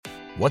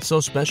What's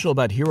so special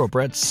about Hero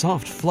Bread's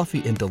soft,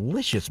 fluffy, and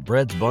delicious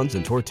breads, buns,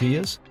 and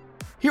tortillas?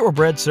 Hero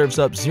Bread serves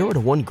up 0 to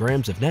 1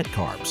 grams of net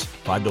carbs,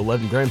 5 to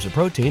 11 grams of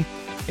protein,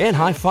 and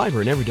high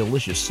fiber in every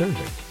delicious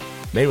serving.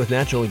 Made with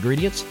natural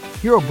ingredients,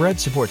 Hero Bread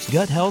supports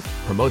gut health,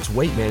 promotes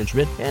weight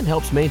management, and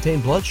helps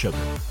maintain blood sugar.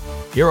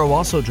 Hero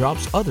also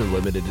drops other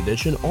limited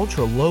edition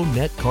ultra-low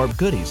net carb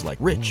goodies like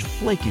rich,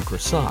 flaky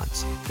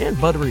croissants and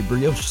buttery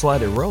brioche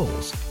slider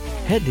rolls.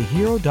 Head to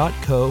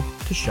hero.co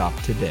to shop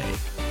today.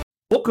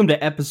 Welcome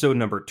to episode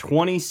number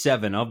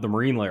 27 of the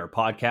Marine Layer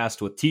podcast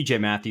with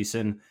TJ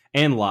Mathewson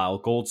and Lyle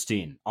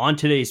Goldstein. On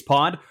today's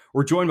pod,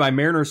 we're joined by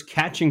Mariners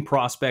catching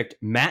prospect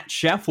Matt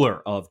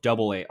Scheffler of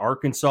AA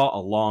Arkansas,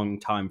 a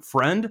longtime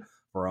friend of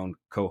our own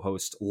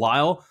co-host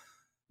Lyle.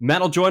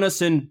 Matt will join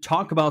us and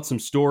talk about some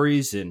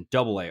stories in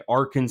AA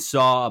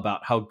Arkansas,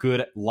 about how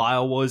good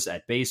Lyle was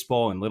at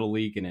baseball and Little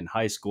League and in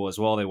high school as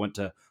well. They went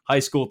to high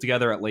school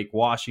together at Lake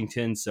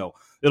Washington, so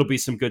it'll be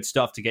some good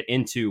stuff to get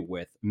into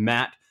with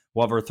Matt.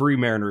 We'll have our 3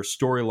 Mariners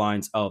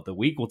storylines of the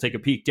week. We'll take a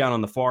peek down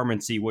on the farm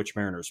and see which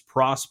Mariners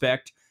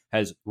prospect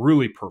has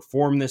really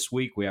performed this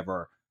week. We have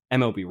our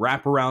MLB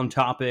wraparound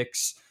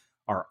topics,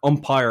 our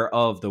umpire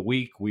of the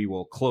week. We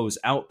will close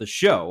out the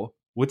show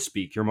with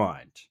Speak Your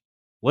Mind.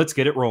 Let's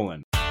get it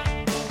rolling.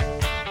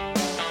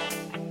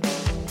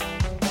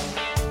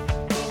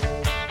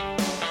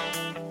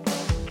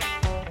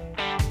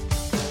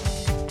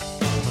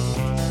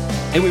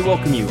 And we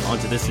welcome you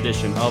onto this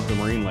edition of the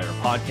Marine Layer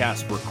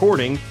podcast,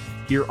 recording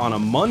here on a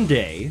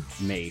Monday,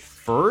 May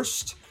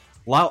 1st.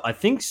 Lyle, I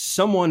think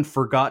someone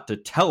forgot to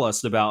tell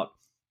us about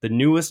the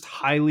newest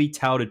highly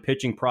touted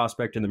pitching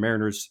prospect in the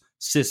Mariners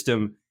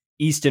system,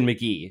 Easton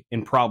McGee,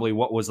 in probably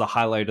what was the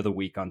highlight of the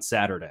week on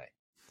Saturday.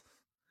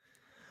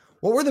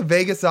 What were the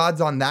Vegas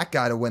odds on that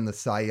guy to win the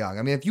Cy Young?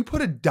 I mean, if you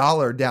put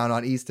 $1 down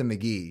on Easton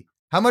McGee,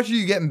 how much are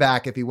you getting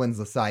back if he wins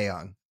the Cy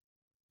Young?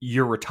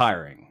 You're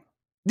retiring.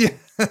 Yeah.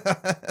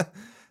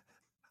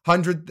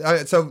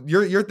 100. So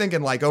you're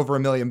thinking like over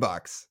 $1 million.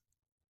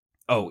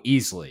 Oh,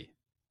 easily.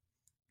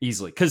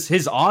 Because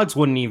his odds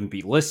wouldn't even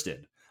be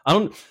listed.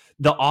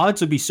 The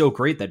odds would be so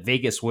great that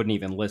Vegas wouldn't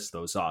even list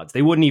those odds.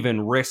 They wouldn't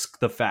even risk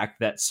the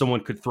fact that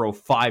someone could throw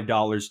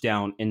 $5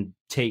 down and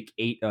take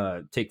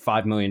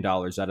 $5 million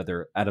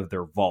out of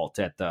their vault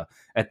at the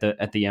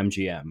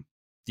MGM.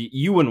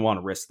 You wouldn't want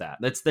to risk that.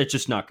 That's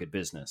just not good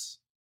business.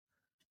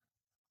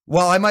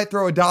 Well, I might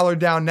throw $1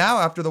 down now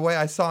after the way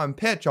I saw him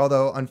pitch,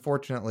 although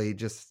unfortunately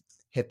just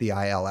hit the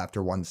IL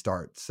after one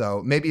start.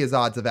 So maybe his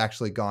odds have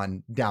actually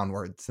gone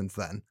downward since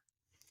then.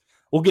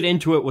 We'll get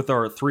into it with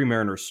our 3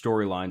 Mariners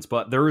storylines,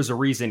 but there is a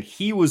reason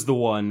he was the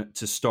one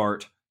to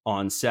start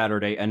on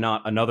Saturday and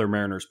not another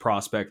Mariners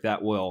prospect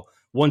that will,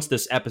 once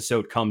this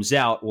episode comes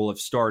out, will have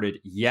started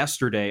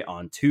yesterday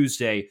on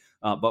Tuesday,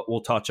 but we'll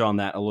touch on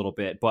that a little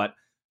bit. But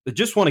I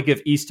just want to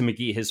give Easton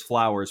McGee his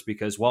flowers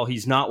because while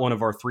he's not one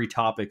of our 3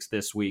 topics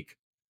this week,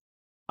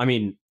 I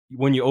mean,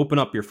 when you open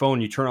up your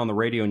phone, you turn on the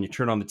radio and you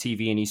turn on the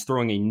TV and he's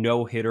throwing a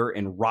no-hitter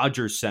in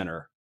Rogers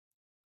Center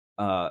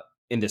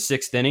in the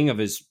 6th inning of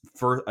his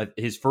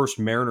first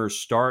Mariners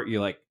start. You're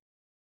like,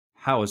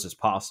 how is this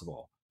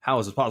possible? How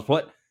is this possible?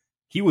 What?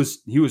 He was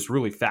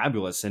really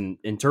fabulous. And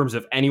in terms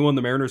of anyone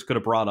the Mariners could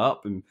have brought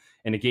up in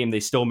a game they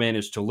still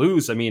managed to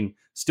lose, I mean,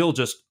 still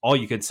just all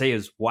you could say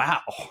is, wow.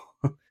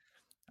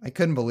 I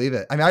couldn't believe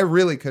it. I mean, I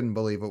really couldn't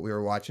believe what we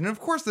were watching. And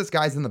of course, this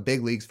guy's in the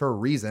big leagues for a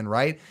reason,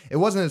 right? It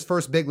wasn't his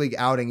first big league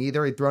outing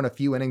either. He'd thrown a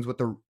few innings with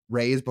the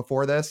Rays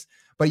before this.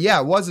 But yeah,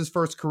 it was his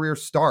first career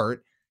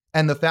start.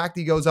 And the fact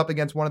he goes up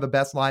against one of the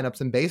best lineups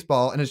in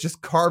baseball and is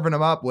just carving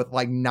him up with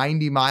like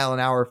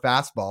 90-mile-an-hour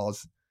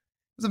fastballs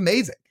was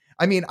amazing.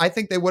 I mean, I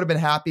think they would have been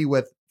happy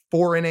with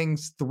 4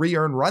 innings, 3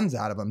 earned runs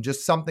out of him,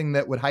 just something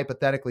that would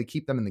hypothetically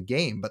keep them in the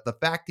game. But the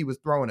fact he was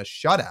throwing a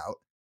shutout,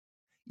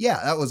 yeah,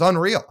 that was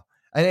unreal.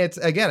 And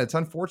it's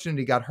unfortunate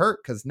he got hurt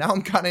because now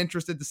I'm kind of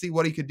interested to see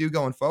what he could do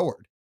going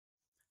forward.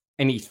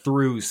 And he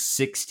threw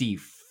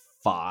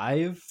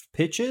 65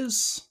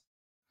 pitches?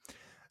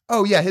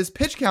 Oh, yeah, his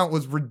pitch count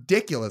was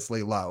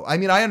ridiculously low. I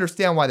mean, I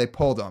understand why they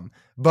pulled him,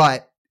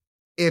 but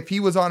if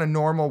he was on a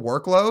normal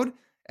workload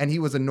and he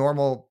was a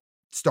normal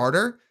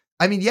starter,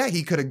 I mean, yeah,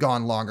 he could have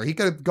gone longer. He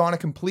could have gone a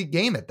complete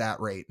game at that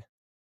rate.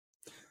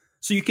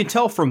 So you can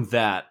tell from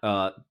that,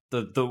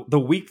 the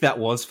week that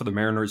was for the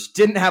Mariners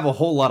didn't have a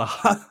whole lot of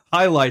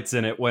highlights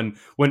in it when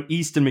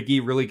Easton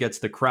McGee really gets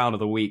the crown of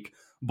the week.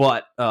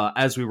 But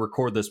as we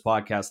record this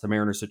podcast, the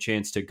Mariners have a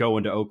chance to go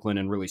into Oakland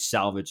and really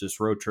salvage this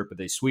road trip. If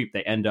they sweep,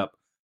 they end up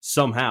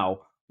somehow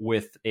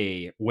with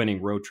a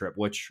winning road trip,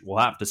 which we'll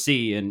have to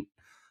see. And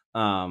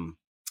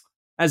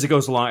as it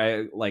goes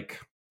along,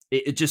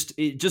 it's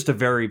just a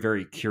very,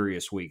 very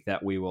curious week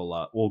that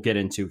we'll get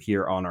into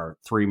here on our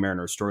 3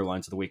 Mariners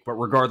storylines of the week. But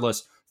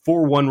regardless,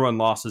 4 one-run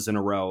losses in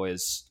a row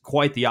is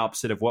quite the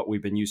opposite of what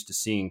we've been used to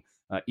seeing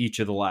each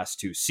of the last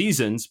 2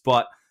 seasons.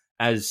 But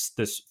as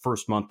this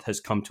first month has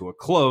come to a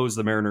close,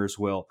 the Mariners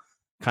will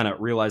kind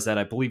of realize that.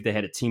 I believe they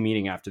had a team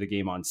meeting after the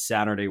game on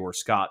Saturday where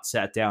Scott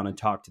sat down and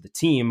talked to the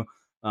team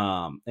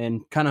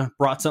and kind of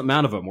brought something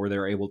out of them where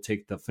they're able to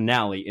take the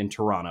finale in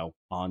Toronto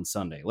on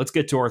Sunday. Let's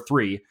get to our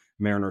 3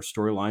 Mariners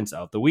storylines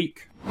of the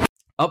week.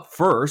 Up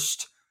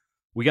first,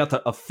 we got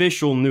the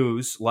official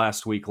news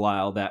last week,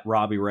 Lyle, that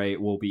Robbie Ray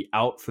will be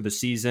out for the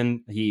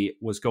season. He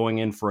was going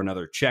in for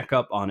another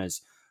checkup on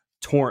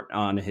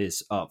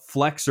his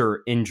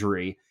flexor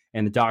injury,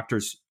 and the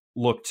doctors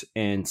looked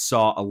and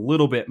saw a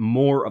little bit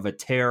more of a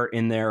tear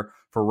in there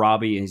for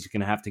Robbie, and he's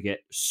going to have to get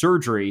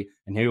surgery,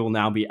 and he will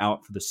now be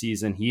out for the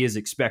season. He is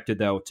expected,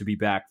 though, to be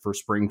back for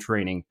spring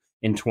training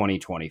in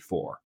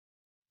 2024.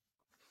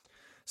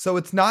 So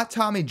it's not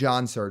Tommy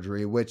John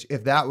surgery, which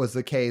if that was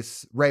the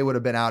case, Ray would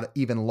have been out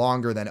even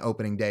longer than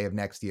opening day of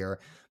next year.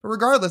 But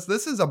regardless,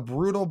 this is a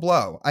brutal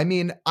blow. I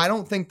mean, I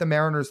don't think the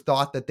Mariners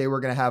thought that they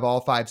were going to have all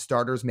 5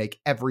 starters make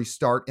every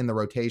start in the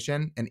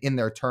rotation and in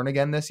their turn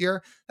again this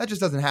year. That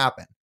just doesn't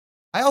happen.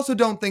 I also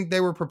don't think they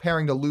were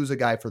preparing to lose a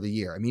guy for the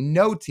year. I mean,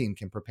 no team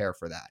can prepare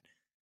for that.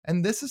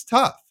 And this is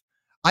tough.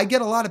 I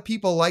get a lot of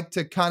people like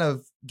to kind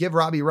of give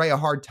Robbie Ray a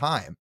hard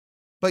time.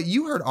 But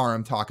you heard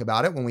Aram talk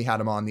about it when we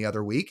had him on the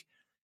other week.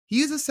 He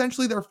is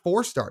essentially their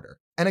 4-starter.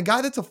 And a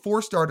guy that's a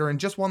 4-starter and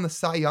just won the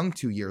Cy Young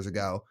 2 years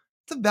ago,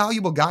 it's a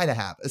valuable guy to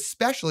have,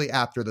 especially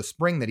after the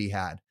spring that he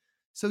had.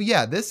 So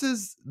yeah, this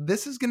is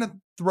going to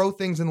throw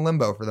things in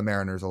limbo for the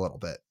Mariners a little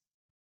bit.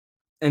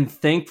 And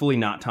thankfully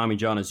not Tommy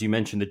John, as you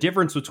mentioned. The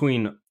difference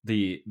between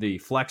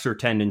the flexor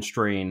tendon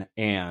strain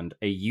and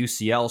a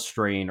UCL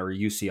strain or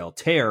UCL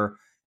tear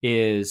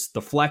is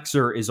the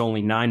flexor is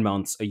only 9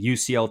 months. A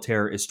UCL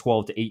tear is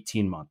 12 to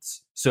 18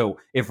 months. So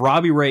if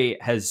Robbie Ray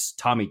has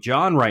Tommy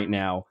John right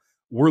now,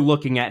 we're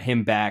looking at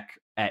him back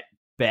at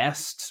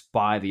best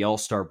by the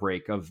All-Star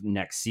break of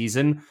next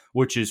season,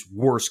 which is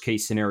worst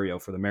case scenario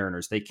for the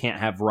Mariners. They can't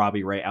have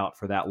Robbie Ray out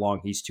for that long.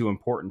 He's too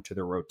important to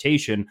their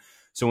rotation.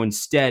 So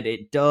instead,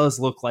 it does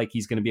look like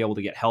he's going to be able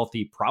to get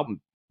healthy probably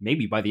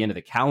maybe by the end of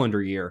the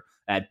calendar year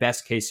at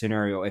best case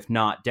scenario. If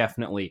not,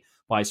 definitely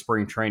by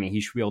spring training, he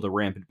should be able to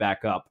ramp it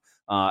back up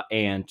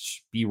and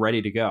be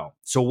ready to go.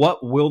 So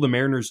what will the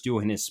Mariners do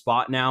in his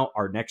spot now?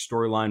 Our next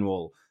storyline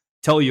will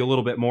tell you a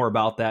little bit more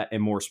about that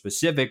and more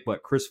specific,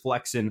 but Chris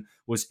Flexen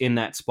was in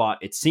that spot.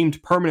 It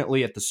seemed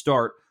permanently at the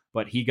start,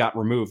 but he got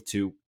removed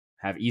to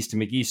have Easton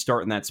McGee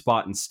start in that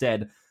spot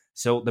instead.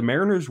 So the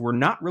Mariners were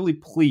not really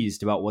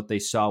pleased about what they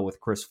saw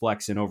with Chris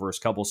Flexen over his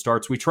couple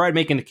starts. We tried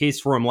making a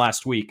case for him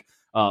last week,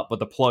 but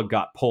the plug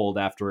got pulled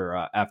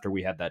after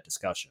we had that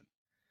discussion.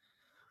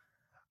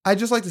 I'd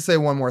just like to say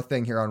one more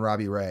thing here on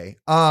Robbie Ray.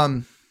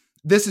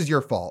 This is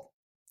your fault.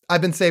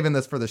 I've been saving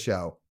this for the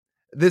show.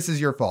 This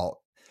is your fault.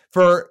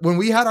 For when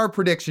we had our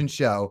prediction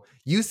show,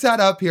 you sat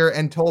up here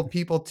and told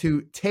people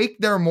to take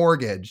their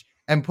mortgage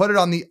and put it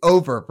on the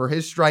over for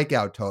his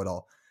strikeout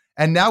total.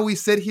 And now we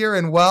sit here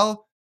and,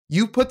 well,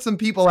 you put some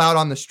people out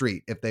on the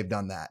street if they've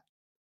done that.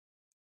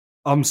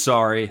 I'm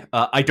sorry.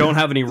 I don't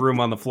have any room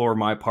on the floor of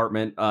my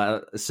apartment.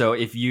 So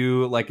if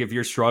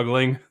you're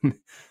struggling,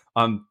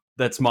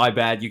 that's my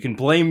bad. You can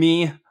blame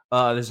me.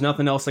 There's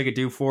nothing else I could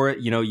do for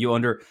it. You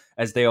know,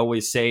 as they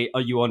always say,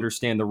 you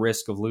understand the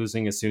risk of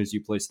losing as soon as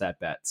you place that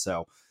bet.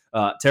 So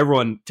to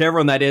everyone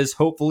that is,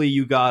 hopefully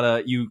you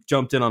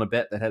jumped in on a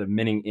bet that had a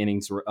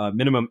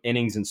minimum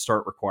innings and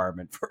start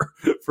requirement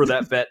for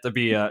that bet to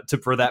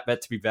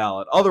be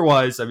valid.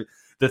 Otherwise, I mean,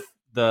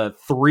 the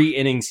 3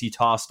 innings he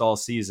tossed all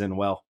season,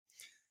 well,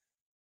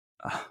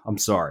 I'm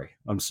sorry.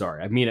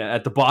 I mean,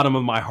 at the bottom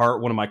of my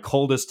heart, one of my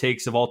coldest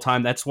takes of all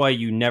time. That's why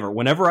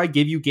whenever I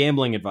give you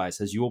gambling advice,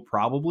 as you will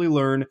probably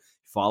learn,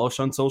 follow us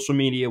on social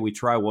media. We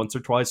try once or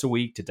twice a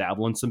week to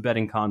dabble in some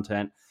betting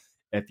content.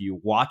 If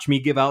you watch me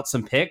give out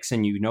some picks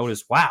and you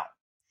notice, wow,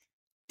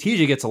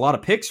 TJ gets a lot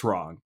of picks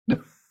wrong.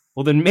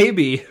 Well, then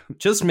maybe,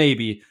 just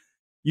maybe,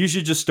 you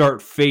should just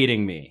start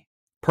fading me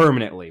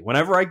permanently.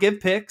 Whenever I give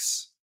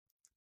picks,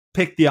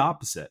 pick the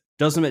opposite.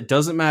 It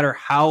doesn't matter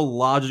how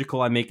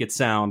logical I make it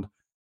sound,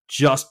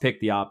 just pick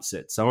the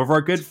opposite. Some of our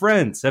good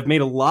friends have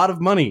made a lot of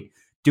money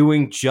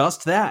doing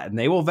just that, and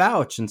they will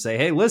vouch and say,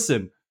 hey,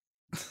 listen,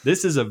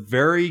 this is a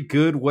very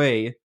good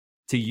way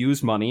to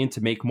use money and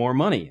to make more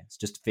money. It's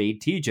just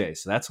fade TJ.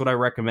 So that's what I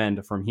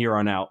recommend from here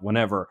on out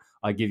whenever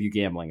I give you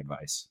gambling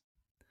advice.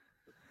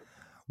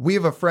 We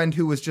have a friend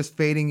who was just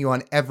fading you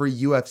on every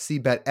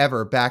UFC bet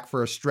ever back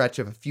for a stretch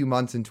of a few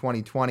months in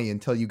 2020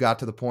 until you got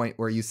to the point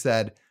where you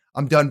said,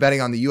 I'm done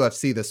betting on the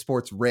UFC. The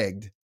sport's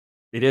rigged.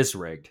 It is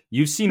rigged.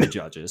 You've seen the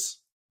judges.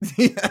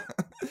 Yeah.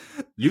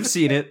 You've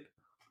seen it.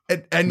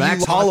 And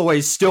Max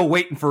Holloway's still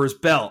waiting for his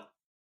belt.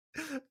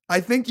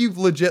 I think you've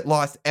legit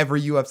lost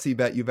every UFC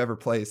bet you've ever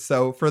placed.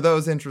 So for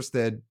those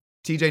interested,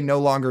 TJ no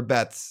longer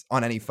bets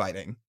on any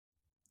fighting.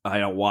 I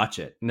don't watch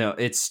it. No,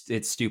 it's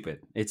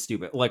stupid. It's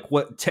stupid. Like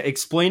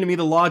explain to me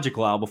the logic,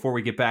 Lau, before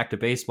we get back to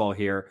baseball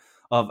here,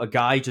 of a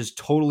guy just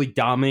totally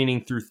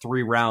dominating through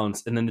 3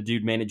 rounds, and then the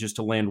dude manages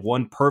to land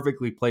one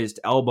perfectly placed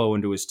elbow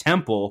into his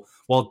temple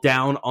while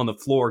down on the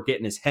floor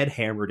getting his head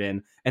hammered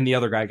in, and the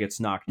other guy gets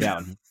knocked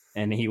down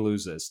and he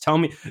loses. Tell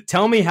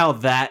me how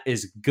that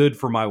is good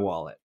for my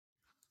wallet.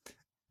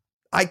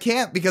 I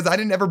can't, because I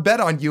didn't ever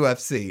bet on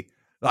UFC.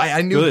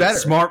 I knew better.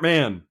 Smart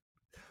man.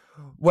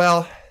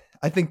 Well,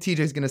 I think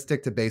TJ's going to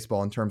stick to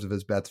baseball in terms of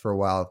his bets for a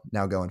while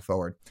now going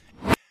forward.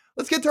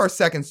 Let's get to our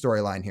second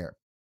storyline here.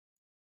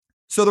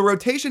 So the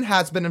rotation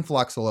has been in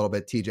flux a little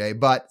bit, TJ,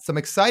 but some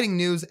exciting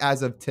news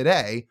as of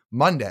today,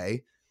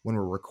 Monday, when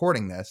we're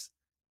recording this.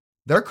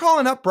 They're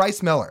calling up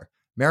Bryce Miller,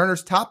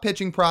 Mariners' top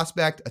pitching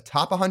prospect, a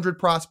top 100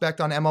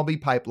 prospect on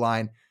MLB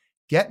Pipeline,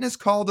 getting his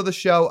call to the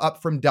show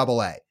up from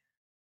Double-A.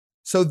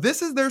 So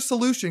this is their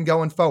solution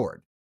going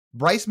forward.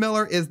 Bryce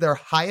Miller is their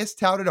highest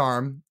touted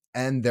arm,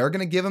 and they're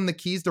going to give him the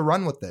keys to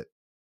run with it.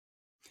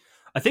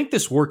 I think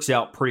this works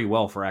out pretty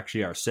well for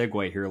actually our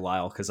segue here,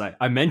 Lyle, because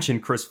I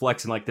mentioned Chris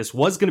Flexen, like this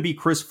was going to be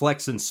Chris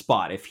Flexen's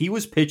spot. If he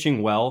was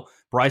pitching well,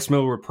 Bryce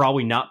Miller would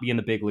probably not be in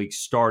the big league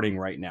starting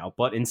right now.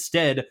 But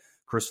instead,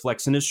 Chris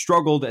Flexen has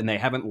struggled and they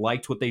haven't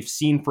liked what they've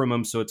seen from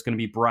him. So it's going to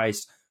be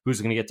Bryce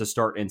who's going to get to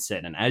start and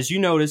sit. And as you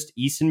noticed,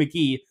 Easton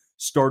McGee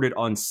started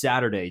on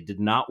Saturday, did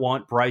not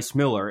want Bryce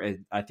Miller.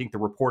 And I think the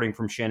reporting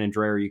from Shannon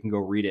Dreher, you can go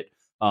read it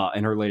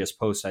in her latest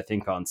post, I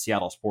think on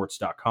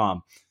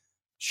seattlesports.com.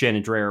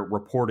 Shannon Dreher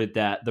reported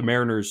that the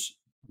Mariners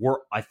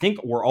were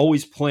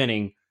always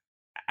planning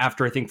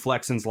after, I think,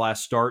 Flexen's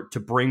last start to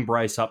bring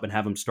Bryce up and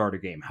have him start a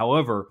game.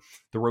 However,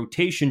 the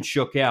rotation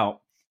shook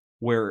out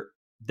where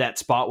that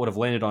spot would have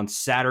landed on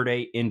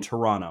Saturday in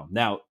Toronto.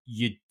 Now,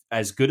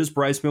 as good as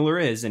Bryce Miller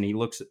is, and he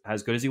looks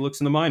as good as he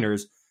looks in the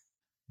minors,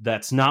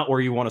 that's not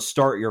where you want to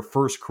start your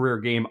first career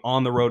game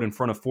on the road in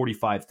front of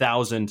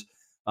 45,000.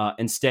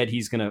 Instead,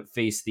 he's going to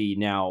face the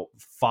now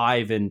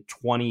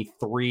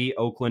 5-23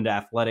 Oakland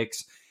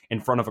Athletics in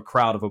front of a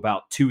crowd of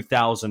about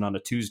 2,000 on a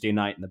Tuesday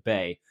night in the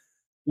Bay,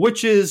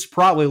 which is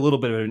probably a little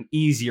bit of an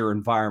easier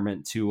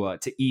environment to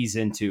ease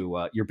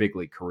into your big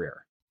league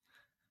career.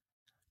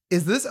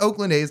 Is this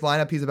Oakland A's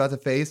lineup he's about to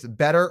face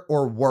better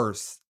or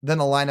worse than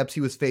the lineups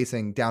he was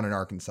facing down in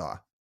Arkansas?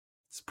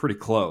 It's pretty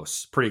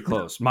close. Pretty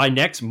close. My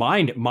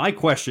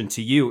question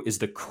to you is,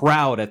 the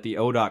crowd at the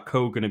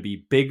O.co going to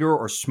be bigger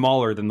or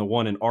smaller than the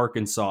one in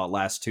Arkansas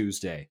last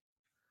Tuesday?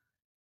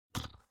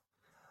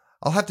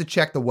 I'll have to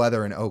check the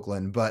weather in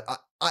Oakland, but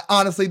I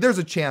honestly, there's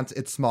a chance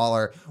it's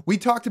smaller. We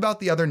talked about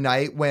the other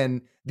night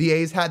when the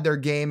A's had their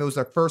game. It was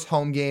their first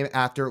home game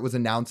after it was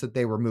announced that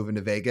they were moving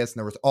to Vegas, and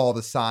there was all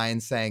the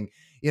signs saying,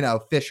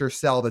 Fisher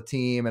sell the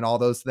team and all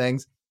those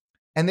things.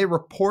 And they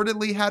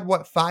reportedly had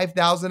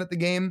 5,000 at the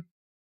game?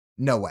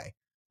 No way.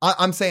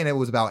 I'm saying it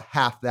was about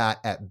half that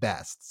at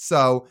best.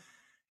 So,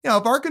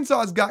 if Arkansas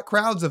has got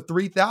crowds of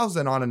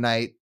 3,000 on a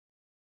night,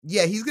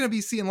 yeah, he's going to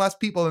be seeing less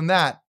people than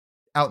that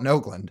out in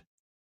Oakland.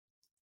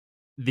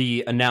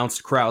 The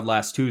announced crowd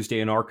last Tuesday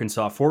in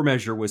Arkansas for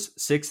measure was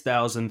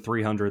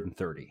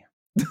 6,330.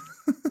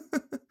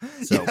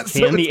 So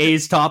can the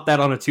A's top that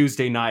on a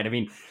Tuesday night? I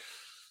mean,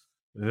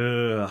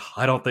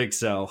 I don't think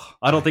so.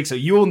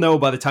 You will know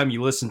by the time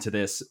you listen to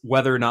this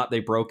whether or not they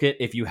broke it.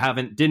 If you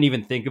didn't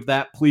even think of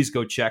that, please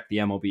go check the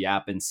MLB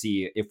app and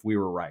see if we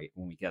were right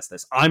when we guessed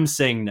this. I'm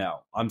saying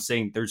no. I'm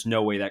saying there's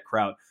no way that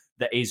crowd,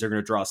 the A's are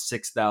going to draw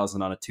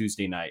 6,000 on a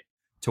Tuesday night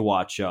to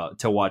watch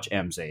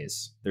M's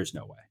A's. There's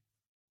no way.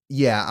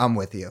 Yeah, I'm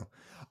with you.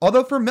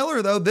 Although for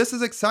Miller, though, this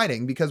is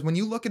exciting because when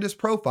you look at his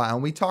profile,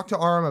 and we talked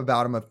to Aram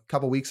about him a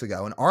couple weeks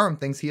ago, and Aram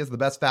thinks he has the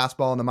best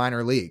fastball in the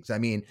minor leagues. I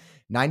mean,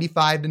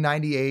 95 to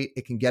 98,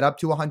 it can get up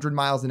to 100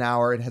 miles an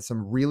hour. It has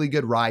some really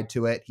good ride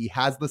to it. He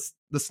has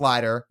the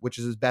slider, which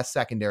is his best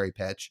secondary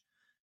pitch.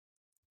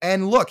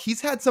 And look,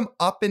 he's had some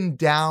up and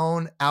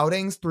down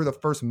outings through the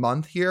first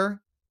month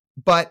here.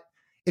 But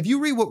if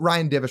you read what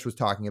Ryan Divish was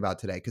talking about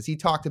today, because he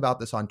talked about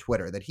this on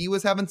Twitter, that he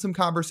was having some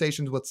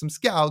conversations with some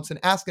scouts and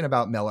asking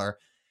about Miller.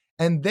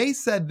 And they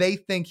said they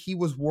think he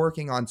was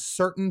working on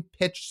certain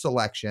pitch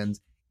selections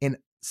in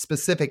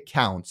specific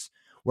counts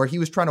where he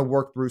was trying to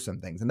work through some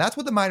things. And that's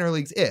what the minor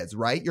leagues is,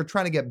 right? You're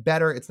trying to get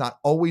better. It's not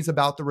always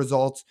about the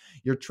results.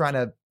 You're trying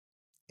to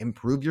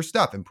improve your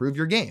stuff, improve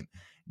your game.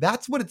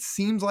 That's what it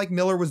seems like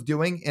Miller was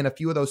doing in a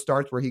few of those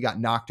starts where he got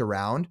knocked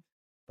around.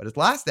 But his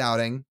last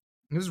outing,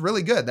 he was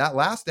really good. That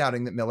last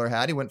outing that Miller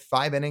had, he went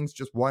 5 innings,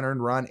 just 1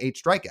 earned run, 8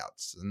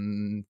 strikeouts.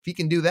 And if he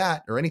can do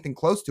that or anything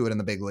close to it in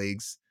the big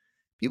leagues,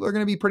 people are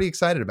going to be pretty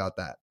excited about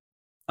that.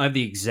 I have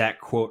the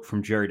exact quote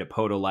from Jerry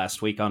DiPoto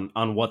last week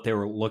on what they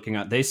were looking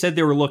at. They said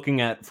they were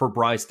looking at, for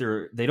Bryce,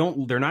 they're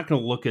not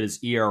going to look at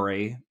his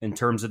ERA in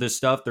terms of this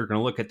stuff. They're going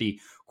to look at the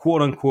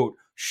quote unquote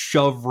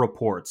shove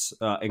reports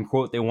and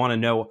quote, they want to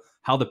know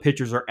how the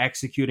pitchers are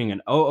executing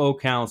in 0-0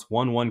 counts,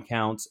 1-1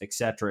 counts, et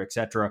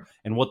cetera,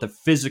 and what the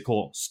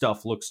physical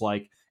stuff looks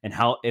like and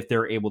how, if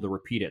they're able to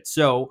repeat it.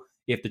 So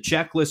if the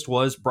checklist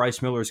was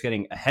Bryce Miller is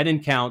getting ahead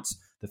in counts,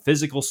 the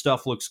physical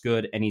stuff looks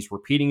good, and he's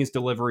repeating his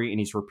delivery and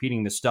he's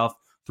repeating the stuff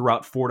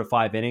throughout 4 to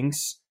 5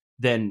 innings,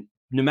 then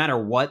no matter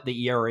what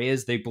the ERA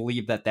is, they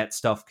believe that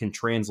stuff can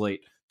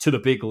translate to the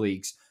big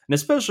leagues, and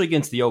especially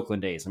against the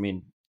Oakland A's. I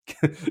mean,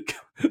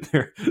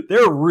 they're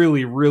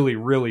really, really,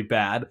 really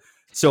bad.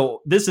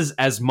 So this is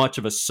as much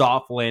of a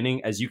soft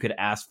landing as you could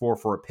ask for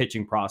a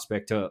pitching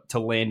prospect to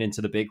land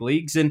into the big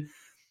leagues. And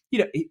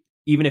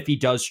even if he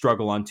does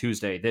struggle on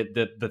Tuesday,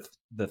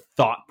 the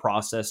thought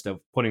process of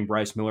putting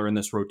Bryce Miller in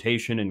this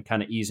rotation and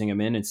kind of easing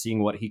him in and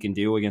seeing what he can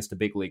do against a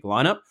big league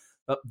lineup,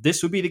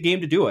 this would be the game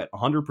to do it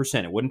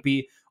 100%. It wouldn't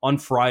be on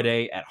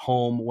Friday at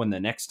home when the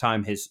next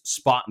time his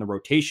spot in the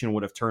rotation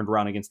would have turned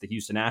around against the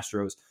Houston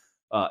Astros.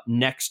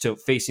 Next to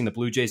facing the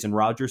Blue Jays in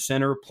Rogers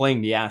Center,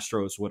 playing the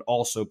Astros would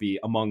also be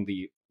among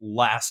the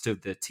last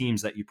of the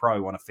teams that you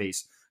probably want to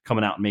face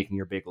coming out and making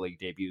your big league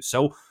debut.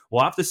 So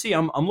we'll have to see.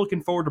 I'm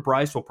looking forward to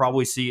Bryce. We'll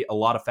probably see a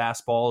lot of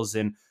fastballs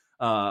and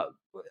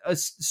a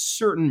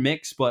certain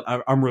mix, but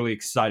I'm really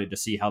excited to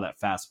see how that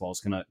fastball is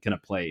gonna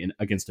play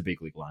against a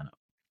big league lineup.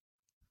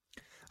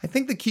 I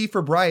think the key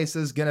for Bryce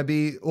is going to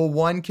be, well,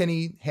 one, can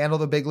he handle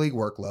the big league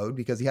workload?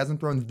 Because he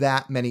hasn't thrown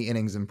that many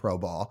innings in pro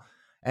ball.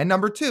 And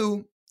number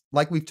two,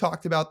 like we've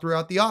talked about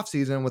throughout the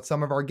offseason with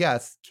some of our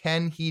guests,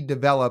 can he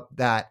develop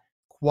that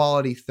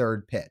quality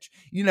third pitch?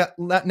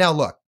 Now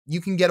look, you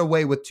can get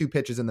away with 2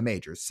 pitches in the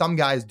majors. Some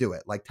guys do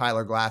it, like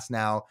Tyler Glass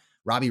now.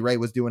 Robbie Ray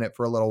was doing it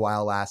for a little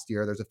while last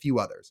year. There's a few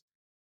others.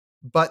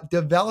 But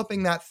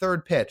developing that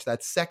third pitch,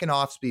 that second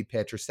off-speed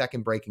pitch or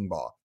second breaking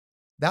ball,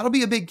 that'll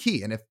be a big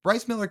key. And if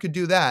Bryce Miller could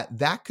do that,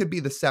 that could be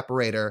the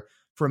separator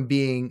from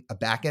being a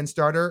back-end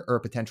starter or a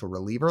potential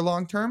reliever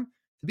long-term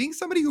to being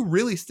somebody who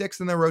really sticks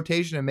in their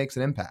rotation and makes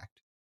an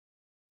impact.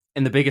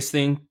 And the biggest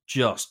thing,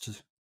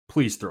 just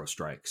please throw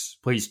strikes.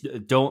 Please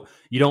don't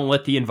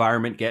let the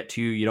environment get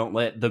to you. You don't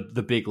let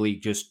the big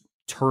league just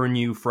turn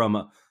you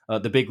from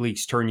the big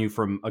leagues turn you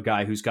from a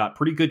guy who's got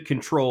pretty good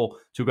control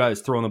to a guy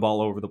who's throwing the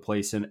ball over the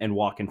place and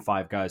walking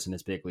 5 guys in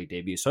his big league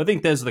debut. So I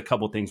think those are the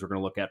couple things we're going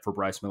to look at for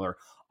Bryce Miller.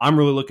 I'm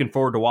really looking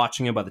forward to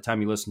watching him. By the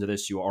time you listen to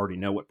this, you already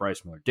know what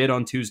Bryce Miller did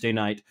on Tuesday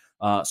night.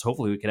 So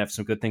hopefully we can have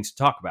some good things to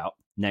talk about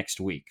next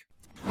week.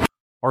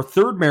 Our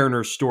third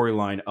Mariners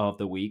storyline of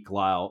the week,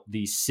 Lyle,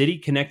 the City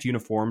Connect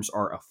uniforms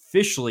are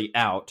officially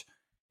out,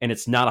 and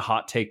it's not a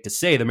hot take to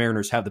say the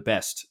Mariners have the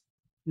best,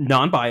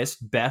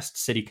 non-biased, best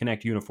City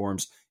Connect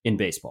uniforms in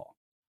baseball.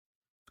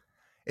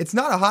 It's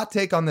not a hot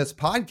take on this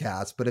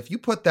podcast, but if you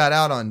put that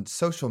out on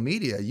social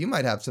media, you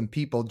might have some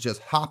people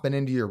just hopping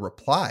into your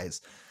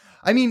replies.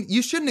 I mean,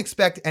 you shouldn't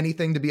expect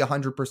anything to be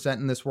 100%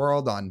 in this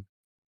world on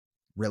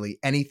really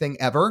anything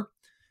ever,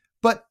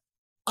 but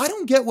I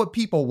don't get what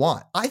people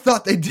want. I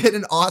thought they did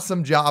an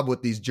awesome job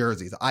with these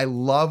jerseys. I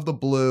love the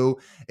blue.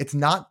 It's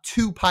not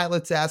too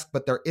Pilots-esque,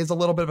 but there is a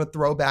little bit of a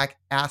throwback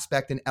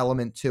aspect and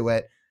element to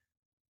it.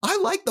 I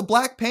like the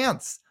black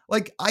pants.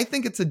 Like, I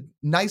think it's a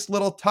nice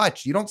little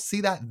touch. You don't see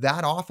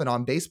that often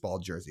on baseball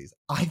jerseys.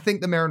 I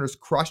think the Mariners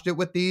crushed it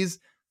with these.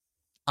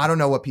 I don't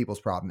know what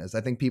people's problem is.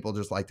 I think people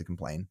just like to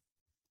complain.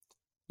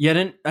 Yeah,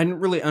 I didn't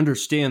really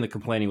understand the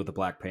complaining with the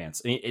black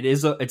pants.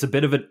 It's a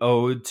bit of an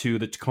ode to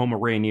the Tacoma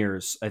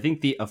Rainiers. I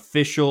think the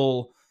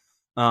official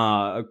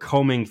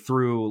combing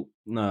through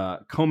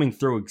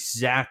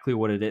exactly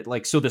what it is.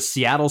 Like, so the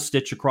Seattle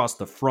stitch across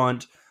the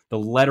front, the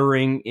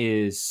lettering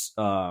is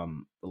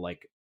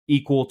like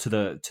equal to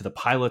the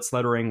Pilots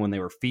lettering when they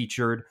were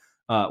featured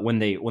when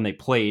they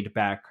played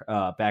back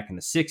in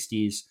the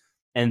 60s.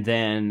 And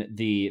then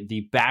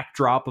the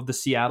backdrop of the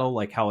Seattle,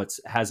 like how it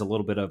has a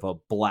little bit of a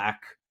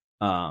black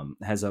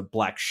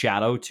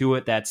shadow to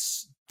it.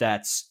 That's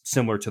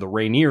similar to the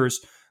Rainiers,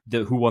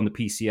 who won the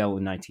PCL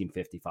in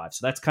 1955.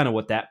 So that's kind of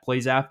what that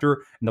plays after.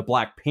 And the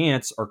black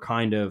pants are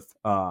kind of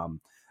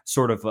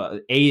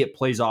it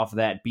plays off of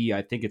that. B,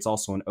 I think it's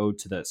also an ode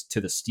to the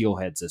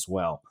Steelheads as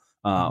well,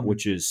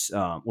 which is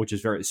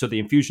very, so the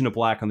infusion of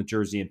black on the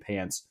jersey and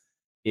pants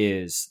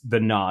is the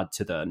nod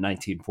to the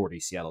 1940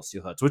 Seattle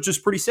Steelheads, which is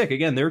pretty sick.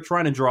 Again, they're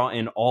trying to draw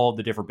in all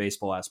the different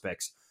baseball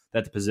aspects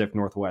that the Pacific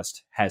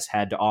Northwest has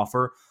had to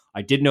offer.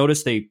 I did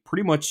notice they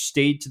pretty much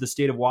stayed to the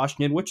state of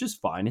Washington, which is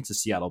fine. It's a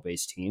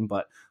Seattle-based team,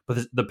 but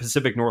the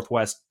Pacific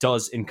Northwest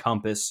does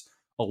encompass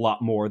a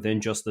lot more than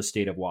just the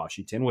state of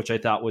Washington, which I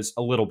thought was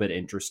a little bit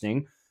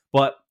interesting.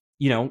 But,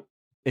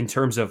 in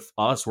terms of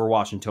us, we're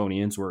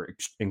Washingtonians. We're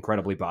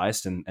incredibly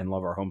biased and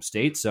love our home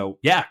state. So,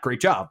 yeah,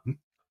 great job.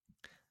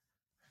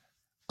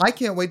 I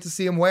can't wait to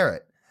see him wear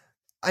it.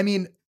 I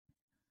mean,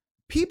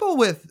 people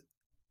with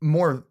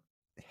more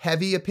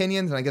heavy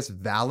opinions and I guess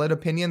valid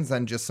opinions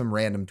than just some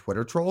random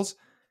Twitter trolls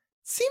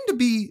seem to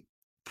be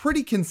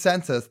pretty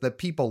consensus that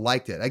people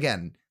liked it.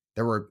 Again,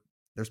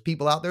 there's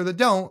people out there that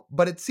don't,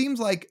 but it seems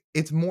like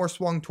it's more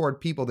swung toward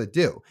people that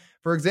do.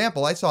 For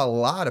example, I saw a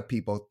lot of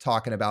people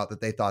talking about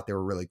that they thought they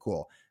were really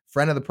cool.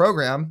 Friend of the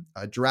program,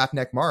 Giraffe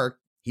Neck Mark,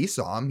 he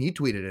saw him, he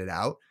tweeted it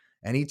out,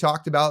 and he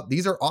talked about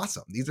these are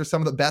awesome. These are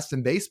some of the best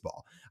in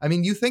baseball. I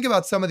mean, you think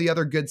about some of the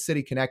other good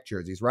City Connect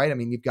jerseys, right? I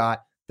mean, you've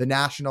got the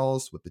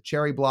Nationals with the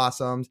cherry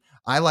blossoms.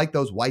 I like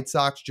those White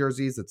Sox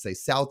jerseys that say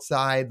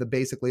Southside, the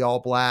basically all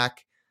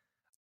black.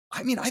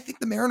 I mean, I think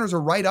the Mariners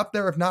are right up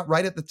there, if not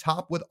right at the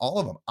top with all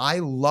of them. I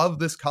love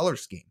this color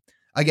scheme.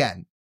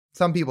 Again,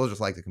 some people just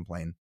like to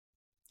complain.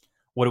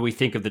 What do we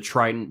think of the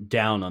trident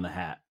down on the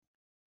hat?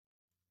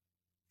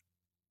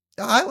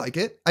 I like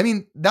it. I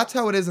mean, that's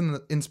how it is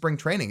in spring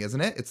training,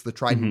 isn't it? It's the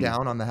trident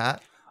down on the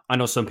hat. I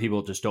know some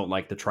people just don't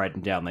like the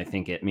trident down. They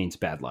think it means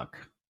bad luck.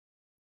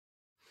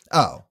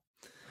 Oh,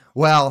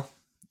 Well,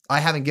 I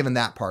haven't given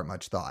that part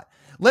much thought.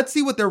 Let's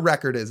see what their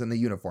record is in the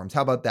uniforms.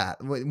 How about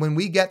that? When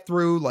we get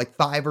through like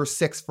 5 or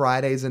 6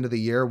 Fridays into the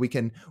year, we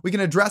can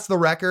address the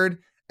record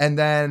and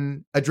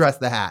then address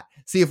the hat.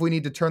 See if we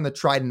need to turn the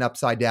trident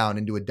upside down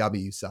into a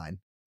W sign.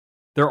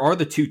 There are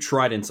the 2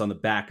 tridents on the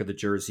back of the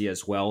jersey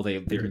as well.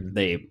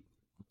 They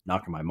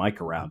knocking my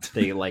mic around.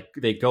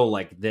 They go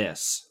like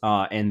this.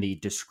 And the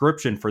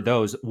description for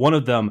those, one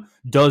of them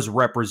does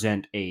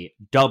represent a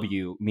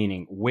W,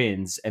 meaning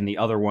wins, and the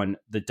other one,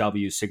 the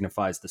W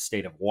signifies the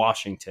state of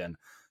Washington.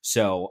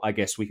 So I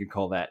guess we could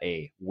call that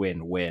a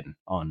win-win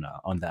on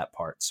that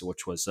part. So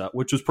which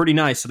was pretty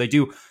nice. So they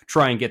do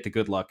try and get the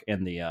good luck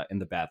and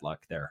the bad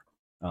luck there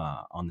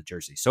on the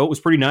jersey. So it was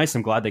pretty nice.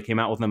 I'm glad they came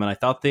out with them, and I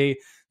thought they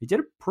did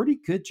a pretty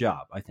good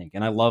job, I think.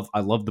 And I love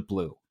the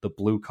blue. The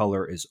blue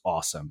color is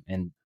awesome,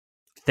 and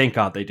thank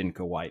God they didn't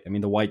go white. I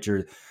mean, the white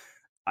jersey.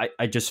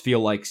 I just feel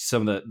like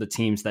some of the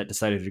teams that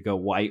decided to go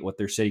white with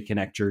their City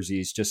Connect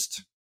jerseys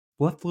just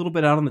left a little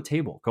bit out on the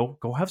table.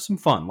 Go have some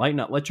fun, lighten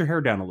up, let your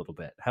hair down a little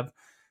bit,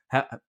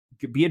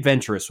 be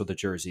adventurous with the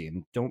jersey,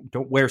 and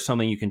don't wear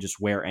something you can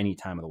just wear any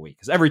time of the week,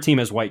 because every team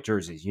has white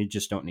jerseys. You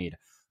just don't need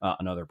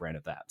another brand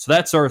of that. So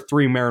that's our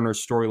 3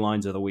 Mariners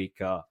storylines of the week.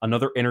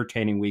 Another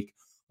entertaining week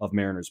of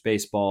Mariners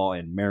baseball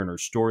and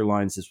Mariners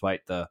storylines,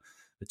 despite the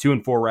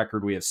 2-4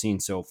 record we have seen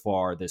so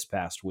far this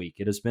past week.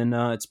 It's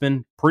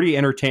been pretty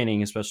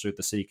entertaining, especially with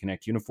the City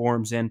Connect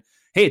uniforms. And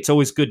hey, it's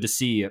always good to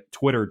see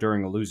Twitter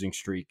during a losing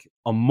streak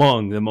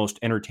among the most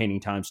entertaining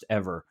times to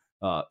ever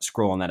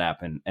scroll on that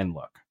app and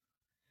look.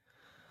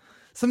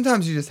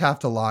 Sometimes you just have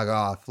to log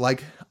off.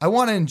 Like, I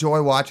want to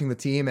enjoy watching the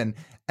team, and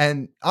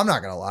I'm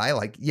not going to lie.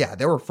 Like, yeah,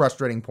 there were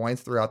frustrating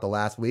points throughout the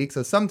last week.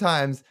 So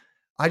sometimes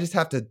I just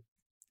have to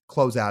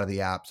close out of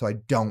the app so I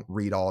don't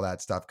read all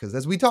that stuff. Because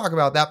as we talk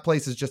about, that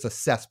place is just a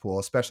cesspool,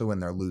 especially when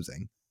they're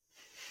losing.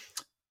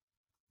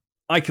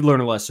 I could learn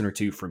a lesson or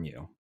two from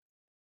you.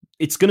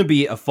 It's going to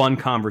be a fun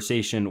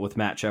conversation with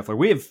Matt Scheffler.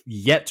 We have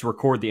yet to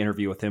record the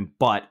interview with him,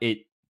 but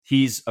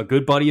he's a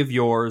good buddy of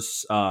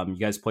yours. You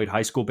guys played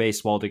high school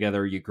baseball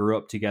together. You grew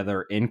up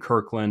together in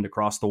Kirkland,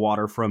 across the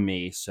water from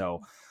me.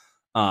 So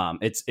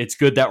it's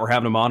good that we're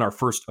having him on, our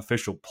first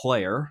official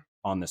player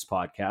on this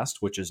podcast,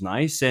 which is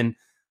nice. And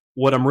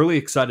what I'm really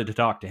excited to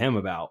talk to him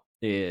about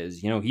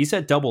is, he's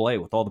at AA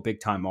with all the big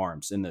time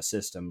arms in the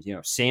system.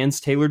 Sans,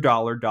 Taylor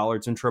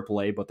Dollard's in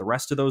AAA, but the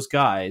rest of those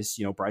guys,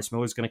 Bryce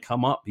Miller's going to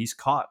come up. He's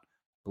caught,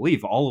 I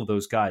believe, all of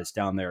those guys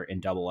down there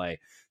in AA.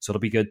 So it'll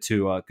be good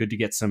to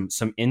get some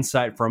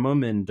insight from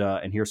him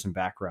and hear some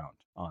background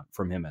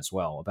from him as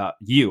well about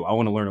you. I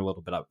want to learn a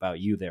little bit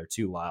about you there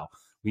too, Lyle.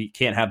 We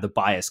can't have the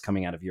bias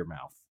coming out of your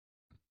mouth.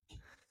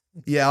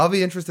 Yeah, I'll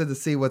be interested to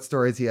see what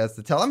stories he has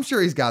to tell. I'm sure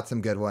he's got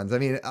some good ones. I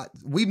mean,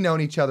 we've known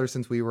each other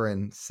since we were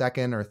in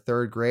 2nd or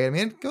 3rd grade. I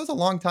mean, it goes a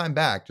long time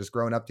back, just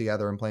growing up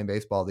together and playing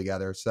baseball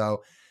together.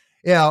 So,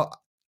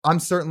 I'm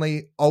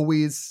certainly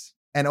always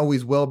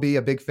will be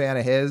a big fan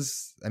of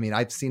his. I mean,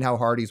 I've seen how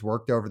hard he's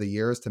worked over the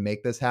years to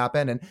make this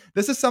happen. And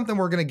this is something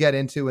we're going to get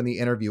into in the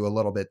interview a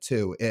little bit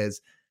too, is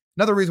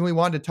another reason we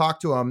wanted to talk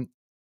to him.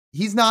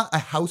 He's not a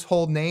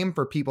household name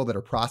for people that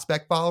are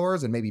prospect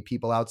followers and maybe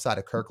people outside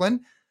of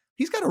Kirkland.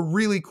 He's got a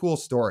really cool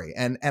story.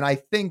 And I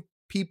think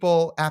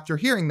people, after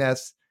hearing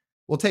this,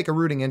 will take a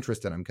rooting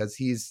interest in him because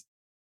he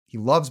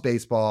loves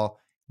baseball,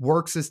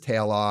 works his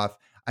tail off.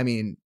 I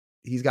mean,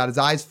 he's got his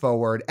eyes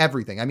forward,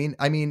 everything. I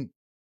mean,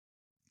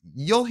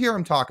 you'll hear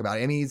him talk about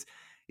it. I mean,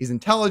 he's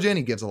intelligent.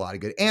 He gives a lot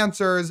of good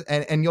answers,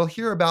 and you'll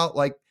hear about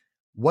like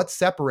what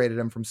separated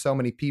him from so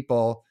many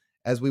people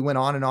as we went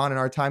on in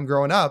our time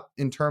growing up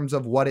in terms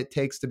of what it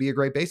takes to be a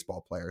great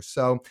baseball player.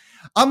 So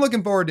I'm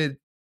looking forward to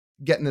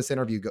getting this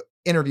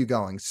interview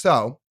going.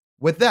 So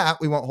with that,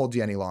 we won't hold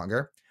you any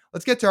longer.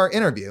 Let's get to our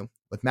interview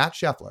with Matt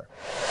Scheffler.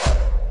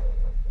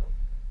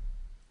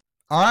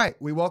 All right,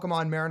 we welcome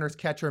on Mariners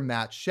catcher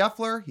Matt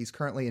Scheffler. He's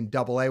currently in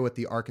AA with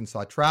the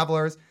Arkansas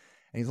Travelers,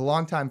 and he's a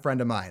longtime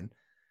friend of mine.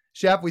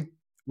 Sheff,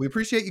 we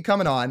appreciate you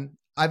coming on.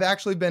 I've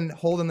actually been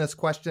holding this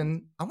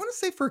question, I want to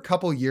say, for a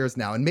couple years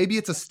now, and maybe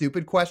it's a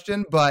stupid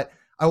question, but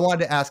I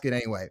wanted to ask it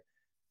anyway.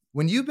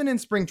 When you've been in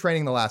spring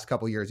training the last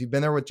couple years, you've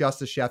been there with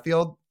Justice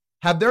Sheffield.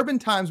 Have there been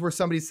times where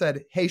somebody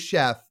said, "Hey,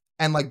 Sheff,"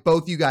 and like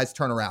both you guys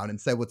turn around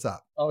and say, "What's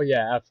up?" Oh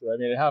yeah, absolutely.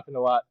 I mean, it happened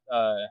a lot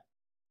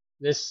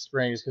this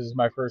spring because it's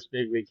my first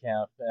big league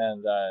camp,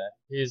 and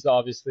he's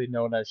obviously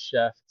known as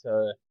Chef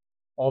to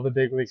all the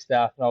big league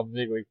staff and all the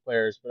big league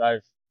players.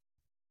 But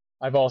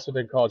I've also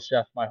been called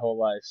Chef my whole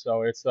life,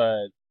 so it's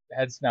a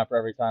head snapper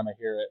every time I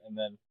hear it. And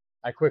then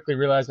I quickly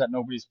realized that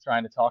nobody's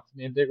trying to talk to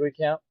me in big league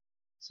camp,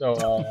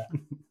 so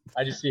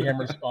I just see him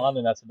respond,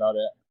 and that's about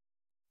it.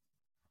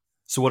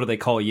 So what do they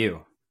call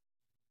you?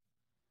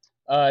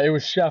 It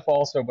was Chef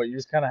also, but you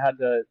just kind of had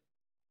to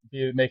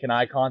be making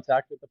eye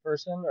contact with the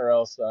person, or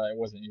else it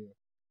wasn't you.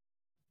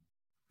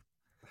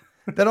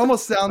 That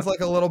almost sounds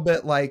like a little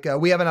bit like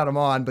we haven't had him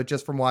on, but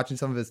just from watching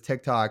some of his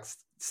TikToks,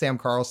 Sam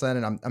Carlson,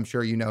 and I'm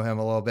sure you know him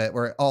a little bit,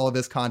 where all of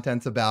his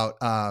content's about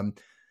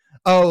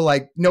oh,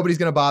 like nobody's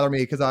going to bother me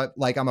because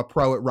I'm a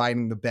pro at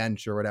riding the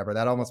bench or whatever.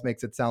 That almost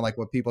makes it sound like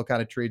what people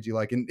kind of treat you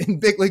like in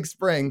big league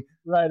spring.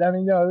 Right. I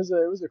mean, no, it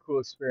was a cool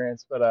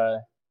experience,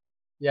 but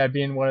yeah,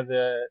 being one of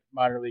the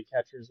minor league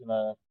catchers in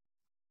a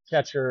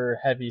catcher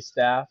heavy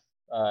staff,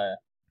 uh,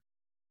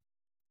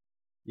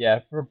 yeah,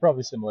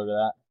 probably similar to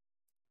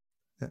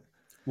that.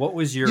 What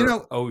was You your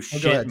know, oh go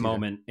shit ahead, TJ.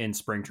 moment in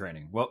spring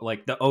training? What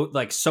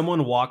like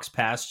someone walks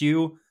past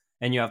you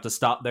and you have to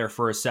stop there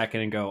for a second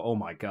and go, "Oh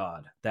my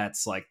god,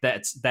 that's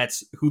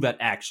who that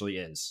actually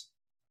is."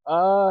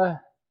 Uh,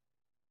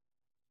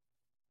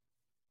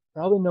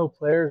 Probably no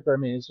players, but I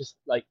mean, it's just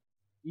like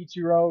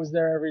Ichiro is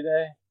there every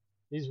day.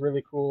 He's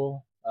really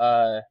cool.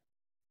 And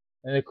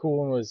the cool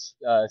one was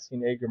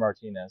seeing Edgar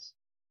Martinez.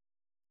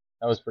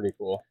 That was pretty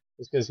cool.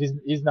 Just because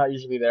he's not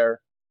usually there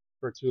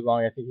for too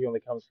long. I think he only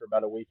comes for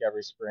about a week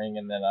every spring,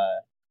 and then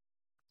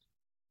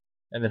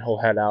he'll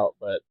head out.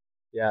 But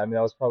yeah, I mean,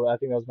 I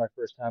think that was my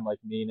first time like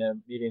meeting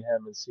him,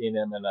 and seeing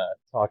him, and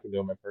talking to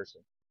him in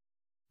person.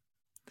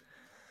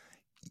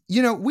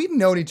 You know, we've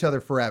known each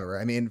other forever.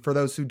 I mean, for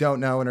those who don't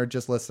know and are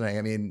just listening,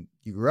 I mean,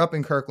 you grew up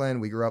in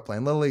Kirkland. We grew up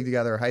playing Little League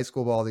together, high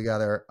school ball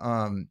together.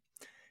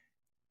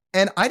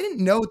 And I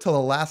didn't know till the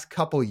last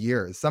couple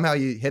years. Somehow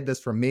you hid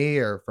this from me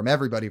or from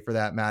everybody for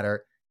that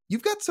matter.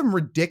 You've got some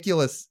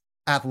ridiculous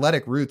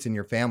athletic roots in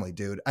your family,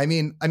 dude. I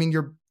mean,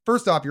 you're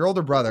first off, your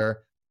older brother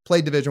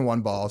played Division I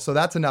ball, so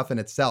that's enough in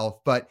itself.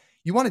 But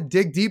you want to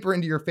dig deeper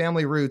into your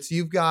family roots.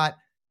 You've got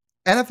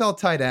NFL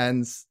tight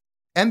ends,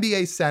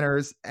 NBA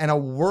centers, and a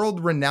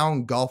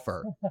world-renowned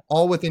golfer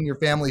all within your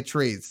family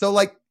trees. So,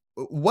 like,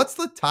 what's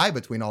the tie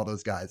between all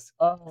those guys?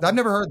 'Cause I've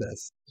never heard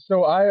this.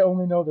 So I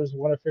only know there's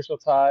one official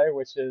tie,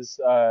 which is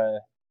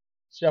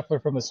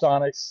Scheffler from the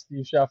Sonics,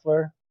 Steve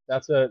Scheffler.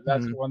 That's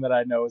Mhm. one that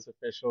I know is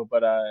official.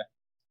 But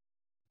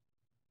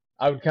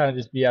I would kind of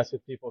just BS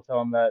with people, tell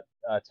them that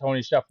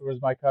Tony Scheffler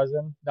was my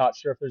cousin. Not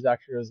sure if there's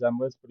actually a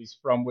resemblance, but he's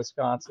from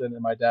Wisconsin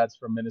and my dad's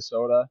from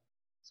Minnesota.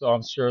 So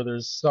I'm sure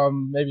there's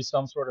maybe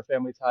some sort of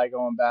family tie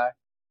going back.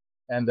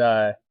 And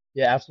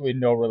yeah, absolutely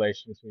no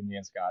relation between me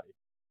and Scotty.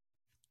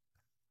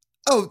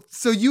 Oh,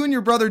 so you and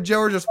your brother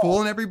Joe are just Oh,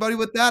 fooling everybody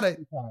with that?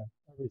 every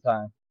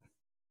time.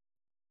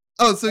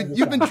 Oh, so Every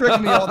you've been time.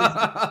 tricking me all these.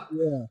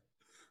 Yeah.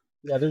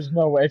 Yeah, there's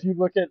no way. If you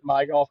look at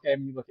my golf game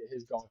and you look at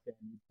his golf game,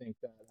 you'd think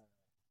that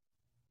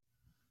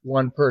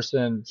one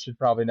person should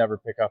probably never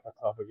pick up a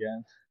club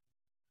again.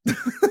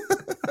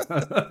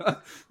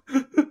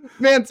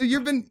 Man, so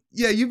you've been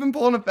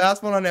pulling a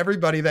fast one on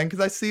everybody then, because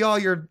I see all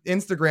your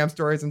Instagram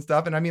stories and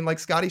stuff, and I mean, like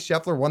Scotty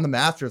Scheffler won the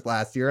Masters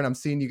last year, and I'm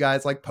seeing you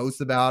guys like post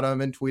about him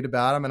and tweet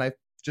about him, and I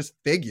just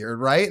figured,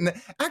 right? And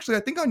actually, I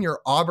think on your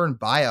Auburn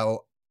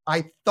bio,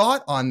 I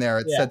thought on there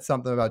it Yeah. said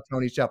something about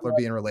Tony Scheffler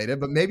being related,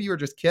 but maybe you were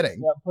just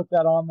kidding. Yeah, put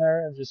that on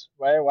there and just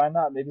why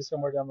not? Maybe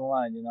somewhere down the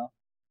line, you know.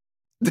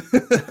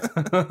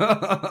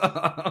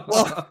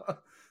 Well,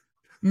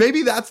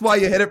 maybe that's why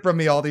you hid it from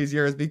me all these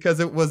years, because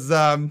it was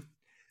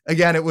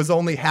again, it was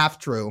only half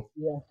true.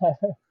 Yeah.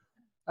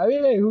 I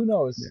mean, hey, who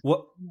knows?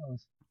 What? Who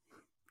knows?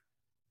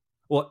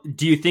 Well,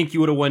 do you think you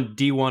would have won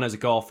D1 as a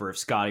golfer if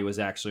Scotty was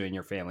actually in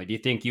your family? Do you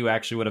think you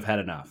actually would have had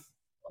enough?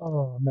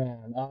 Oh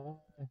man, I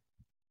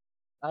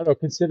don't know.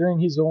 Considering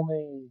he's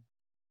only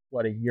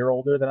a year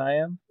older than I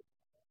am,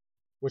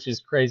 which is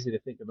crazy to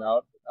think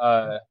about.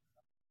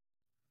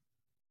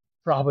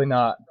 Probably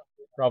not.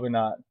 Probably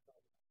not.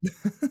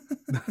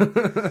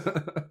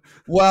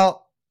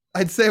 Well,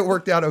 I'd say it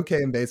worked out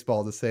okay in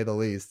baseball, to say the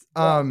least.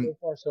 So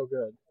far, so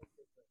good.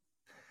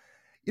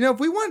 You know, if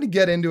we wanted to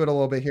get into it a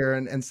little bit here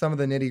and some of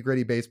the nitty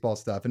gritty baseball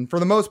stuff, and for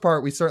the most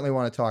part, we certainly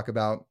want to talk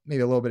about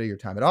maybe a little bit of your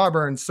time at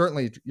Auburn,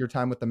 certainly your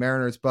time with the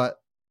Mariners. But,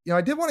 you know,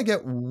 I did want to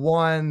get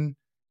one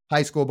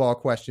high school ball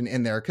question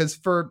in there, because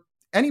for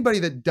anybody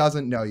that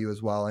doesn't know you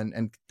as well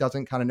and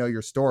doesn't kind of know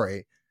your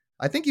story,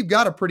 I think you've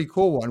got a pretty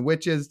cool one,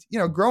 which is, you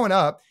know, growing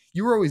up,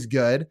 you were always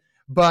good,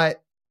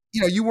 but,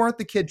 you know, you weren't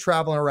the kid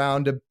traveling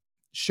around to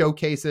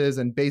showcases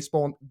and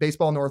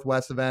baseball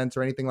Northwest events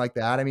or anything like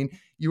that. I mean,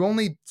 you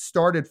only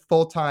started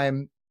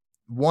full-time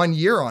 1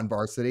 year on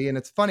varsity. And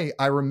it's funny,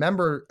 I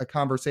remember a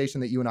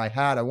conversation that you and I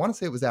had, I want to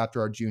say it was after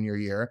our junior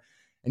year,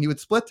 and you had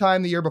split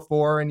time the year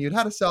before and you'd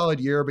had a solid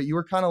year, but you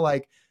were kind of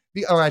like,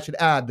 or I should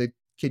add, the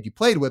kid you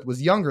played with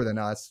was younger than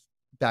us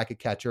back at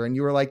catcher. And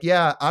you were like,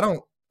 yeah, I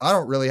don't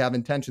really have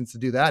intentions to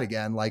do that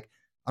again. Like,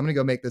 I'm going to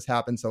go make this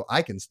happen so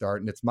I can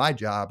start and it's my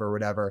job or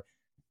whatever.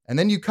 And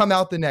then you come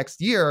out the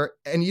next year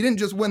and you didn't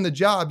just win the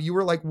job. You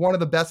were like one of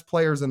the best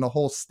players in the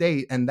whole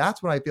state. And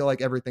that's when I feel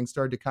like everything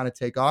started to kind of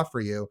take off for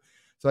you.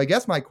 So I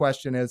guess my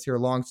question is here,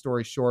 long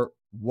story short,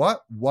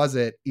 what was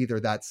it either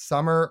that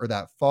summer or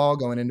that fall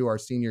going into our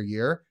senior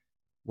year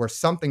where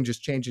something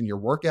just changed in your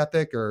work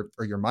ethic or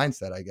your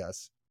mindset, I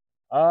guess?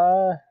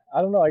 I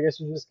don't know. I guess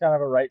it was just kind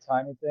of a right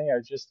timing thing. I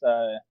was just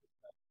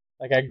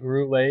like I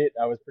grew late.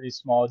 I was pretty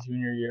small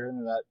junior year, and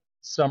then that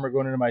summer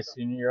going into my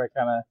senior year, I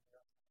kind of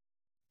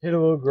hit a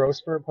little growth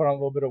spurt, put on a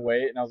little bit of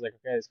weight, and I was like,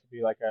 okay, this could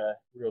be like a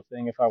real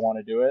thing if I want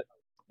to do it.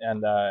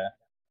 And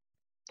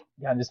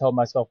yeah, I just held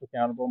myself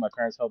accountable. My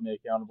parents held me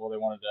accountable. They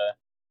wanted to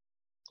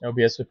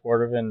be as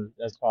supportive and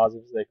as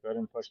positive as they could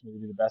and push me to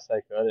do the best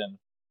I could. And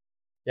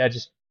yeah, it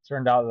just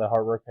turned out that the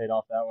hard work paid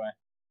off that way.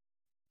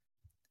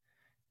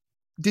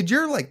 Did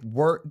your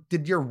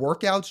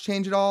workouts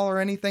change at all or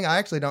anything? I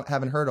actually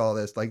haven't heard all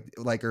this,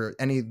 or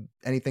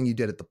anything you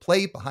did at the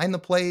plate, behind the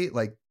plate.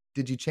 Like,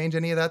 did you change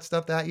any of that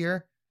stuff that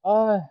year?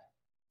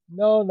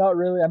 No, not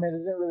really. I mean, I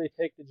didn't really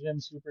take the gym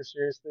super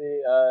seriously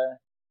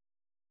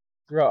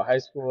throughout high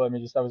school. I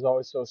mean, just I was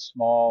always so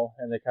small,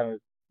 and they kind of,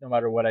 no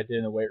matter what I did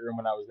in the weight room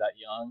when I was that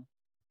young,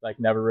 like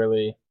never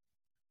really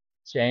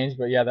changed.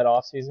 But yeah, that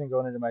off season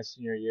going into my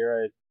senior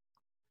year, if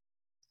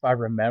I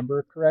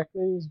remember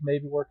correctly, was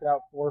maybe working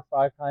out 4 or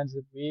 5 times a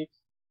week,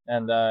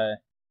 and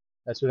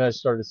that's when I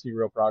started to see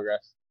real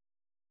progress.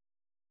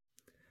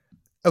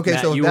 Okay,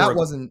 Matt, so if that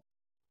wasn't.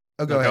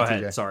 Oh, go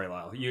ahead, TJ. Sorry,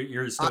 Lyle.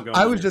 You're still going.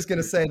 I was just going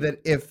to say that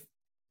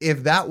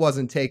if that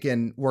wasn't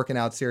taken working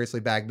out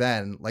seriously back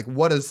then, like,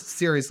 what does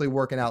seriously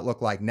working out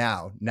look like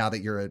now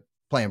that you're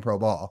playing pro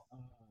ball?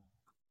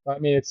 I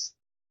mean,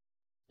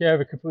 I have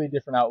a completely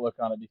different outlook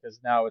on it because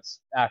now it's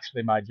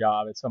actually my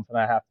job. It's something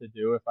I have to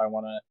do if I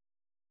want to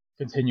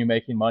continue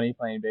making money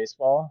playing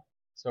baseball.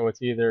 So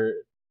it's either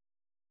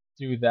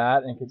do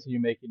that and continue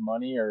making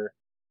money, or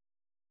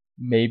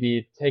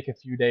maybe take a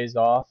few days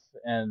off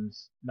and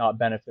not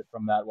benefit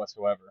from that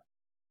whatsoever.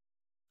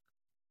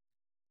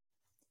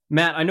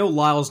 Matt, I know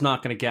Lyle's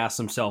not going to gas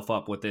himself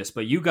up with this,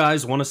 but you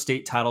guys won a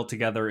state title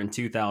together in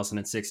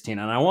 2016,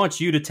 and I want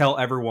you to tell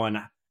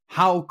everyone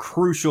how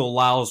crucial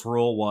Lyle's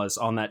role was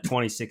on that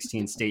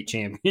 2016 state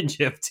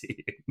championship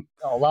team.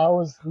 Oh, Lyle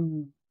was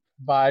the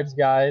vibes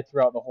guy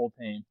throughout the whole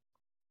team,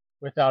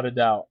 without a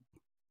doubt.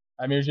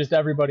 I mean, it was just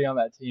everybody on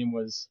that team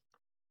was,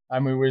 I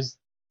mean, it was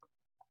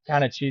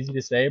kind of cheesy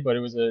to say, but it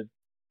was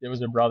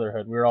a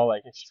brotherhood. We were all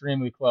like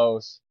extremely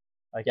close.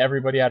 Like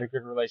everybody had a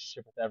good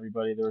relationship with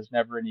everybody. There was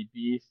never any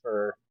beef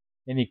or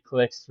any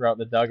cliques throughout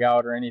the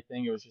dugout or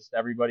anything. It was just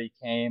everybody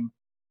came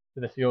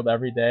to the field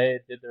every day,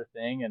 did their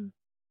thing, and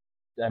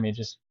I mean,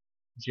 just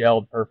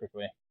gelled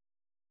perfectly.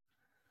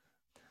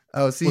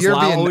 Oh, see, was you're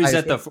Lyle being always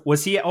nice.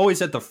 Was he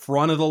always at the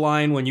front of the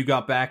line when you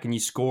got back and you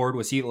scored?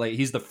 Was he like,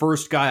 he's the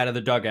first guy out of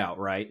the dugout,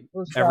 right?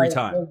 Every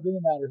time. It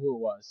didn't matter who it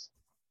was.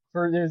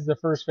 It was the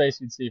first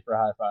face you'd see for a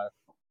high five.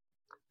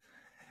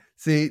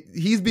 See,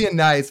 he's being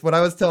nice. What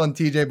I was telling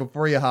TJ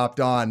before you hopped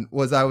on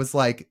was I was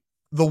like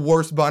the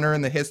worst bunter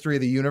in the history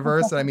of the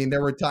universe. And I mean,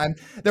 there were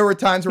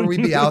times where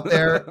we'd be out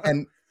there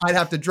and I'd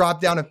have to drop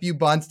down a few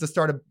bunts to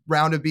start a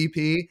round of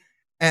BP.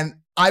 And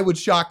I would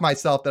shock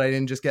myself that I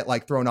didn't just get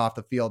like thrown off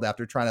the field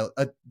after trying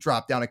to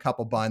drop down a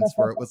couple bunts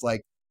where it was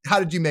like, how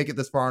did you make it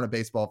this far on a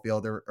baseball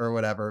field or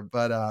whatever?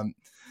 But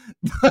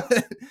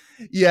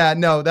yeah,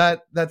 no,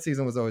 that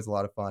season was always a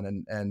lot of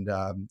fun. And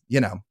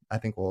I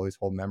think we'll always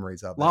hold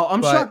memories of it. Well,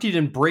 I'm shocked you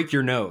didn't break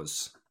your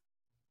nose.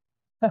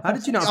 How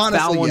did you not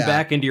foul one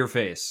back into your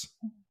face?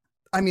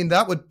 I mean,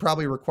 that would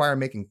probably require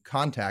making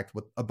contact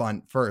with a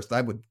bunt first. I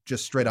would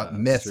just straight up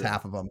miss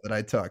half of them that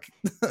I took.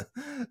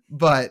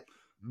 But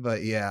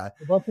yeah.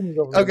 The bunting was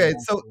overrated. Okay,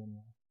 so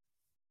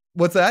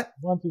what's that?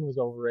 Bunting was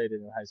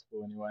overrated in high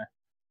school anyway.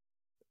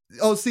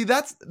 Oh, see,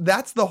 that's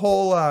the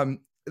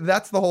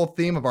whole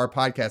theme of our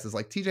podcast is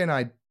like TJ and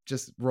I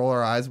just roll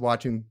our eyes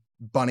watching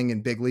bunting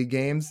in big league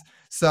games.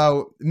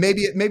 So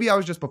maybe I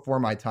was just before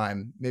my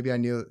time. Maybe I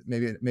knew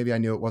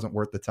it wasn't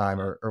worth the time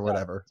or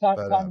whatever. Time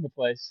and the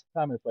place.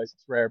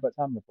 It's rare, but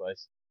time and the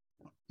place.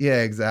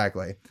 Yeah,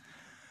 exactly.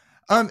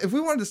 If we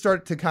wanted to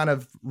start to kind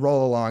of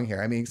roll along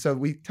here, I mean, so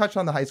we touched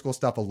on the high school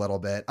stuff a little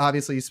bit.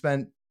 Obviously, you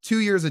spent 2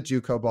 years at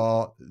JUCO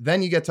ball,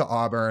 then you get to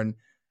Auburn.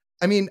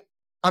 I mean,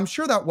 I'm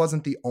sure that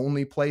wasn't the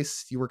only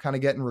place you were kind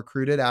of getting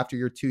recruited after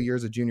your 2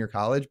 years of junior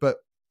college, but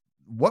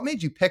what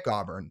made you pick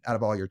Auburn out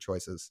of all your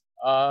choices?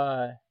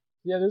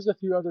 Yeah, there's a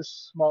few other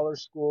smaller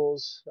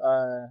schools,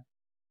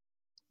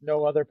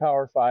 no other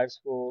Power 5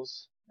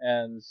 schools,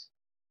 and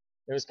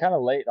it was kind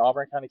of late.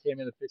 Auburn kind of came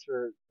in the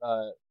picture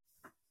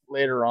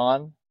later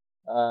on.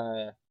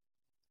 It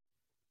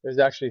was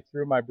actually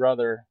through my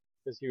brother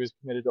because he was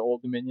committed to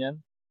Old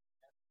Dominion,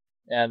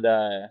 and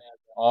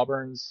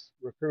Auburn's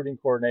recruiting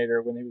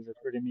coordinator, when he was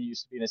recruiting me,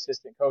 used to be an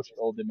assistant coach at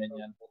Old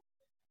Dominion,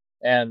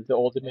 and the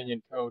Old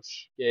Dominion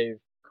coach gave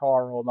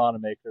Carl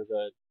Nonemaker,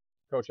 the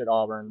coach at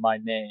Auburn, my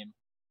name,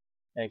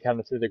 and kind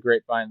of through the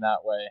grapevine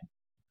that way.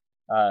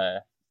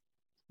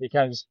 He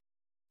kind of just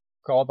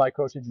called my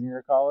coach at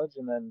junior college,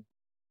 and then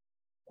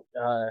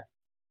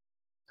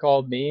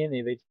called me, and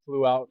they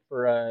flew out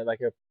for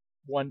like a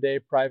one-day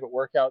private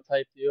workout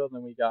type deal, and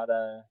then we got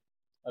a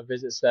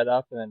visit set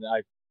up, and then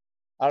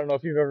I don't know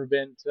if you've ever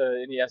been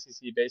to any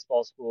SEC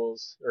baseball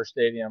schools or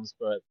stadiums,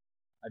 but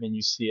I mean,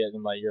 you see it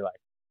and like you're like,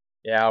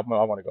 yeah, I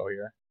want to go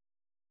here.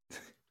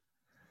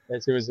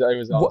 It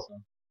was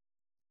awesome.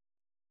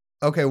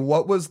 Okay,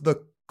 what was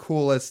the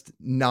coolest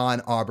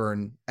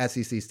non-Auburn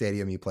SEC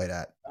stadium you played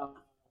at?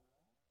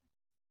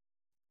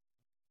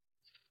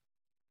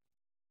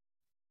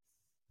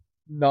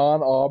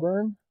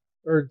 Non-Auburn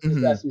or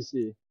just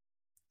SEC?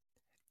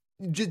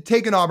 Just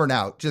taking Auburn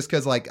out, just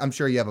because, like, I'm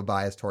sure you have a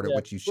bias toward it,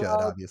 which you should,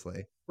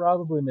 obviously.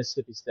 Probably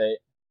Mississippi State.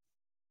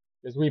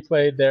 because we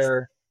played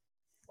there.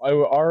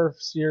 Our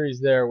series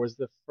there was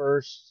the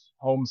first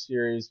home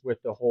series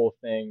with the whole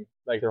thing,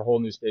 like their whole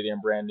new stadium,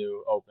 brand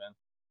new, open.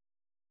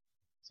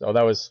 So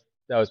that was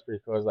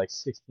pretty cool. It was like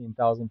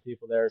 16,000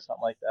 people there or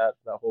something like that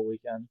whole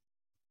weekend.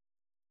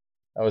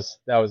 That was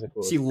a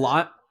cool See,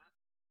 experience.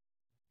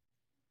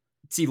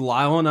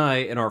 Lyle and I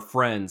and our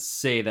friends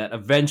say that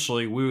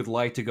eventually we would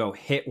like to go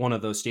hit one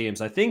of those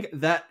stadiums. I think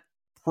that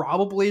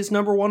probably is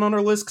number one on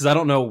our list because I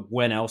don't know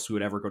when else we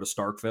would ever go to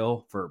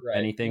Starkville for Right.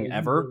 anything You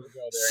ever. wouldn't go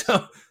there So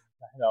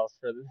anything else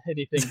for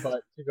anything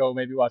but to go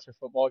maybe watch a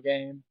football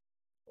game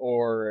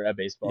or a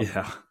baseball game.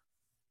 yeah.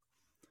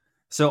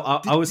 So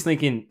I was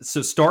thinking,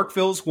 so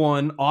Starkville's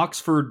one,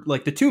 Oxford,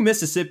 like the two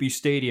Mississippi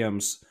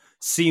stadiums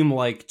seem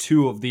like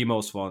two of the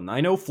most fun.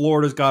 I know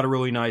Florida's got a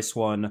really nice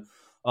one.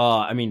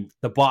 I mean,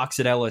 the box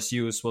at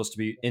LSU is supposed to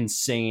be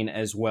insane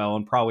as well,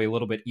 and probably a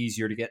little bit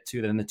easier to get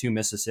to than the two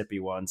Mississippi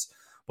ones.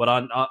 But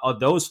on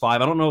those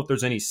five, I don't know if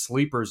there's any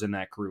sleepers in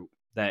that group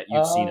that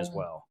you've seen as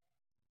well.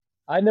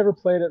 I never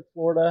played at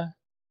Florida.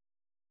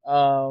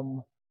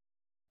 Um,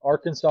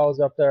 Arkansas was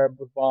up there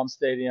with Baum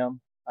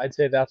Stadium. I'd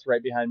say that's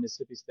right behind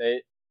Mississippi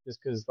State, just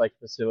because like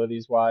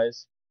facilities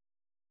wise.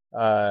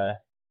 Uh,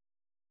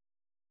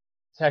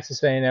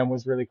 Texas A&M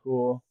was really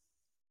cool.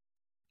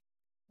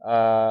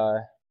 Uh,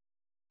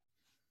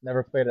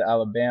 Never played at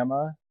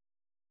Alabama.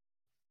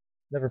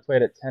 Never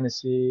played at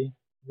Tennessee.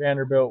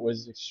 Vanderbilt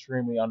was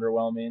extremely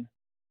underwhelming.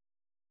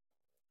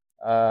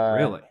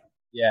 Really?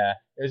 Yeah,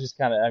 it was just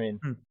kind of. I mean,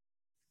 Hmm.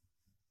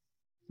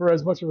 for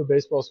as much of a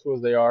baseball school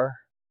as they are,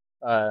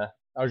 I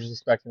was just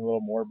expecting a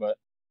little more, but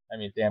I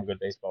mean, damn good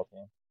baseball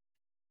team.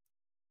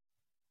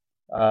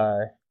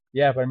 Uh,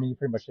 yeah, but I mean, you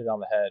pretty much hit it on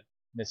the head.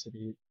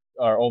 Mississippi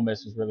or Ole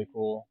Miss is really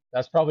cool.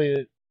 That's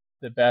probably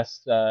the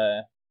best,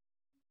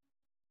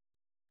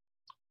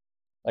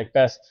 like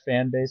best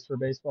fan base for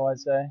baseball, I'd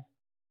say,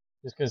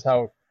 just because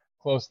how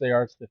close they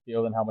are to the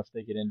field and how much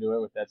they get into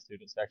it with that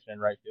student section in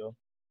right field.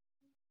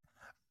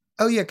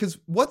 Oh yeah, because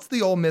what's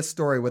the Ole Miss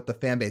story with the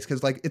fan base?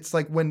 Because like it's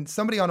like when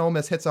somebody on Ole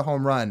Miss hits a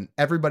home run,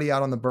 everybody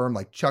out on the berm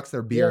like chucks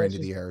their beer Yeah, it's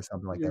into just the air or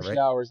something like your that, right?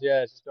 showers.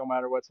 Yeah, it just don't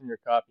matter what's in your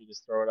cup, you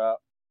just throw it out.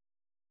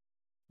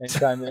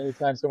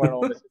 Anytime someone on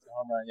Ole Miss hits a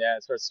home run, yeah,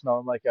 it starts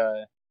smelling like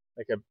a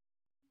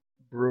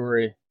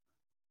brewery.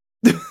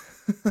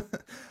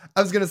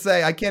 I was gonna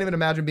say I can't even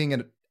imagine being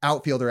an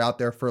outfielder out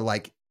there for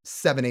like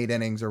 7, 8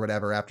 innings or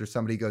whatever after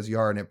somebody goes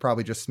yard, and it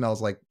probably just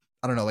smells like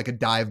I don't know, like a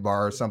dive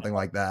bar or something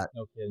like that.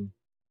 No kidding.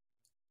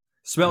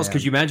 Smells, could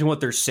Man, you imagine what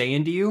they're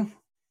saying to you?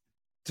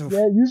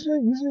 Yeah,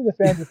 usually the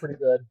fans are pretty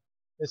good,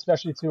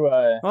 especially to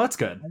Well, that's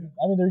good.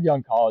 I mean they're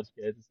young college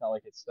kids. It's not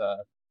like it's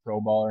pro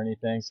ball or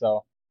anything,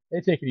 so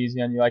they take it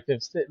easy on you. Like the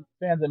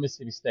fans at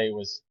Mississippi State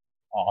was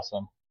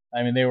awesome.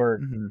 I mean they were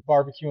mhm.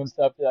 barbecuing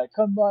stuff. They're like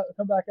come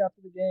back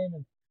after the game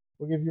and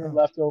we'll give you your Oh,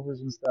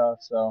 leftovers and stuff.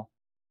 So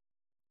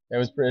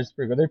it's pretty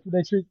good.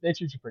 They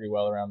treat you pretty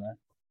well around there.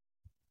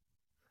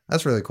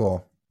 that's really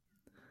cool.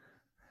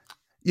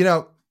 You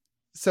know,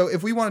 so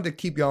if we wanted to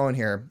keep going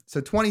here,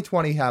 so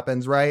 2020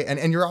 happens, right?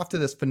 And you're off to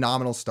this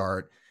phenomenal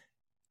start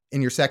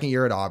in your second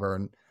year at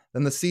Auburn.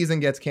 Then the season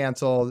gets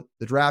canceled,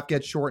 the draft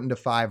gets shortened to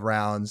 5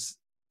 rounds.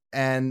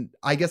 And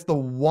I guess the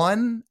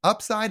one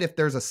upside, if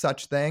there's a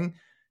such thing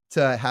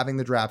to having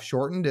the draft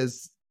shortened,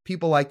 is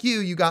people like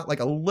you got like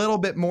a little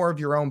bit more of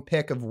your own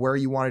pick of where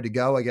you wanted to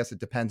go. I guess it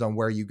depends on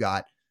where you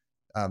got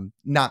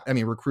not, I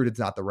mean, recruited's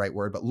not the right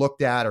word, but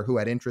looked at or who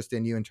had interest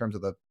in you in terms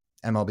of the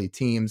MLB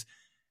teams.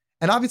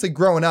 And obviously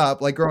growing up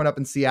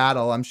in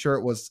Seattle, I'm sure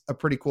it was a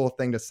pretty cool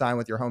thing to sign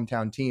with your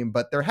hometown team,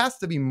 but there has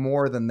to be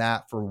more than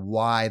that for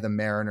why the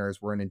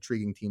Mariners were an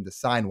intriguing team to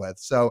sign with.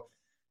 So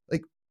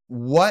like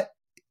what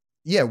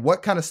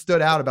kind of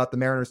stood out about the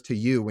Mariners to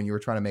you when you were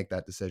trying to make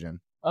that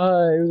decision? It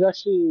was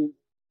actually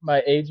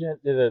my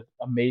agent did an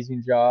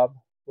amazing job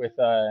with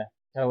kind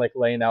of like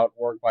laying out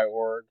org by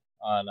org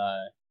on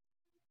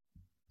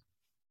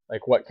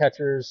like what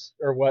catchers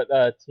or what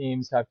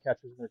teams have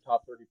catchers in their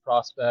top 30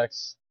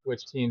 prospects,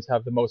 which teams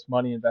have the most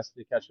money invested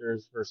in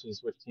catchers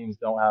versus which teams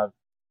don't have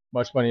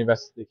much money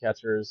invested in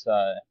catchers,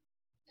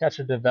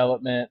 catcher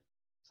development,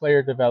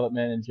 player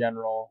development in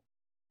general,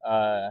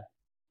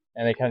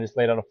 and they kind of just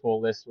laid out a full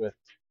list with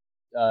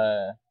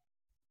uh,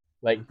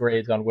 like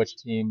grades on which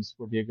teams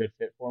would be a good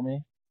fit for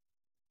me.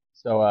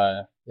 So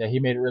yeah, he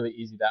made it really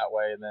easy that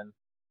way, and then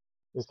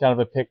it was kind of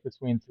a pick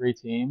between three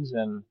teams,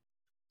 and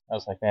I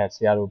was like, man,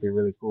 Seattle would be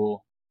really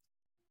cool.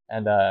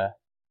 And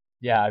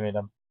yeah, I mean,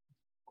 I'm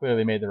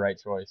clearly made the right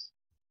choice.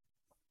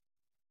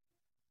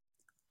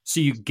 So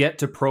you get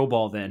to pro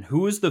ball then. Who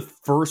was the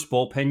first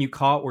bullpen you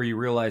caught where you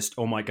realized,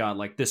 oh my god,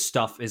 like this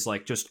stuff is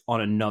like just on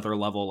another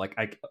level? Like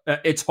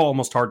it's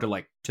almost hard to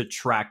like to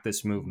track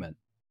this movement.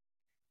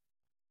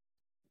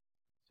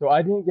 So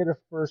I didn't get a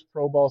first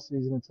pro ball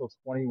season until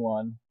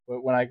 21,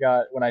 but when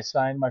I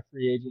signed my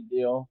free agent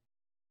deal,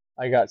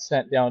 I got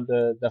sent down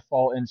to the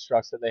fall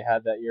instructs that they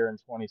had that year in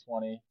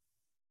 2020,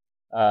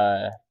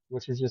 uh,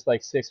 which was just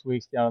like 6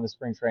 weeks down in the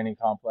spring training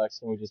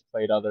complex, and we just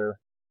played other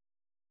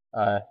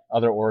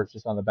orgs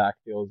just on the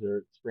backfields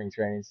or spring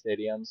training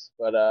stadiums.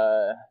 But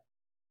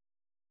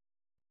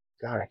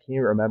God, I can't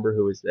even remember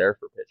who was there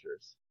for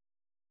pitchers.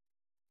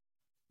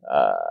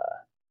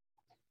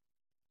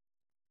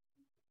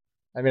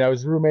 I mean, I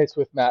was roommates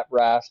with Matt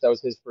Brash. That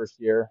was his first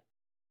year.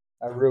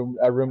 I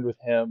roomed with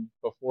him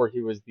before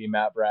he was the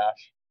Matt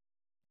Brash.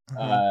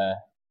 Uh,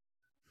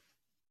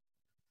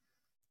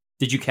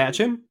 Did you catch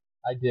him?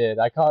 I did.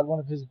 I caught one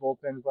of his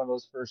bullpens one of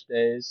those first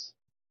days.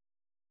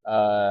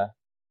 Uh,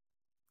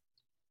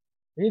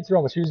 he didn't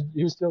throw much.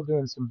 He was still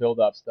doing some build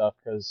up stuff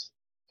because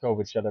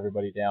COVID shut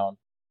everybody down.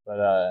 But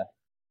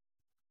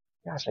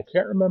gosh, I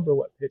can't remember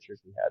what pitchers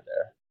he had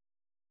there.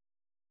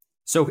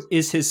 So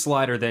is his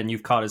slider then?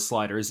 You've caught his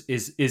slider. Is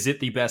it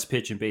the best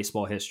pitch in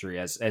baseball history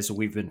as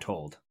we've been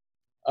told?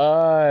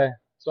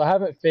 So I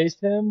haven't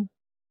faced him,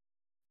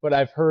 but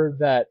I've heard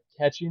that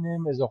catching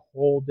him is a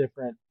whole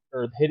different,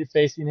 or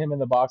facing him in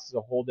the box is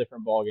a whole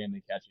different ballgame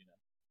than catching him.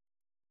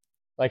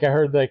 Like I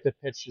heard, like the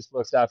pitch just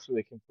looks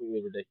absolutely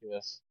completely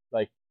ridiculous,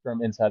 like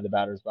from inside the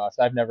batter's box.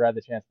 I've never had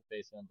the chance to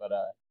face him, but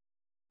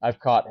I've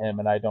caught him,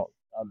 and I don't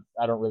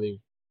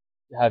really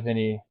have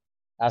any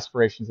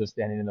aspirations of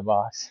standing in the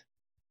box.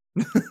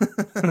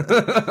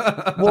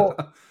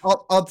 Well,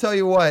 I'll tell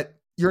you what,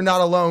 you're not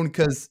alone,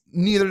 because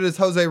neither does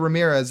Jose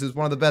Ramirez, who's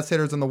one of the best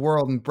hitters in the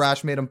world, and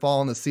Brash made him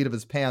fall in the seat of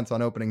his pants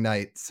on opening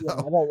night. So Yeah,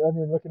 I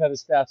mean, looking at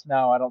his stats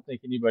now, I don't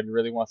think anybody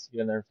really wants to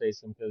get in there and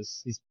face him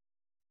because he's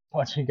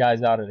punching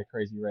guys out at a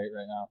crazy rate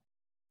right now.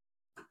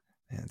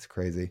 man, it's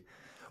crazy.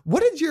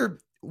 What did your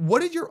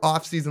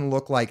off season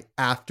look like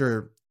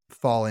after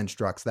fall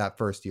instructs that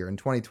first year in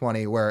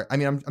 2020, where, I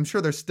mean, I'm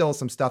sure there's still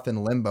some stuff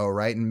in limbo,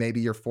 right? And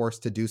maybe you're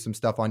forced to do some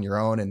stuff on your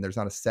own and there's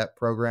not a set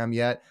program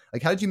yet.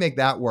 Like, how did you make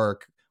that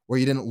work where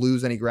you didn't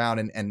lose any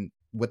ground and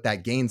with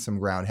that gain some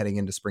ground heading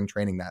into spring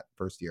training that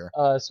first year?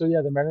 So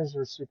yeah, the Mariners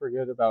are super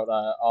good about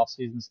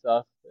off-season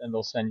stuff, and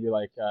they'll send you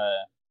like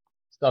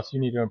stuff you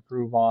need to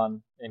improve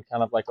on, and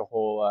kind of like a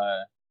whole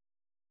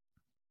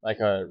like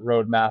a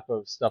roadmap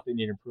of stuff that you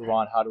need to improve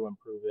on, how to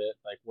improve it,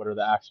 like what are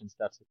the action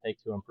steps to take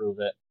to improve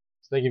it.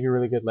 So they give you a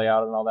really good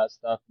layout and all that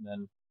stuff, and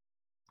then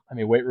I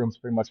mean, weight room's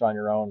pretty much on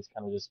your own. It's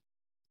kind of just,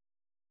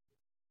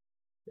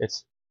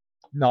 it's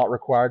not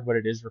required, but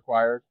it is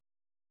required.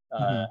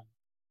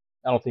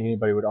 I don't think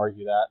anybody would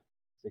argue that.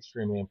 It's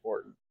extremely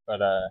important. But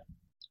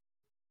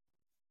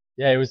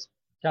yeah, it was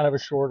kind of a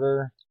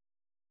shorter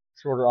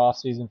off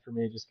season for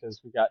me just because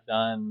we got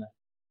done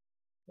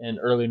in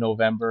early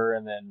November,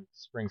 and then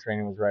spring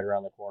training was right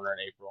around the corner in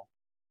April.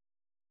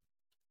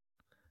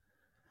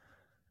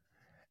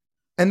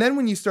 And then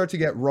when you start to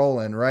get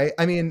rolling, right?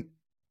 I mean,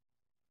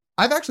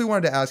 I've actually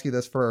wanted to ask you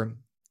this for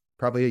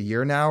probably a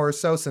year now or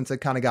so since it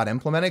kind of got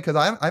implemented, because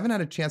I haven't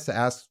had a chance to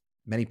ask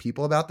many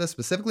people about this,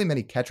 specifically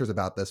many catchers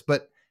about this.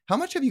 But how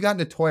much have you gotten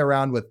to toy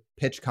around with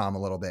PitchCom a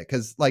little bit?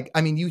 Because, like,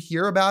 I mean, you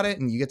hear about it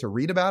and you get to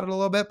read about it a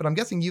little bit, but I'm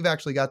guessing you've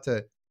actually got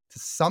to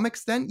some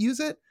extent use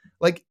it.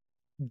 Like,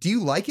 do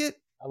you like it?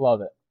 I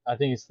love it. I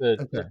think it's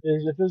Okay.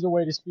 if there's a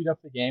way to speed up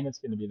the game, it's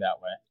going to be that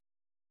way.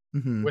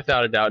 Mm-hmm.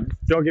 Without a doubt.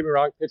 Don't get me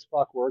wrong, pitch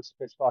clock works.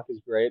 Pitch clock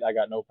is great. I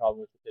got no problem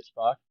with the pitch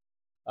clock.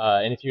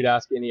 And if you'd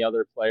ask any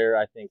other player,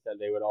 I think that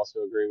they would also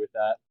agree with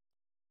that.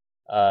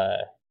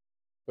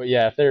 But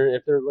yeah, if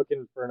they're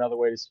looking for another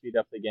way to speed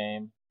up the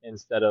game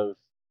instead of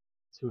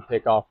 2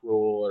 pickoff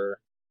rule or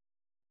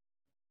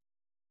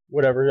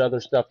whatever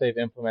other stuff they've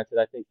implemented,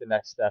 I think the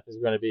next step is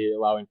going to be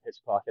allowing pitch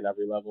clock at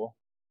every level,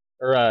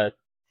 or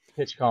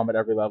pitch com at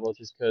every level.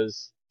 Just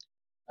because,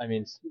 I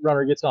mean,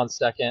 runner gets on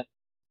second.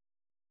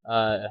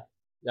 I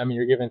mean,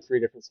 you're given 3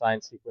 different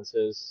sign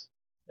sequences,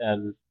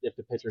 and if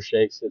the pitcher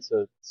shakes, it's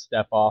a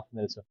step off, and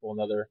then it's a full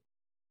another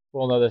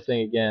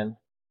thing again.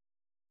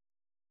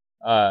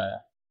 I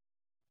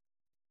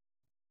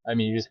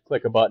mean, you just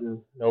click a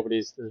button.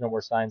 There's no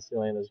more sign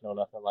stealing. There's no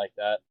nothing like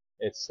that.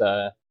 It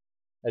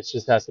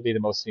just has to be the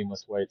most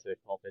seamless way to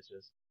call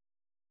pitches.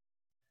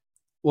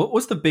 What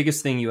was the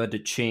biggest thing you had to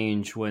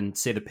change when,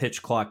 say, the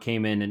pitch clock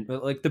came in, and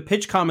like the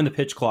pitch com and the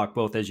pitch clock,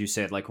 both, as you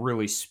said, like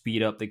really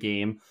speed up the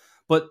game,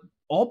 but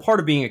all part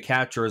of being a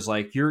catcher is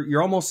like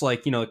you're almost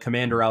like, you know, a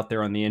commander out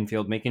there on the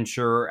infield, making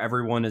sure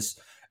everyone's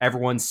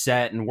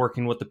set and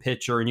working with the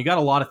pitcher, and you got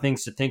a lot of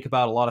things to think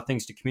about, a lot of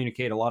things to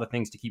communicate, a lot of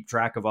things to keep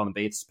track of on the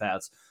base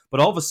paths. But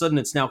all of a sudden,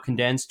 it's now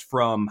condensed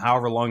from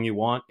however long you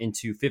want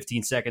into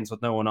 15 seconds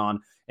with no one on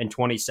and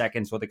 20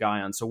 seconds with a guy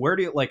on. So where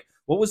do you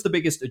what was the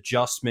biggest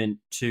adjustment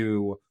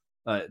to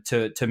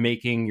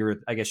making your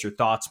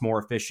thoughts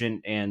more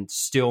efficient and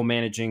still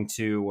managing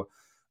to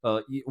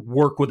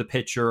work with the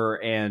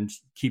pitcher and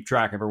keep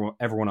track of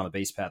everyone on the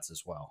base paths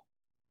as well?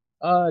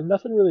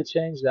 Nothing really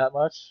changed that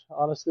much.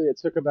 Honestly, it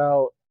took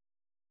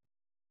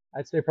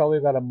I'd say probably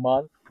about a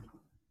month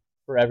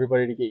for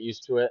everybody to get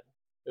used to it.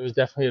 It was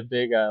definitely a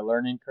big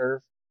learning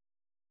curve,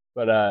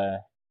 but I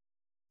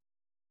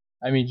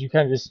mean, you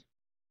kind of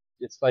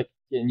it's like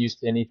getting used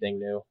to anything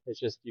new. It's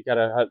just you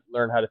gotta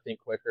learn how to think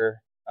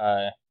quicker,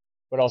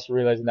 but also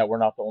realizing that we're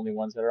not the only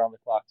ones that are on the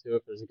clock too.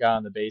 If there's a guy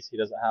on the base, he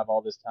doesn't have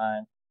all this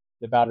time.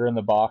 The batter in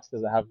the box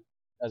doesn't have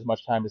as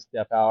much time to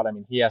step out. I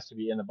mean, he has to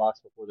be in the box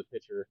before the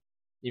pitcher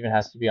even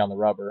has to be on the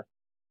rubber.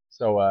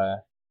 So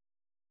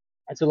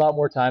it's a lot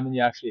more time than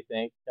you actually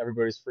think.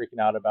 Everybody's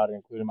freaking out about it,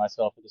 including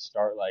myself at the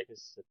start. Like,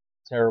 it's a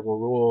terrible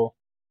rule.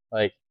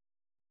 Like,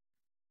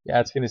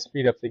 yeah, it's going to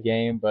speed up the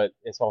game, but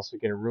it's also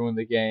going to ruin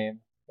the game.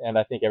 And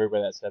I think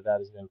everybody that said that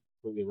has been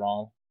completely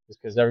wrong,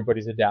 just because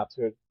everybody's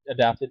adapted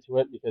to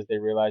it because they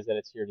realize that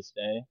it's here to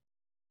stay.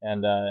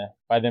 And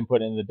by them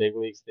putting it in the big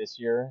leagues this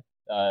year,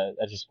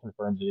 that just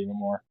confirms it even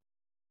more.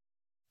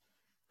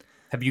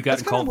 Have you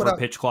gotten called for a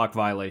pitch clock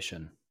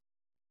violation?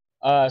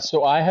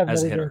 So I have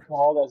never been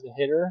called as a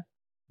hitter.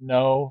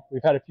 No,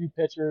 we've had a few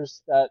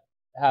pitchers that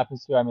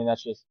happens to. I mean,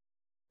 it's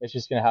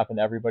just going to happen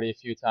to everybody a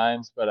few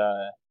times. But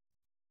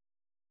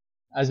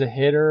as a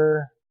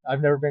hitter,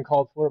 I've never been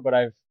called for it, but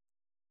I've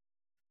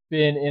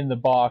been in the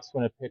box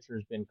when a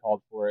pitcher's been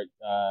called for it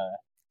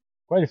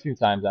quite a few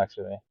times,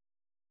 actually.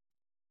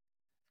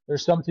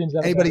 There's some teams that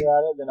are better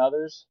at it than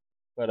others,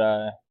 but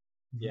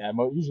yeah,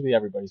 usually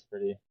everybody's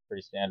pretty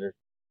standard.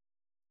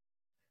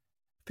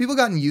 People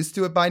gotten used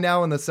to it by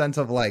now in the sense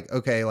of like,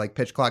 okay, like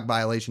pitch clock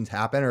violations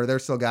happen, or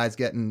there's still guys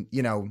getting,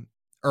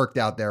 irked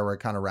out there where it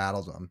kind of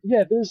rattles them?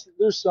 Yeah, there's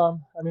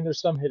some. I mean, there's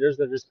some hitters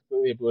that are just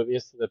completely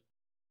oblivious to the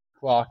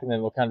clock, and then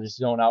they'll kind of just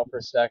zone out for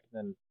a sec, and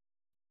then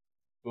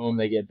boom,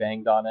 they get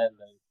banged on it, and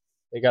then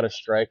they got a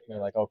strike, and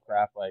they're like, oh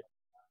crap, like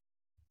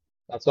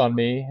that's on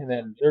me. And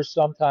then there's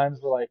some times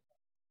where like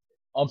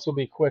umps will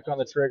be quick on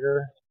the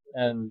trigger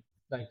and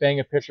like bang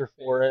a pitcher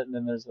for it, and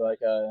then there's like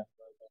a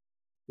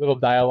little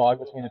dialogue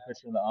between the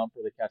pitcher and the ump,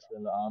 or the catcher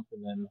and the ump,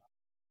 and then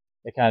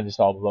it kind of just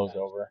all blows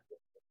over.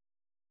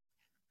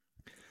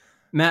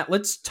 Matt,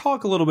 let's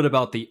talk a little bit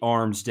about the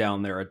arms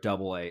down there at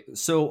AA.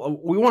 So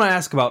we want to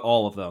ask about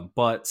all of them,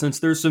 but since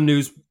there's some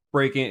news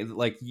breaking,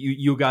 like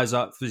you guys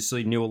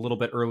obviously knew a little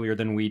bit earlier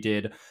than we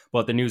did,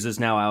 but the news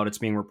is now out. It's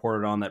being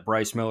reported on that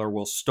Bryce Miller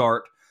will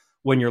start.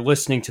 When you're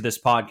listening to this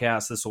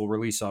podcast, this will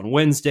release on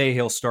Wednesday.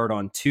 He'll start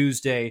on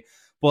Tuesday.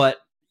 But,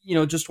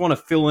 just want to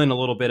fill in a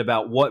little bit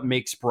about what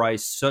makes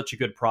Bryce such a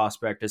good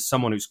prospect as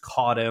someone who's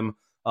caught him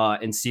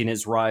and seen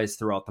his rise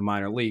throughout the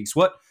minor leagues.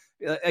 What,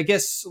 I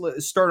guess,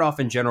 start off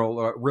in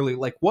general, really,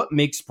 like what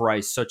makes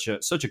Bryce such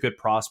a good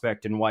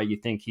prospect, and why you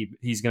think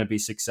he's going to be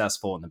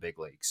successful in the big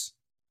leagues?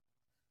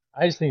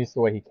 I just think it's the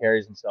way he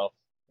carries himself.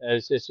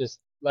 It's just,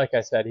 like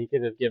I said, he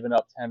could have given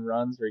up 10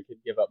 runs, or he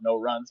could give up no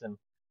runs, and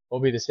he'll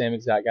be the same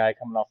exact guy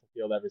coming off the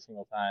field every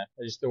single time.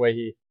 It's just the way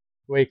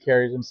he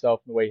carries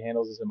himself and the way he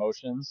handles his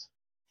emotions.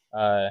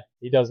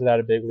 He does it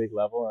at a big league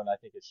level, and I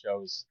think it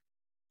shows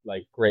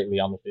like greatly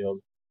on the field.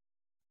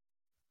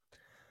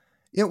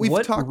 Yeah,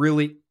 we've talked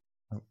really.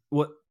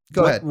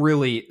 Go ahead.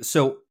 Really,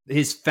 so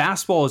his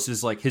fastball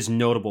is like his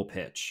notable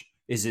pitch.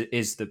 Is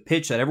the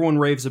pitch that everyone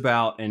raves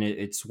about, and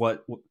it's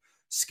what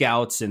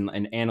scouts and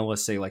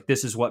analysts say, like,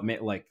 this is what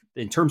like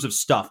in terms of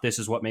stuff, this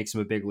is what makes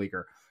him a big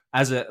leaguer.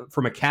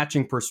 From a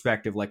catching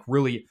perspective, like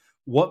really,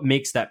 what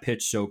makes that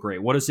pitch so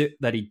great? What is it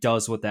that he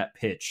does with that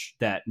pitch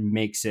that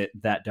makes it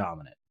that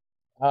dominant?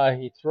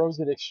 He throws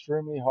it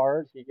extremely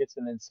hard. He gets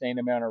an insane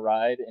amount of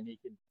ride, and he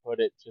can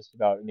put it just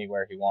about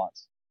anywhere he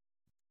wants.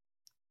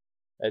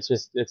 It's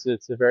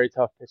a very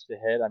tough pitch to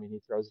hit. I mean, he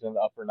throws it in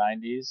the upper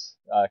 90s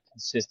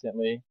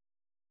consistently.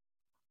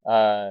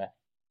 Yeah,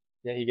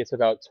 he gets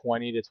about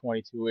 20 to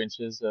 22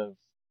 inches of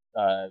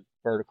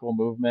vertical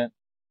movement,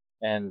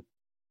 and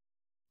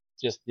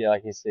just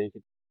like you say,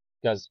 he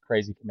does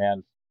crazy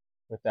command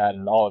with that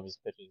in all of his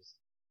pitches,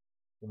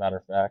 as a matter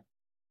of fact.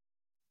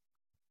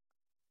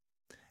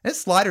 His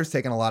slider's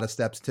taken a lot of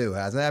steps too,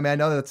 hasn't it? I mean, I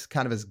know that's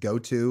kind of his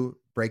go-to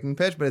breaking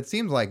pitch, but it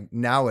seems like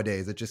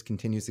nowadays it just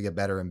continues to get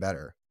better and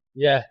better.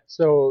 Yeah,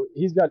 so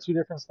he's got two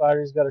different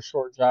sliders. He's got a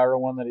short gyro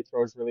one that he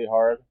throws really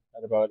hard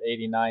at about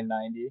 89,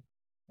 90.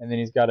 And then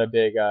he's got a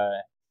big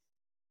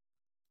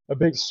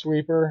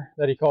sweeper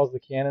that he calls the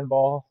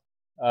cannonball.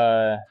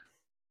 And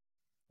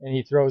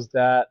he throws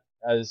that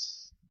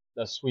as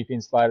a sweeping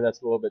slider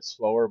that's a little bit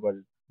slower, but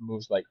it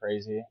moves like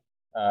crazy.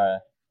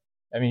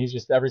 I mean, he's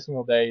just every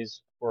single day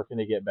he's working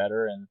to get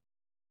better, and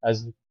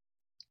as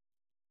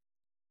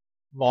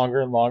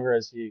longer and longer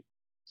as he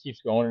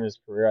keeps going in his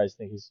career, I just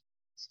think his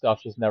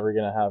stuff's just never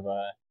gonna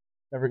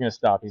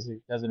stop. He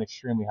has an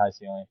extremely high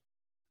ceiling.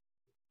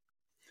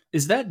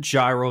 Is that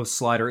gyro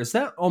slider? Is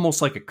that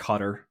almost like a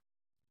cutter?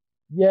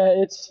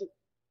 Yeah,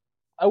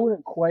 I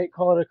wouldn't quite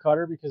call it a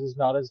cutter because it's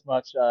not as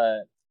much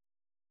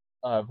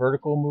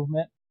vertical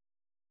movement.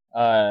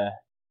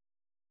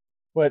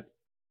 But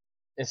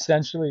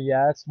essentially,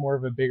 yeah, it's more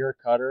of a bigger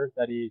cutter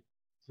that he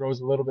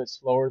throws a little bit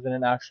slower than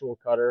an actual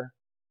cutter.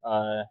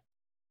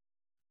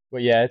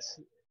 But yeah,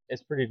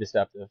 it's pretty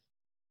deceptive.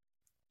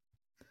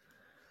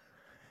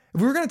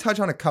 If we were going to touch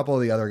on a couple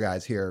of the other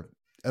guys here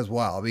as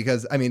well,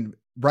 because I mean,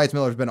 Bryce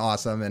Miller's been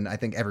awesome, and I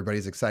think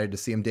everybody's excited to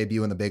see him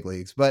debut in the big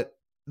leagues. But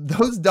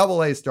those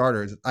AA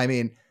starters, I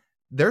mean,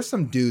 there's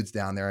some dudes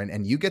down there,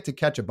 and you get to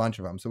catch a bunch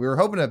of them. So we were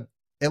hoping to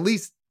at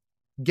least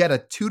get a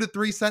 2 to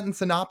 3 sentence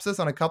synopsis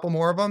on a couple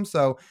more of them.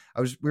 So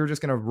we were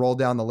just going to roll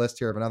down the list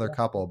here of another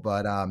couple,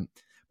 but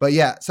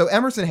yeah. So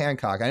Emerson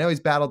Hancock, I know he's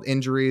battled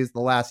injuries the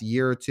last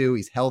year or two.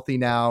 He's healthy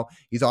now.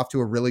 He's off to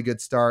a really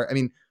good start. I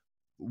mean,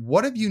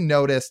 what have you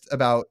noticed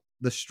about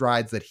the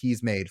strides that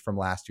he's made from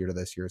last year to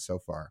this year so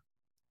far?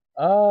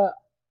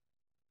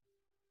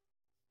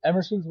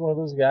 Emerson's one of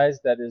those guys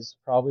that is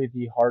probably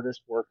the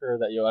hardest worker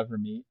that you'll ever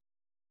meet.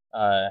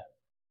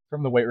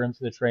 From the weight room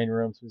to the training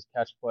room to his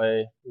catch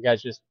play, the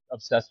guy's just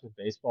obsessed with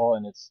baseball,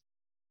 and it's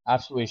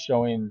absolutely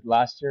showing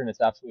last year, and it's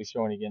absolutely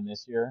showing again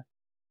this year.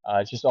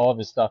 Just all of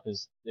his stuff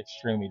is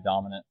extremely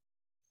dominant.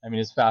 I mean,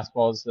 his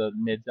fastball is the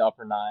mid to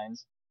upper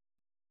nines.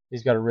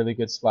 He's got a really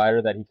good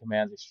slider that he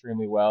commands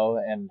extremely well,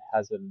 and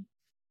has an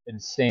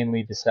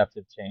insanely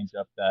deceptive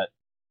changeup that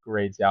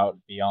grades out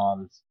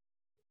beyond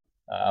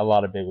a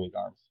lot of big league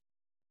arms.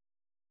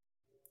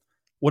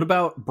 What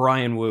about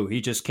Brian Wu? He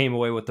just came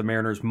away with the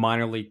Mariners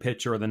minor league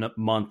pitcher of the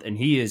month, and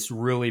he has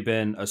really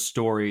been a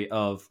story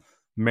of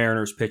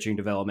Mariners pitching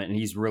development, and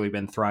he's really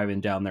been thriving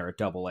down there at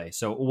AA.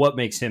 So what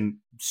makes him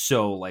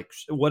so,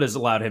 what has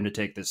allowed him to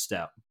take this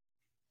step?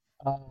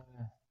 I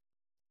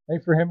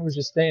think for him, it was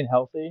just staying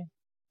healthy.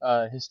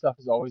 His stuff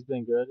has always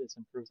been good. It's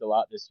improved a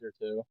lot this year,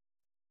 too.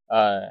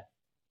 But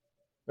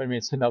I mean,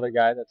 it's another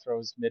guy that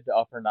throws mid to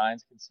upper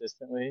nines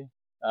consistently.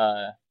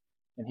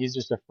 And he's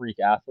just a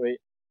freak athlete.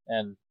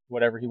 And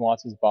whatever he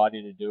wants his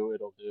body to do,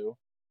 it'll do.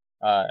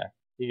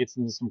 He gets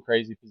into some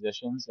crazy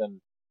positions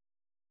and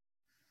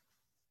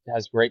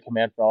has great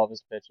command for all of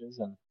his pitches.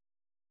 And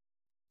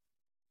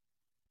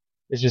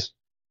it's just,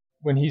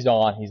 when he's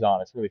on, he's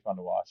on. It's really fun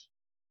to watch.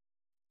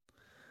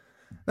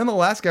 Then the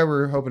last guy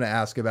we're hoping to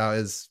ask about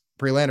is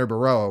Prelander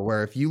Berroa,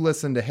 where if you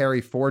listen to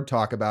Harry Ford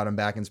talk about him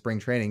back in spring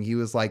training, he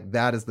was like,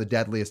 that is the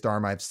deadliest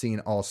arm I've seen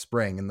all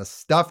spring. And the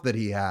stuff that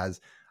he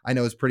has, I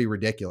know, is pretty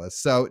ridiculous.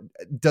 So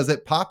does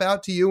it pop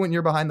out to you when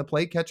you're behind the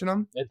plate catching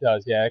him? It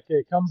does, yeah.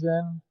 It comes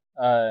in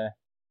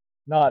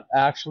not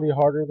actually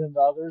harder than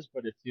the others,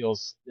 but it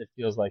feels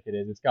like it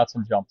is. It's got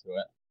some jump to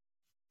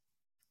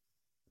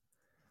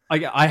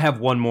it. I have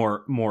one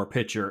more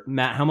pitcher.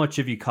 Matt, how much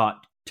have you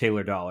caught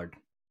Taylor Dollard?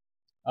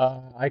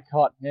 I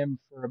caught him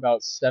for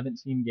about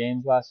 17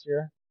 games last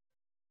year.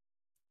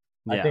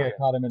 Yeah. I think I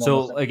caught him in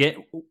so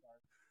again.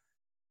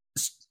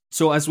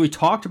 So as we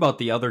talked about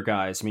the other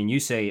guys, I mean,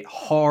 you say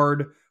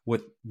hard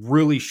with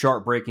really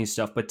sharp breaking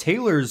stuff, but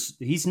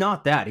he's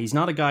not that. He's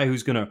not a guy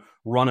who's going to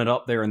run it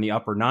up there in the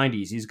upper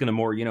 90s. He's going to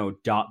more,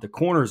 dot the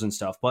corners and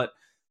stuff. But,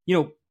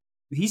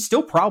 he's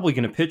still probably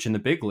going to pitch in the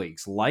big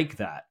leagues like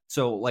that.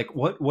 So,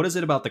 what is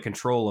it about the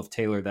control of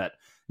Taylor that,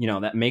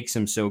 that makes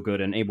him so good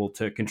and able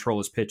to control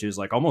his pitches,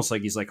 almost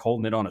like he's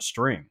holding it on a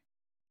string?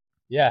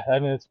 Yeah, I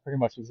mean, it's pretty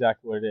much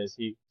exactly what it is.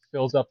 He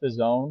fills up the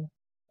zone.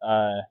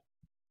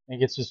 And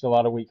gets just a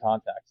lot of weak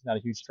contact. He's not a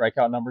huge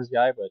strikeout numbers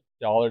guy, but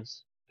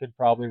Dollards could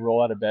probably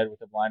roll out of bed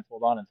with a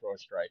blindfold on and throw a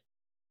strike.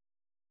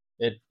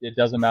 It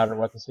doesn't matter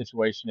what the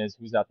situation is,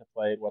 who's at the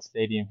plate, what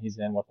stadium he's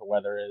in, what the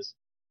weather is.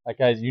 That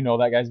guy's going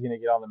to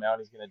get on the mound,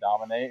 he's going to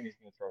dominate, and he's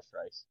going to throw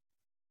strikes.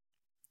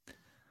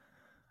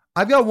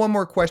 I've got one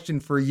more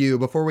question for you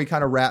before we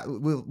kind of wrap.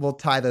 We'll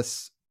tie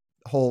this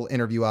whole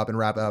interview up and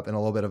wrap it up in a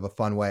little bit of a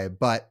fun way.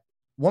 But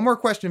one more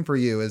question for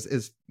you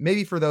is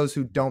maybe for those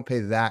who don't pay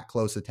that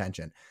close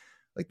attention.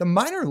 The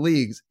minor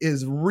leagues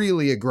is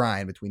really a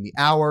grind between the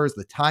hours,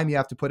 the time you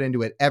have to put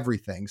into it,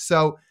 everything.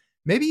 So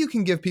maybe you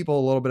can give people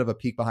a little bit of a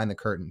peek behind the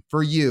curtain.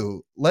 For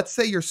you, let's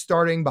say you're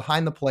starting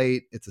behind the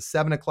plate. It's a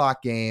 7:00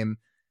 game.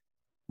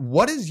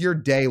 What does your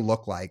day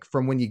look like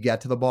from when you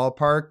get to the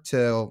ballpark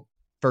till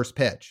first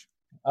pitch?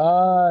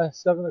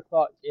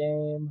 7:00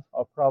 game.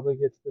 I'll probably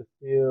get to the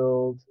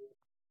field.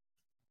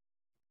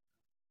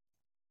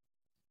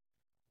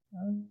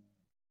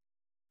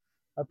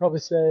 I'd probably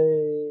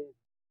say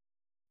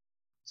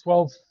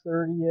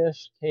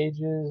 12:30-ish.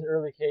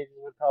 Early cages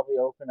would probably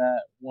open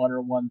at 1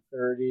 or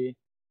 1:30.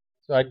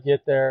 So I'd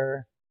get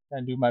there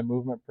and do my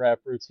movement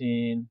prep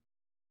routine,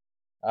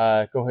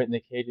 go hit in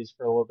the cages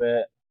for a little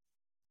bit,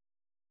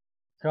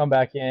 come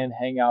back in,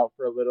 hang out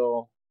for a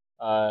little,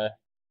 and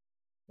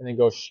then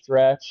go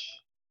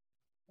stretch,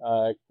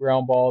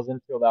 ground balls,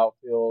 infield,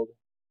 outfield,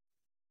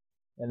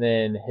 and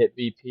then hit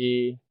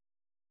BP,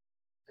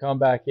 come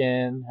back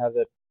in, have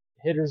the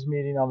hitters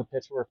meeting on the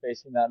pitch we're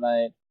facing that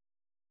night,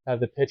 have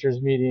the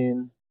pitchers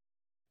meeting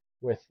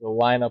with the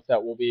lineup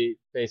that we'll be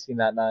facing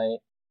that night.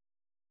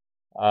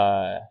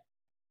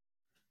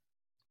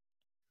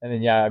 And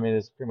then, yeah, I mean,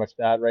 it's pretty much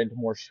that, right into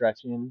more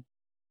stretching,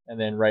 and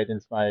then right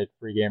into my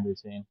pregame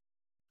routine.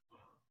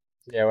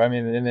 So, yeah, I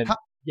mean, and then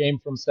game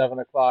from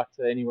 7:00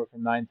 to anywhere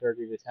from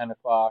 9:30 to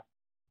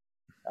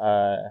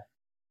 10:00.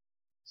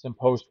 Some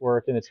post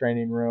work in the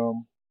training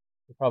room.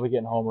 We're probably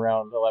getting home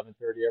around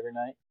 11:30 every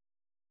night.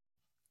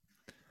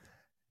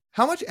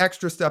 How much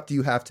extra stuff do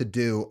you have to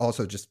do?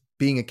 Also, just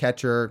being a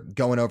catcher,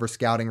 going over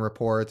scouting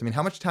reports. I mean,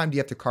 how much time do you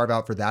have to carve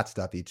out for that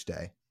stuff each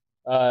day?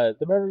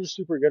 The Mariners are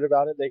super good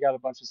about it. They got a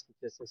bunch of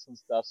statistics and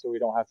stuff, so we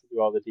don't have to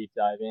do all the deep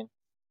diving.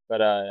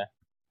 But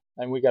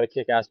and we got a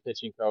kick-ass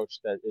pitching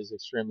coach that is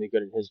extremely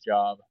good at his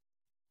job.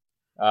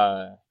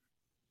 I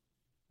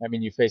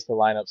mean, you face the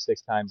lineup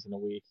 6 times in a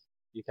week.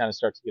 You kind of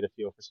start to get a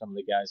feel for some of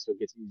the guys, so it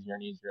gets easier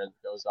and easier as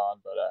it goes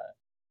on. But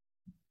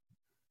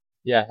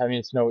yeah, I mean,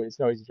 it's no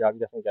easy job.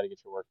 You definitely got to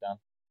get your work done.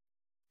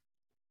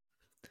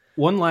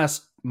 One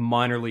last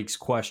minor leagues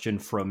question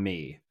from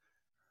me.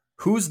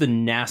 Who's the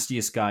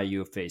nastiest guy you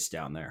have faced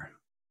down there?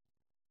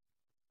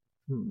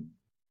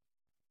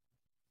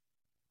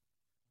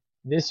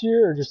 This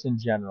year or just in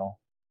general?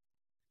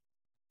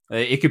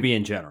 It could be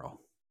in general.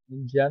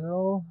 In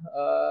general,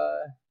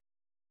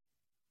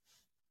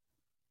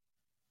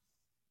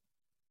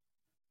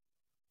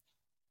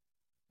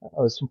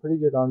 there's some pretty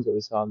good runs that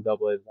we saw in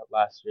Double A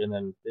last year, and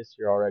then this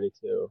year already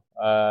too.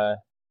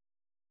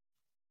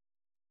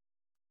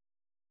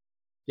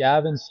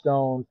 Gavin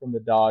Stone from the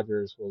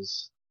Dodgers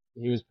was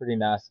pretty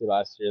nasty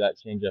last year. That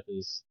changeup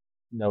is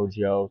no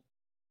joke.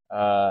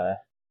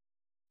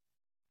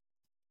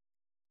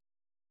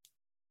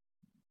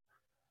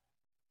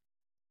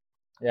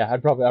 Yeah,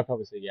 I'd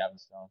probably say Gavin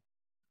Stone.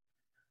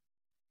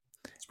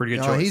 It's a pretty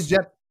good choice.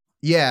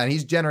 And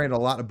he's generating a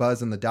lot of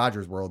buzz in the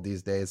Dodgers world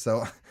these days.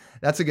 So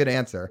that's a good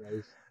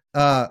answer.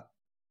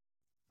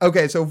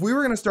 Okay, so if we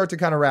were going to start to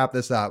kind of wrap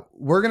this up,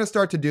 we're going to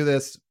start to do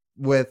this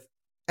with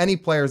any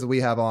players that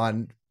we have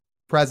on,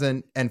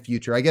 present and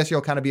future. I guess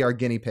you'll kind of be our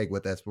guinea pig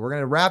with this, but we're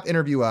going to wrap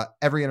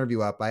every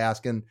interview up by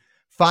asking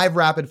 5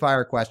 rapid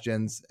fire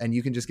questions, and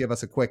you can just give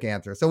us a quick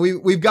answer. So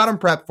we've got them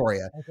prepped for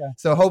you. Okay.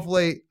 So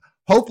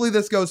hopefully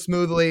this goes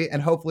smoothly,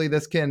 and hopefully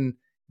this can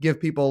give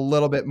people a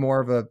little bit more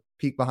of a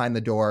peek behind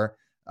the door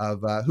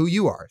of who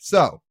you are.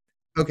 So,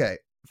 okay,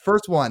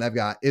 first one I've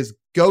got is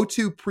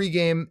go-to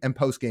pregame and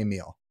postgame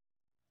meal.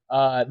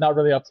 Not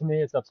really up to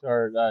me. It's up to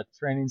our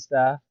training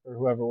staff or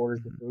whoever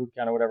orders the food.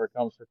 Kind of whatever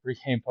comes for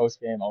pregame,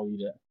 postgame, I'll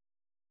eat it.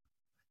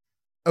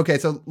 Okay,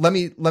 so let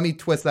me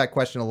twist that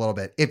question a little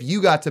bit. If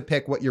you got to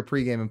pick what your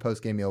pregame and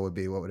postgame meal would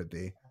be, what would it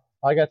be?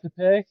 I got to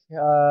pick.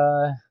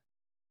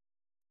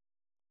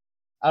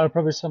 I would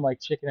probably some like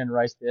chicken and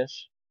rice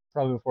dish,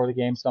 probably before the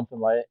game, something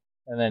light,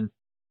 and then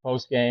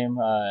post game,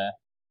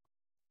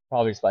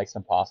 probably just like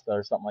some pasta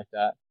or something like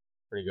that.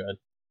 Pretty good.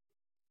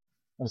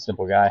 I'm a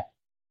simple guy.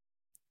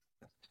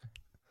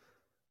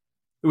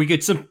 We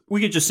could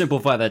just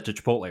simplify that to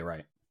Chipotle,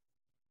 right?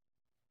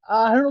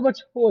 I don't know about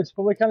Chipotle.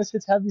 Chipotle kind of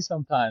sits heavy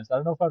sometimes. I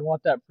don't know if I'd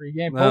want that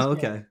pregame. Oh,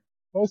 okay.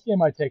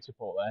 Postgame, I'd take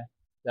Chipotle,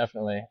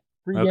 definitely.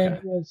 Pregame,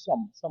 okay.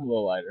 Some a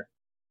little lighter.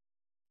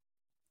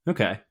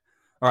 Okay.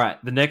 All right.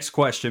 The next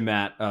question,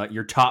 Matt.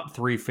 Your top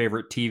 3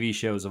 favorite TV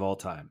shows of all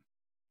time.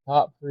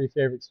 Top 3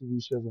 favorite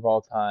TV shows of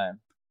all time.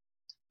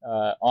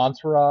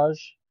 Entourage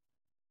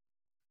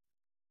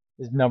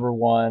is number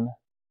 1.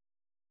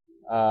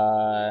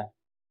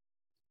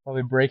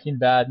 Probably Breaking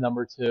Bad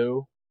number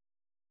 2.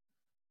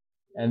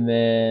 And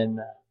then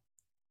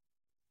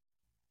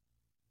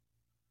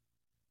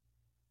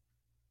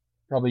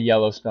probably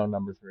Yellowstone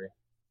number 3.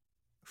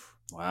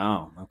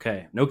 Wow.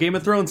 Okay. No Game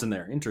of Thrones in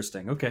there.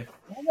 Interesting. Okay.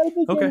 I'm not a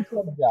big Game of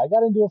Thrones guy. I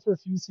got into it for a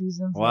few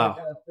seasons. Wow. And I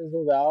kind of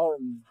fizzled out,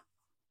 and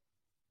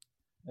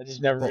I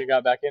just never really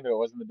got back into it.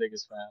 Wasn't the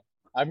biggest fan.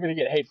 I'm gonna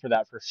get hate for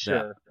that for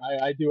sure.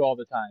 Yeah. I do all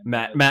the time.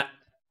 Matt,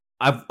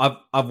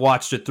 I've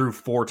watched it through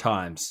 4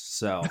 times,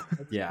 so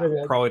yeah,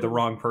 probably the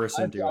wrong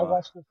person to. I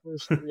watched the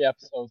first 3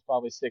 episodes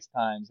probably 6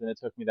 times, and it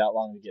took me that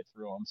long to get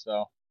through them.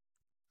 So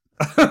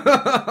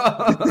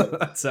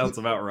that sounds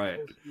about right.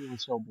 It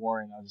was so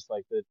boring. I was just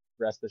like, the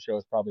rest of the show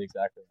is probably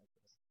exactly like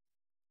this.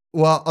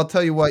 Well, I'll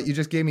tell you what, you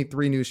just gave me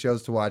 3 new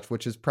shows to watch,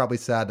 which is probably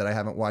sad that I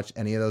haven't watched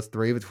any of those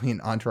 3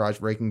 between Entourage,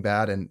 Breaking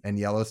Bad, and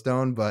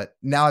Yellowstone. But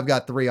now I've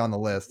got 3 on the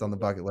list, on the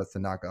bucket list to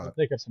knock out.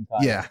 Take up some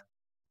time.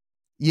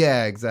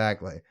 Yeah,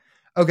 exactly.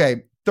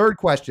 Okay, third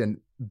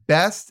question.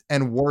 Best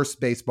and worst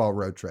baseball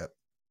road trip.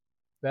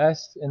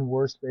 Best and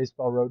worst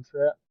baseball road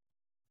trip.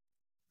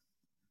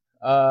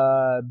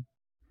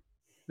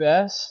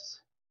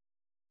 Best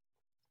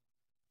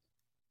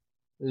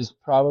is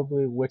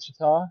probably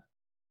Wichita.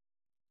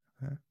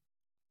 Okay.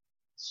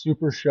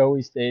 Super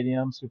showy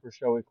stadium, super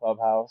showy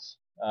clubhouse.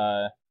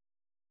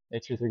 They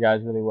treat their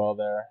guys really well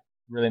there.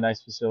 Really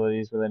nice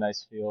facilities, really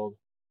nice field,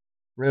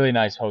 really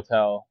nice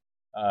hotel.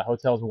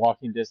 Hotel's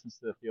walking distance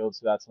to the field,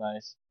 so that's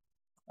nice.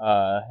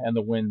 And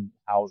the wind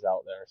howls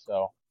out there,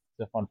 so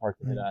it's a fun park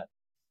to hit at.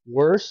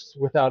 Worst,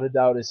 without a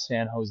doubt, is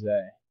San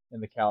Jose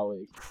in the Cal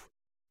League.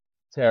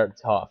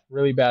 Tough.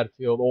 Really bad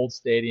field, old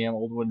stadium,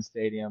 old wooden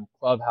stadium.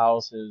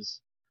 Clubhouse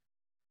is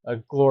a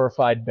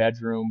glorified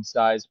bedroom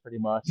size pretty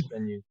much,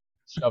 and you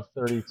shove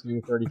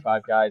 32,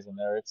 35 guys in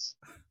there.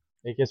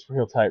 It gets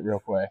real tight real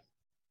quick.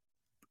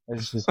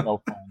 It's just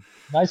no fun.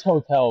 Nice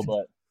hotel,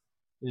 but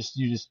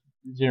you just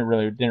didn't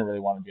really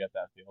want to be at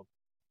that field.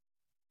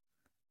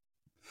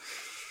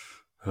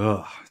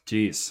 Oh,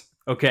 geez.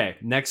 Okay,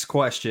 next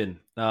question.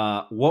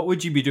 What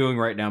would you be doing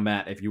right now,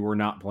 Matt, if you were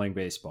not playing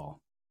baseball?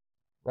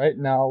 Right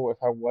now, if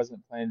I wasn't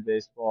playing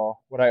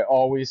baseball, what I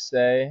always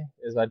say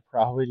is I'd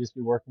probably just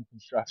be working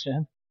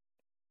construction.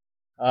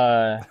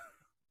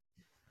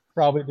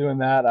 Probably doing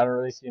that. I don't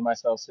really see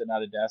myself sitting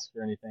at a desk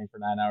or anything for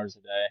 9 hours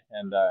a day,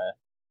 and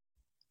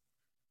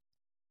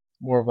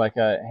more of like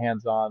a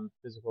hands-on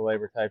physical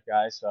labor type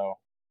guy. So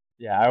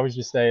yeah, I would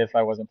just say if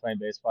I wasn't playing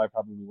baseball, I'd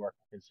probably be working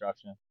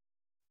construction.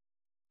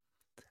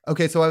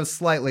 Okay, so I was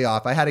slightly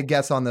off. I had a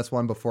guess on this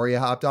one before you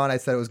hopped on. I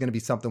said it was going to be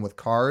something with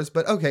cars,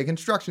 but okay,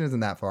 construction isn't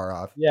that far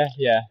off. Yeah.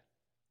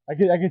 I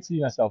could see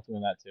myself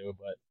doing that too,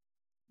 but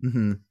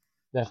Mm-hmm.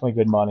 definitely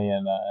good money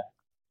and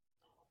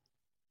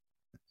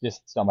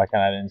just something I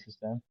kind of had interest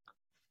in.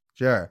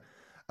 Sure.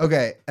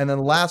 Okay, and then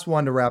the last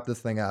one to wrap this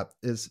thing up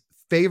is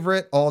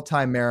favorite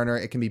all-time Mariner.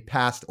 It can be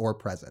past or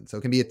present. So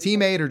it can be a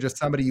teammate or just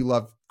somebody you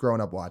love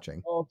growing up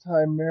watching.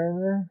 All-time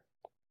Mariner.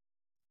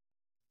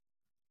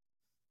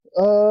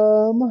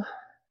 Um,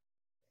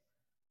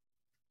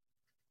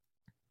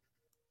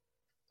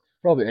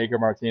 Probably Edgar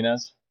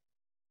Martinez.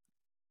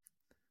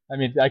 I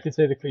mean, I could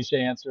say the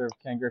cliche answer of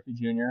Ken Griffey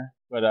Jr.,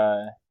 but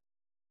I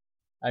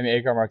mean,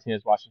 Edgar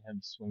Martinez, watching him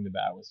swing the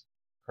bat was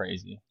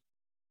crazy.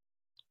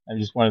 I'm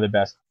just one of the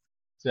best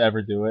to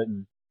ever do it,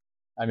 and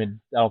I mean,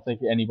 I don't think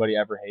anybody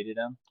ever hated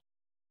him.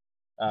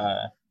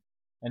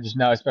 And just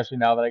now, especially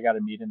now that I got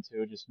to meet him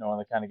too, just knowing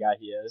the kind of guy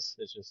he is,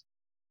 it's just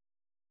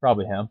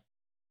probably him.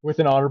 With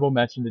an honorable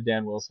mention to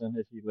Dan Wilson,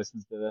 if he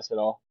listens to this at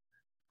all.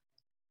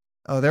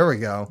 Oh, there we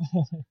go.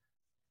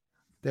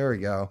 There we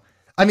go.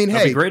 I mean,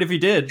 That'd hey, be great if he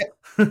did.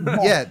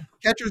 yeah,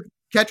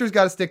 catchers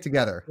got to stick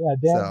together. Yeah,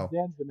 So.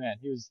 Dan's the man.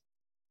 He was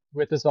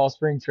with us all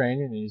spring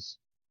training,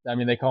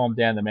 and they call him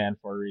Dan the Man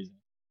for a reason.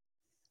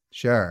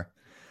 Sure.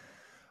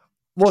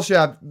 Well,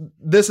 Sheff,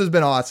 this has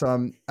been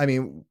awesome. I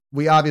mean,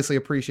 we obviously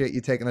appreciate you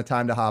taking the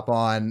time to hop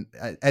on.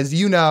 As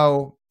you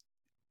know,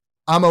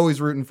 I'm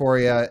always rooting for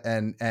you,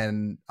 and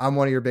I'm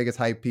one of your biggest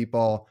hype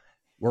people.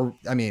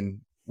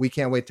 We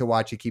can't wait to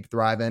watch you keep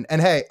thriving.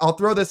 And hey, I'll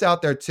throw this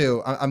out there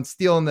too. I'm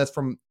stealing this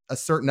from a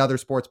certain other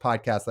sports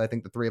podcast that I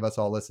think the three of us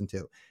all listen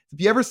to.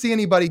 If you ever see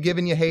anybody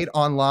giving you hate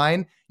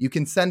online, you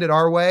can send it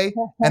our way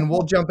and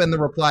we'll jump in the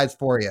replies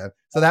for you.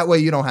 So that way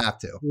you don't have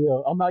to.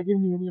 Yeah, I'm not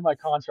giving you any of my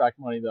contract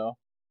money though.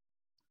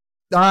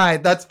 All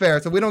right, that's fair.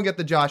 So we don't get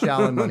the Josh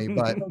Allen money,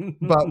 but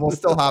we'll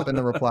still hop in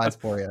the replies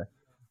for you.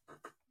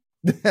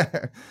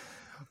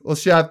 Well,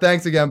 Sheff,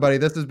 thanks again, buddy.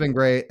 This has been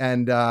great,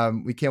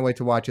 and we can't wait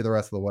to watch you the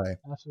rest of the way.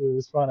 Absolutely, it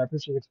was fun. I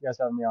appreciate you guys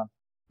having me on.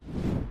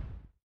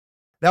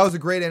 That was a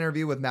great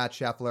interview with Matt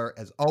Scheffler.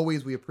 As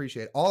always, we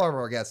appreciate all of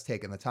our guests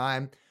taking the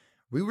time.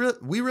 We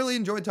really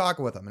enjoyed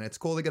talking with them, and it's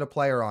cool to get a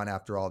player on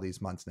after all these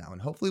months now,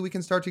 and hopefully we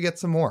can start to get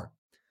some more.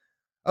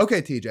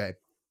 Okay, TJ,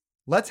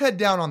 let's head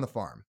down on the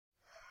farm.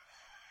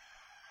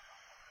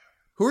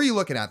 Who are you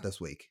looking at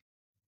this week?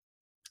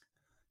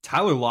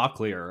 Tyler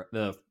Locklear,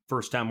 the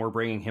first time we're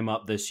bringing him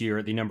up this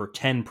year, the number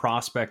 10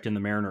 prospect in the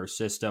Mariners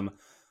system,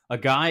 a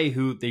guy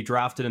who they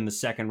drafted in the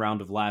second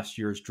round of last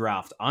year's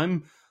draft.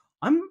 I'm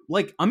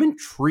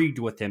intrigued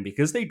with him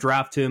because they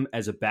draft him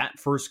as a bat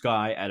first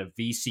guy out of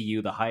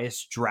VCU, the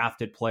highest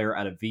drafted player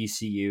out of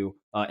VCU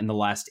in the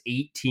last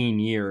 18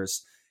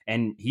 years.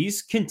 And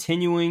he's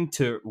continuing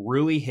to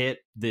really hit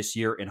this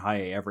year in high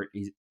A. Everett.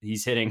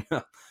 He's hitting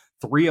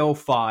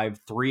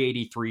 305,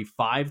 383,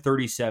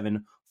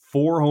 537,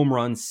 4 home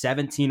runs,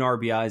 17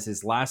 RBIs.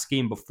 His last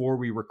game before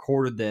we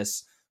recorded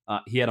this,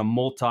 he had a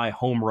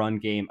multi-home run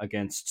game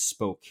against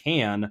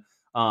Spokane.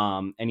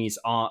 And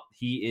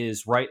he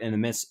is right in the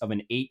midst of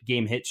an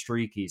 8-game hit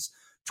streak. He's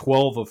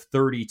 12 of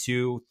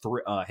 32,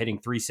 hitting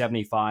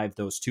 375,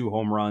 those 2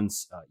 home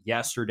runs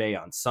yesterday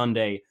on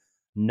Sunday,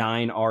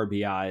 9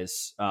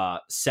 RBIs,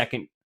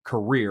 second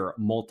career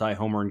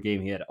multi-home run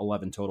game. He had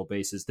 11 total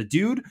bases. The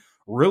dude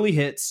really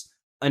hits.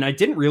 And I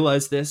didn't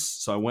realize this,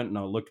 so I went and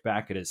I looked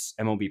back at his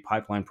MLB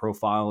pipeline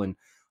profile, and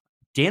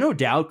Dan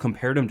O'Dowd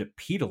compared him to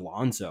Pete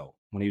Alonso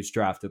when he was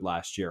drafted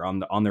last year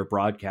on their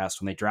broadcast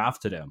when they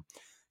drafted him.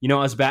 You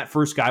know, as bat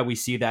first guy, we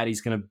see that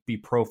he's going to be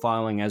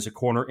profiling as a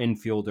corner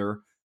infielder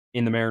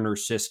in the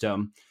Mariners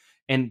system.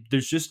 And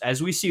there's just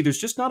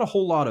not a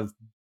whole lot of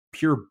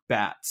pure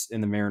bats in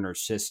the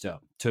Mariners system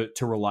to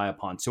rely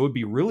upon. So it would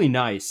be really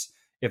nice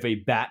if a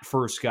bat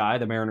first guy,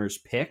 the Mariners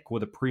pick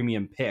with a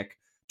premium pick,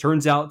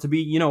 turns out to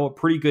be, a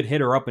pretty good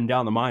hitter up and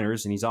down the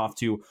minors, and he's off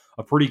to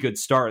a pretty good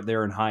start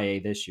there in high A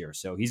this year.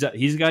 So he's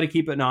a guy to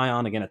keep an eye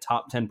on. Again, a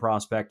top 10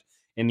 prospect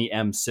in the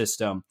M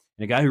system,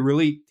 and a guy who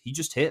he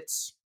just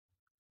hits.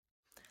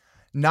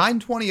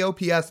 920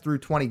 OPS through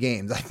 20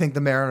 games. I think the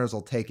Mariners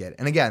will take it.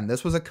 And again,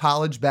 this was a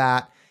college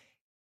bat.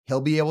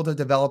 He'll be able to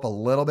develop a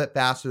little bit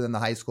faster than the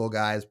high school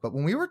guys. But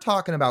when we were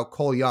talking about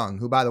Cole Young,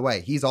 who, by the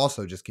way, he's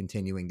also just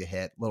continuing to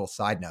hit, little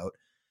side note,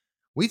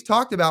 we've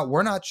talked about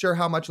we're not sure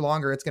how much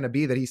longer it's going to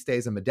be that he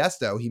stays in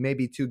Modesto. He may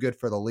be too good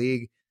for the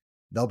league.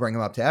 They'll bring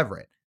him up to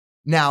Everett.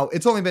 Now,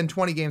 it's only been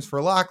 20 games for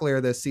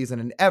Locklear this season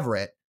in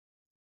Everett,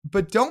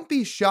 but don't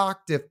be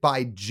shocked if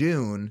by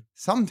June,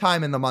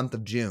 sometime in the month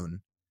of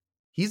June,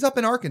 he's up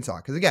in Arkansas.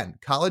 Because again,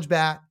 college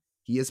bat,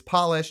 he is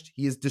polished.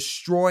 He is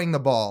destroying the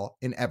ball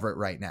in Everett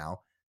right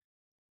now.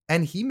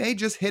 And he may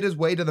just hit his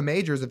way to the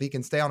majors if he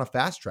can stay on a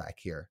fast track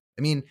here.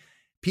 I mean,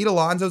 Pete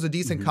Alonso's a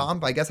decent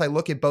comp. I guess I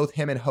look at both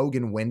him and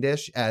Hogan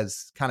Windish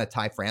as kind of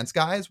Ty France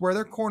guys, where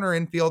they're corner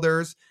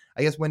infielders.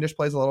 I guess Windish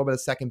plays a little bit of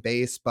second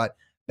base, but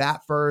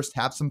bat first,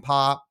 have some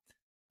pop.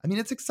 I mean,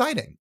 it's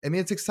exciting.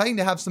 It's exciting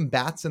to have some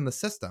bats in the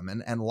system,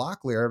 and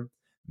Locklear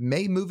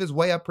may move his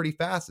way up pretty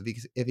fast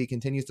if he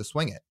continues to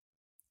swing it.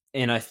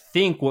 And I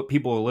think what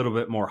people are a little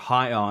bit more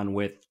high on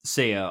with,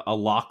 say, a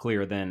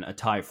Locklear than a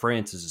Ty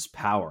France is his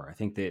power. I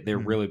think they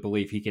really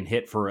believe he can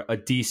hit for a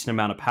decent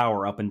amount of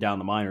power up and down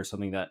the line, or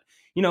something that,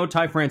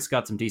 Ty France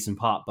got some decent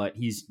pop, but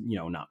he's,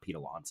 not Pete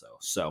Alonso.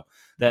 So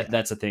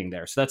that's a thing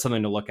there. So that's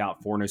something to look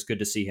out for. And it's good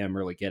to see him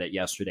really get it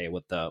yesterday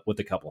with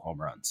the couple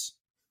home runs.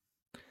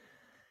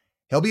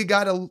 He'll be a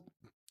guy to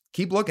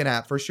keep looking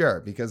at for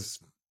sure, because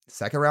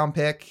second round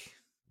pick,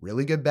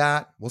 really good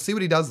bat. We'll see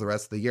what he does the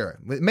rest of the year.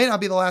 It may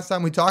not be the last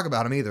time we talk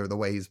about him either, the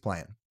way he's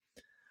playing.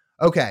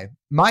 Okay,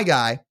 my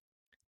guy,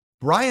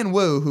 Brian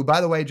Wu, who,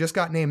 by the way, just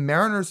got named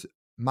Mariners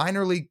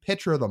Minor League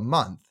Pitcher of the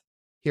Month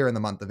here in the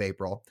month of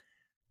April.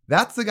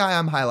 That's the guy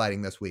I'm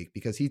highlighting this week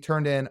because he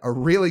turned in a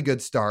really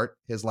good start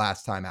his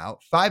last time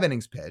out. 5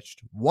 innings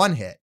pitched, 1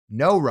 hit,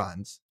 no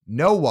runs,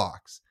 no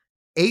walks,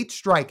 8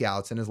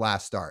 strikeouts in his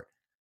last start.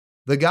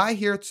 The guy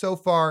here so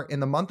far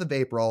in the month of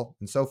April,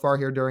 and so far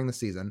here during the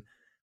season,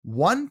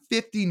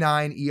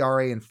 1.59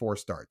 ERA in 4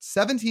 starts,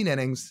 17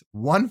 innings,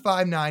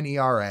 1.59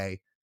 ERA.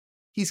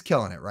 He's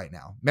killing it right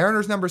now.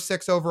 Mariners number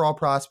 6 overall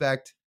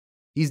prospect.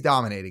 He's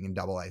dominating in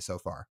Double A so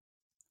far.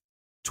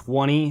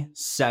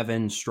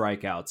 27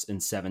 strikeouts in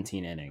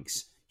 17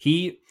 innings.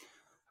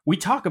 We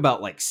talk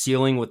about like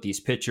ceiling with these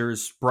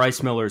pitchers.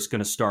 Bryce Miller is going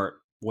to start.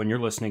 When you're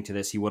listening to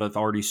this, he would have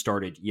already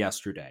started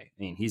yesterday.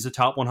 I mean, he's a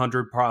top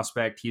 100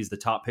 prospect. He's the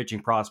top pitching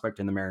prospect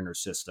in the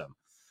Mariners system.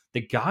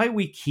 The guy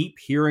we keep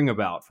hearing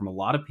about from a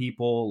lot of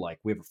people, like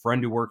we have a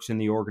friend who works in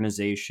the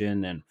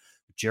organization and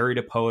Jerry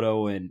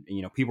DePoto and,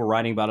 people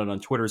writing about it on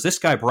Twitter, is this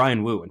guy,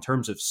 Brian Wu, in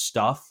terms of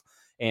stuff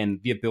and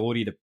the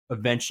ability to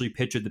eventually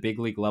pitch at the big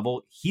league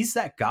level. He's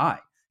that guy.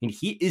 And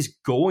he is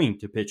going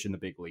to pitch in the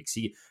big leagues.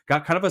 He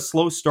got kind of a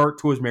slow start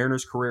to his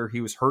Mariners career.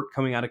 He was hurt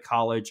coming out of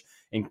college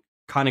and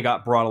kind of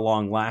got brought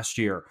along last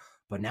year.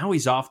 But now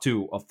he's off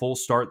to a full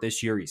start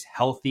this year. He's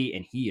healthy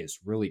and he is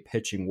really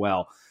pitching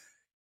well.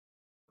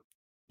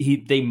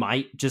 They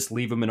might just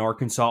leave him in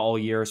Arkansas all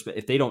year. But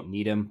if they don't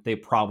need him, they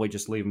probably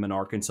just leave him in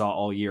Arkansas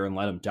all year and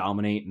let him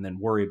dominate and then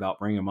worry about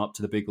bringing him up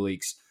to the big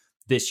leagues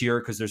this year,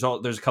 because there's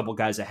a couple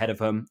guys ahead of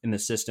him in the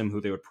system who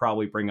they would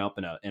probably bring up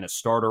in a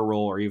starter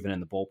role or even in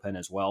the bullpen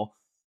as well.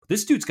 But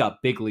this dude's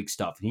got big league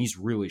stuff, and he's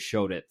really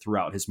showed it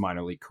throughout his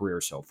minor league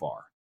career so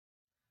far.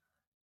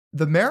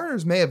 The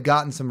Mariners may have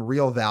gotten some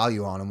real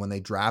value on him when they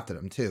drafted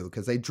him too,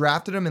 because they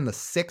drafted him in the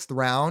 6th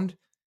round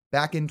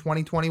back in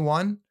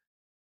 2021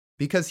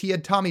 because he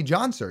had Tommy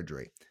John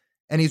surgery.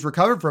 And he's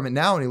recovered from it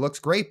now and he looks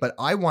great, but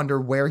I wonder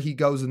where he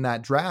goes in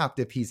that draft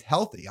if he's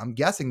healthy. I'm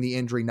guessing the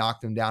injury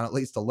knocked him down at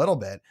least a little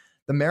bit.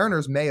 The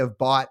Mariners may have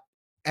bought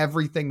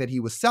everything that he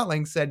was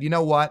selling, said, you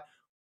know what,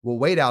 we'll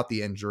wait out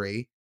the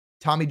injury.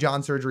 Tommy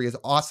John surgery is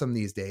awesome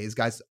these days.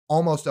 Guys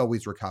almost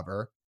always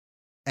recover.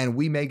 And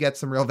we may get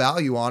some real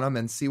value on him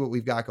and see what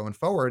we've got going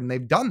forward. And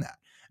they've done that.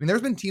 I mean,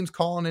 there's been teams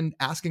calling and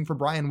asking for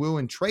Brian Wu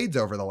in trades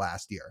over the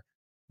last year.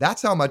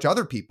 That's how much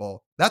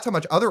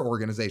other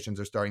organizations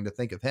are starting to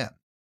think of him.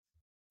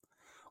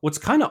 What's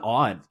kind of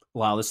odd,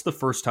 Lyle, this is the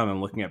first time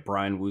I'm looking at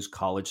Brian Wu's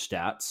college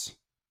stats.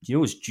 Do you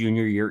know his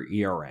junior year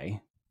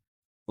ERA?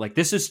 Like,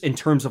 this is in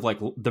terms of like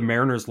the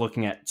Mariners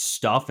looking at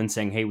stuff and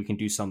saying, hey, we can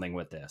do something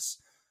with this.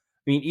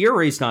 I mean,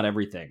 ERA is not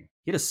everything.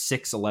 He had a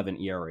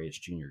 6.11 ERA his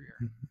junior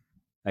year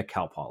at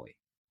Cal Poly.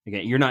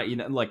 Again, you're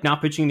not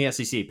not pitching in the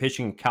SEC,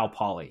 pitching in Cal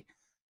Poly.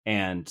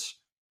 And,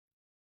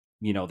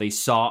 they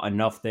saw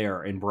enough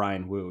there in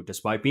Brian Wu,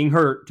 despite being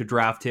hurt, to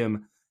draft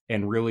him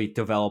and really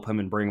develop him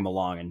and bring him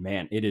along. And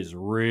man, it is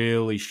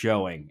really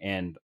showing.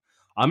 And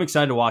I'm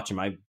excited to watch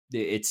him.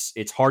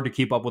 It's hard to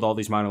keep up with all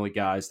these minor league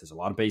guys. There's a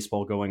lot of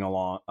baseball going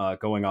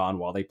on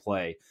while they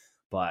play.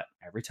 But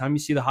every time you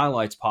see the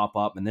highlights pop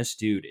up, and this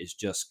dude is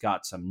just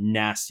got some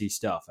nasty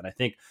stuff. And I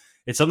think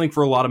it's something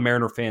for a lot of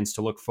Mariner fans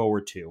to look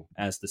forward to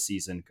as the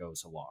season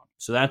goes along.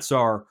 So that's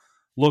our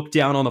look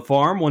down on the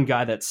farm. One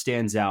guy that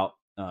stands out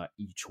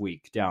each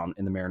week down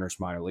in the Mariners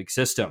minor league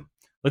system.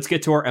 Let's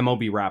get to our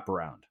MLB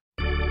wraparound.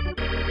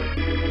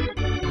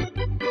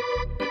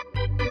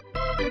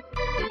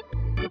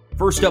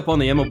 First up on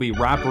the MLB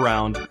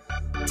wraparound,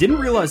 didn't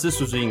realize this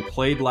was being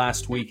played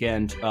last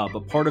weekend,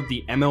 but part of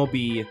the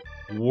MLB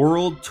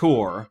World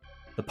Tour,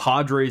 the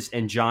Padres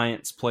and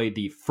Giants played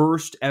the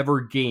first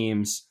ever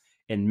games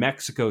in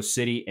Mexico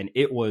City, and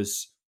it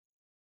was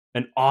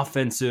an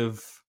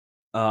offensive,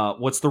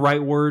 what's the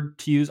right word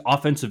to use?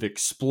 Offensive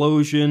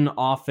explosion,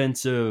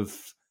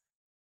 offensive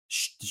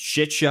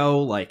shit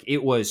show. Like,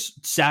 it was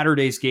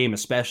Saturday's game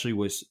especially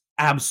was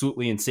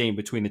absolutely insane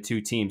between the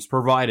two teams,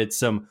 provided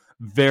some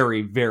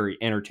very, very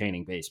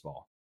entertaining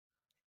baseball.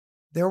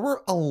 There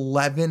were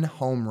 11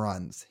 home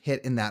runs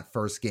hit in that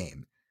first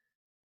game.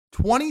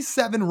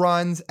 27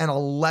 runs and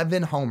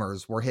 11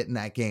 homers were hit in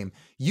that game.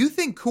 You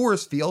think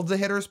Coors Field's a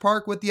hitter's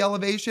park with the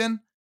elevation?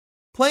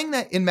 Playing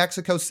that in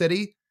Mexico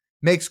City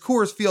makes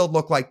Coors Field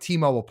look like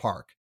T-Mobile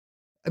Park.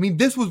 I mean,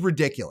 this was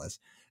ridiculous.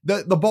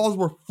 The balls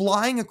were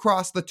flying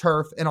across the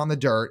turf and on the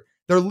dirt.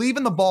 They're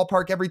leaving the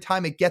ballpark every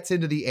time it gets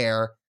into the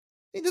air.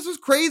 I mean, this was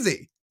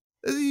crazy.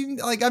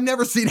 Like, I've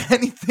never seen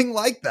anything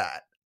like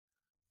that.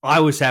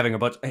 I was having a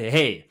bunch.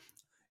 Hey,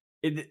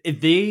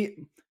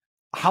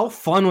 How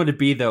fun would it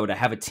be, though, to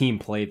have a team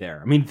play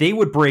there? I mean, they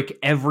would break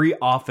every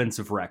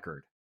offensive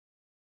record.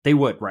 They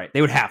would, right?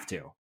 They would have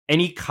to.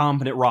 Any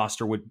competent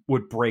roster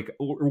would break,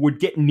 or would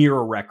get near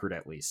a record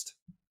at least.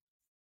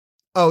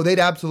 Oh, they'd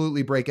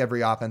absolutely break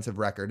every offensive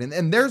record.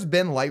 And there's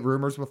been light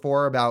rumors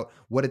before about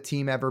would a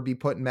team ever be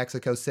put in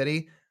Mexico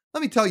City. Let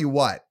me tell you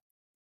what,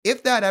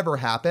 if that ever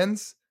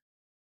happens,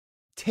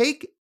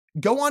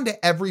 go on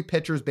to every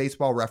pitcher's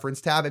baseball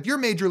reference tab. If you're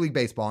Major League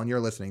Baseball and you're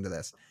listening to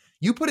this,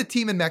 you put a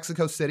team in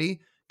Mexico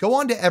City, go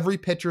on to every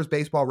pitcher's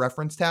baseball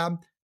reference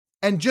tab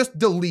and just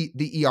delete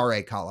the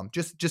ERA column.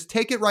 Just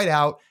take it right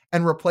out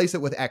and replace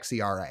it with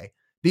xERA,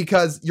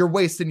 because you're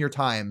wasting your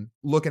time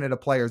looking at a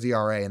player's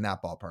ERA in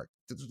that ballpark.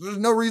 There's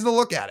no reason to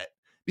look at it,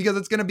 because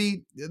it's going to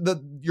be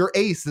your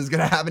ace is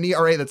going to have an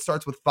ERA that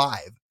starts with 5.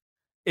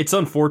 It's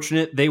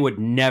unfortunate. They would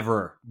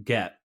never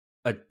get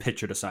a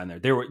pitcher to sign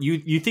there.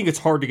 You think it's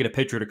hard to get a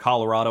pitcher to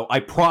Colorado. I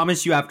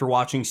promise you, after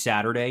watching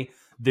Saturday,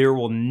 there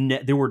would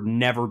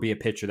never be a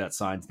pitcher that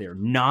signs there.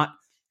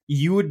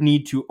 You would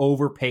need to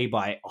overpay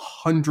by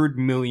 $100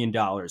 million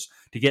to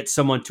get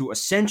someone to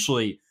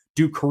essentially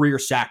do career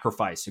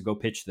sacrifice and go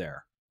pitch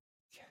there.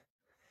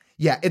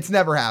 Yeah, it's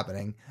never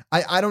happening.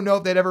 I don't know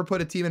if they'd ever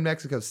put a team in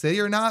Mexico City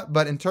or not,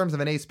 but in terms of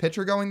an ace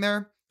pitcher going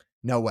there,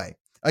 no way.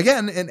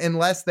 Again,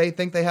 unless they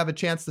think they have a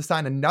chance to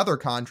sign another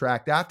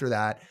contract after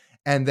that,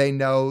 and they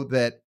know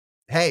that,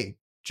 hey,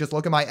 just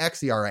look at my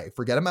xERA.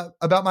 Forget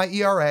about my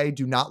ERA.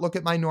 Do not look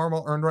at my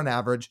normal earned run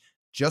average.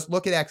 Just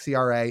look at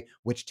xERA,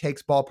 which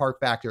takes ballpark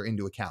factor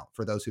into account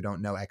for those who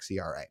don't know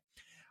xERA.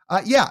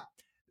 Yeah,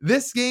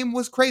 this game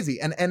was crazy.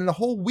 And the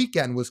whole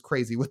weekend was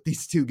crazy with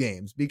these two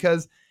games,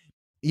 because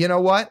you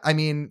know what? I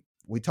mean,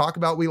 we talk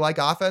about we like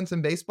offense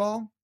in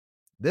baseball.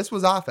 This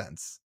was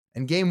offense.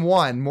 And game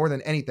 1, more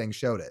than anything,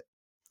 showed it.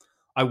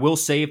 I will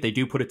say, if they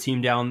do put a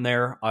team down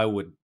there, I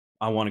want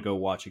to go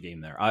watch a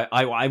game there.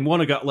 I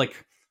want to go,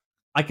 like,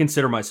 I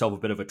consider myself a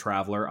bit of a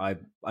traveler.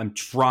 I'm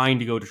trying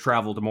to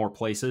travel to more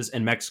places,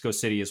 and Mexico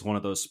City is one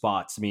of those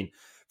spots. I mean,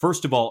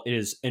 first of all, it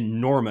is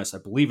enormous. I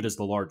believe it is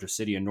the largest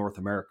city in North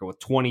America with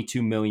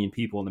 22 million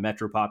people in the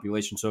metro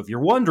population. So if you're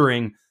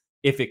wondering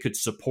if it could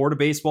support a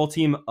baseball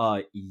team,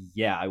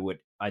 yeah, I would.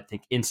 I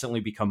think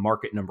instantly become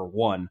market number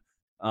 1.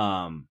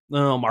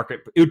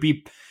 Market. It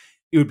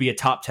would be a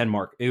top 10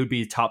 market. It would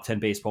be a top 10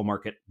 baseball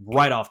market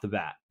right off the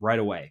bat, right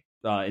away.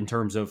 In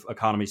terms of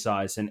economy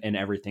size and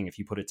everything, if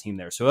you put a team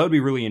there. So that would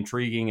be really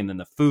intriguing. And then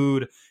the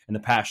food and the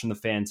passion the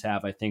fans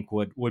have, I think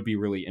would be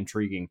really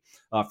intriguing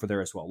for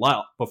there as well.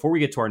 Lyle, before we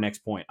get to our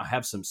next point, I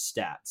have some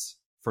stats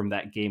from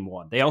that game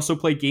 1. They also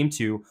played game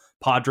 2.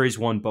 Padres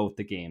won both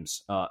the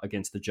games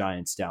against the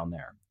Giants down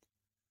there.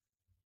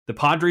 The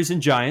Padres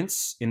and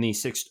Giants in the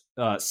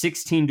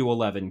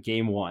 16-11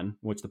 game 1,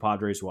 which the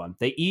Padres won,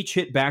 they each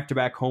hit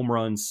back-to-back home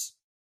runs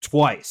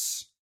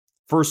twice.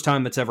 First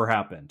time that's ever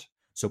happened.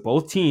 So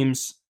both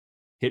teams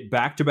hit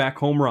back-to-back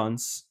home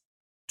runs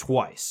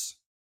twice,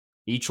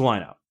 each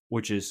lineup,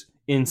 which is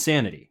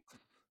insanity.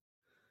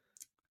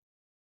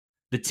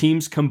 The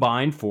teams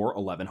combined for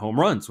 11 home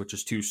runs, which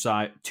is too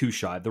shy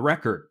of the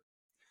record.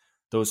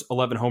 Those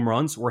 11 home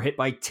runs were hit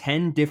by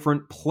 10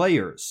 different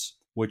players,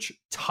 which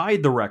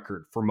tied the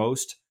record for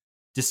most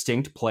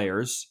distinct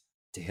players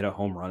to hit a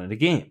home run in a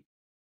game.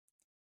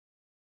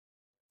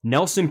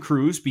 Nelson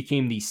Cruz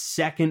became the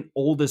second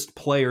oldest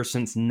player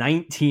since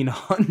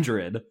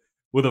 1900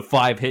 with a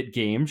 5-hit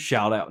game.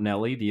 Shout out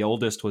Nelly. The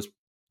oldest was,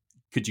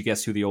 could you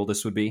guess who the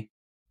oldest would be?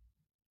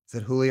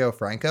 Is it Julio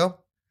Franco?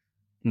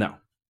 No.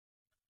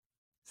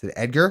 Is it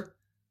Edgar?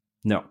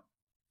 No.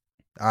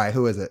 All right,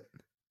 who is it?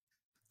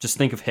 Just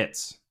think of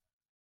hits.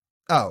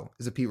 Oh,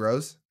 is it Pete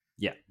Rose?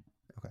 Yeah.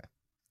 Okay.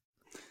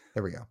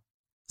 There we go.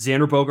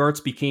 Xander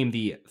Bogaerts became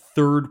the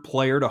third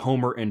player to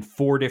homer in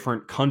 4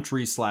 different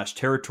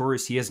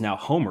countries/territories. He has now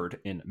homered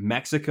in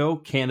Mexico,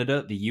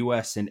 Canada, the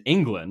U.S., and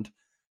England,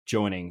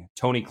 joining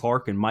Tony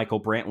Clark and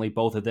Michael Brantley.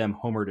 Both of them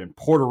homered in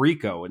Puerto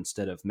Rico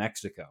instead of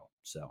Mexico.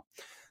 So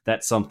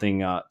that's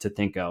something to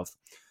think of.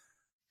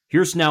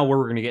 Here's now where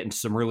we're going to get into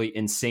some really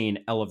insane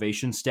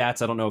elevation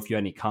stats. I don't know if you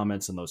had any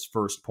comments on those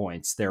first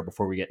points there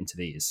before we get into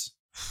these.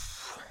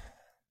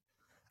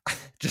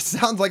 Just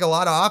sounds like a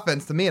lot of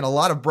offense to me and a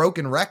lot of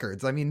broken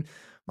records. I mean,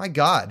 my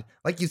God,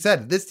 like you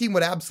said, this team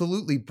would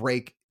absolutely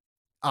break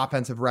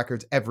offensive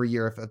records every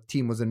year if a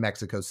team was in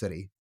Mexico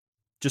City.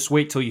 Just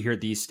wait till you hear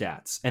these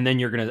stats. And then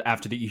you're going to,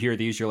 after you hear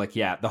these, you're like,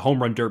 yeah, the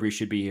home run derby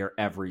should be here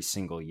every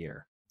single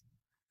year.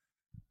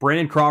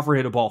 Brandon Crawford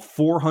hit a ball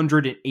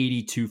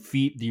 482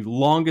 feet, the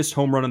longest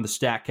home run in the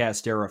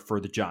StatCast era for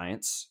the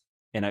Giants.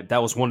 And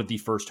that was one of the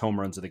first home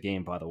runs of the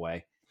game, by the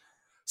way.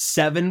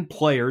 7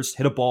 players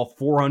hit a ball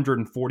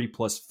 440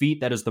 plus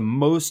feet. That is the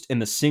most in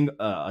the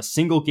a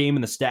single game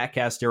in the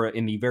StatCast era.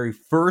 In the very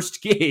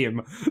first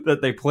game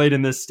that they played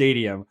in this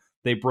stadium,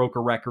 they broke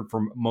a record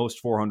for most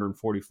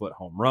 440 foot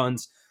home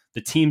runs.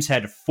 The teams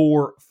had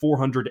 4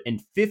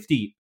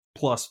 450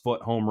 plus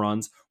foot home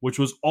runs, which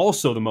was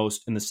also the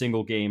most in the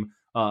single game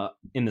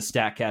in the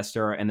StatCast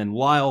era. And then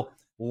Lyle,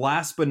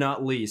 last but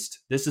not least,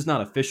 this is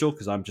not official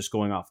because I'm just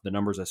going off the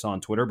numbers I saw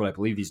on Twitter, but I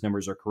believe these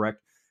numbers are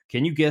correct.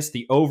 Can you guess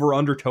the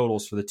over-under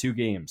totals for the two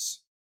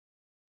games?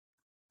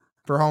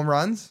 For home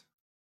runs?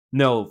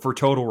 No, for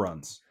total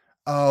runs.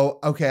 Oh,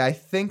 okay. I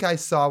think I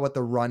saw what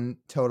the run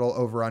total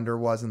over under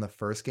was in the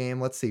first game.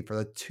 Let's see. For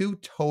the two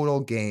total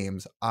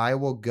games, I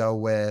will go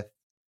with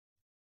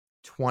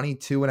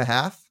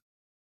 22.5.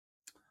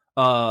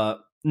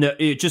 No,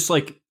 just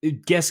like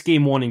guess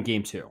game 1 and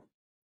game 2.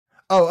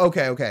 Oh,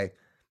 okay.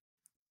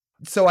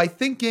 So I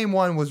think game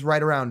 1 was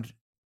right around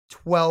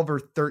 12 or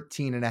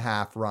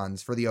 13.5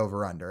 runs for the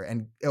over under,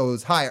 and it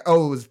was higher.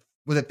 Oh, was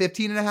it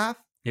 15.5?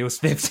 It was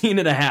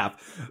 15.5.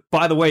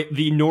 By the way,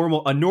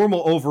 a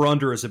normal over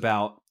under is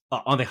about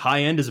on the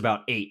high end is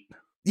about 8.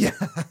 Yeah.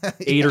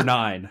 8 or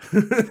 9.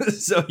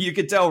 So you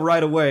could tell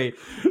right away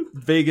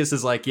Vegas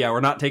is like, yeah,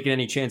 we're not taking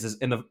any chances,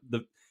 and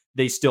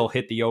they still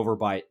hit the over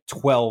by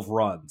 12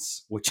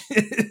 runs, which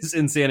is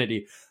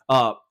insanity.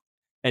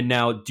 And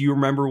now, do you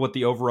remember what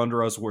the over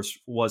under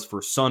was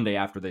for Sunday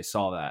after they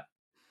saw that?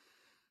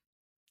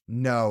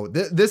 No,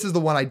 this is the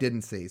one I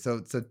didn't see.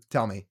 So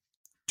tell me.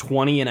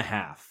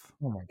 20.5.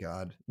 Oh my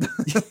God.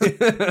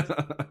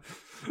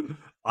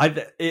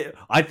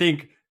 I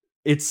think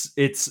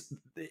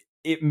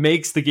it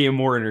makes the game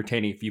more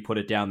entertaining if you put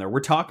it down there. We're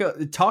talk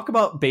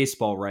about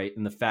baseball, right?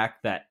 And the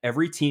fact that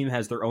every team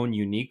has their own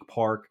unique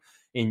park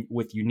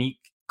with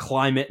unique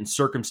climate and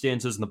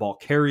circumstances, and the ball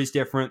carries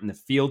different, and the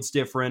field's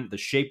different, the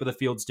shape of the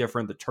field's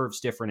different, the turf's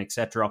different,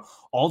 etc.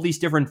 All these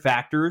different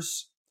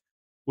factors,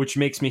 which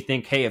makes me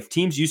think, hey, if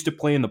teams used to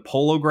play in the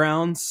Polo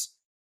Grounds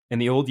in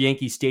the old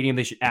Yankee Stadium,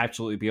 they should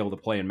absolutely be able to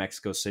play in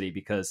Mexico City,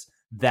 because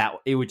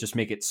it would just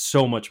make it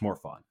so much more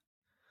fun.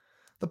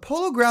 The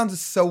Polo Grounds is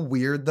so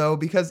weird though,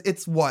 because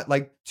it's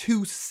like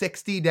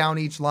 260 down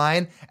each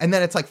line, and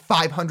then it's like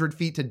 500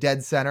 feet to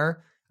dead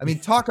center. I mean,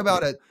 talk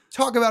about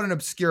an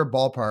obscure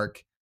ballpark.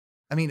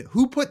 I mean,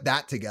 who put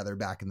that together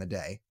back in the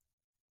day?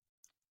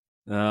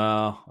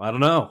 I don't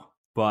know,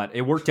 but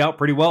it worked out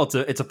pretty well.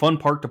 It's a fun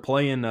park to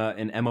play in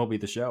MLB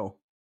The Show.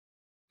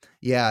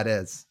 Yeah, it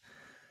is.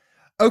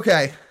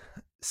 Okay,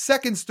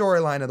 second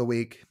storyline of the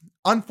week.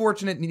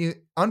 Unfortunate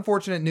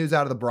news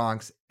out of the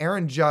Bronx.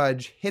 Aaron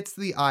Judge hits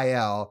the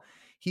IL.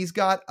 He's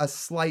got a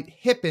slight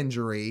hip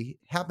injury,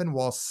 happened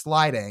while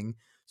sliding.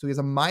 So he has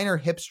a minor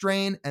hip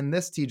strain, and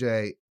this,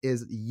 TJ,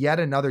 is yet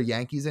another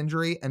Yankees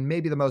injury, and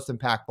maybe the most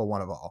impactful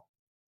one of all.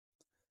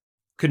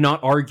 Could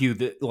not argue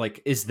that,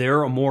 like, is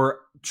there a more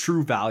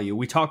true value?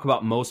 We talk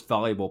about most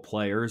valuable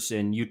players,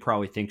 and you'd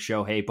probably think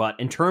Shohei, but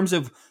in terms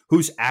of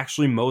who's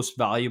actually most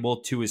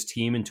valuable to his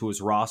team and to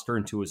his roster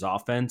and to his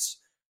offense,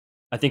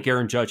 I think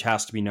Aaron Judge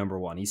has to be number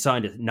one. He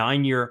signed a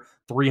 9-year,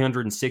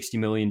 $360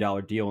 million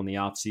deal in the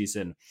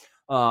offseason.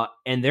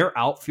 And their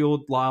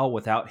outfield, Lyle,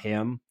 without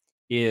him,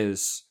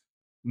 is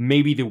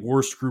maybe the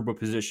worst group of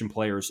position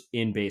players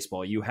in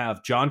baseball. You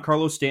have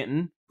Giancarlo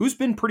Stanton, who's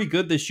been pretty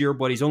good this year,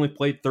 but he's only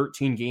played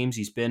 13 games.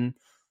 He's been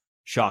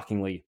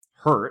shockingly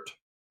hurt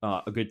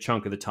a good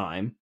chunk of the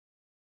time.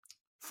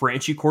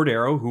 Franchi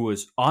Cordero, who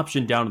was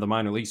optioned down to the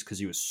minor leagues because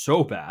he was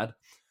so bad.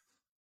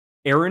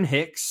 Aaron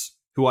Hicks,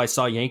 who I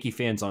saw Yankee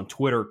fans on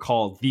Twitter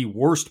call the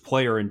worst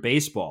player in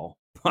baseball,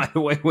 by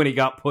the way, when he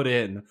got put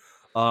in.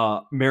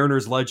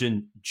 Mariners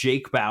legend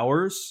Jake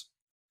Bauers,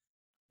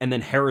 and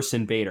then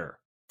Harrison Bader.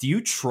 Do you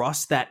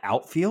trust that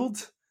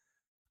outfield?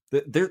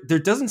 There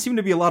doesn't seem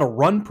to be a lot of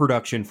run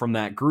production from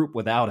that group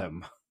without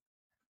him.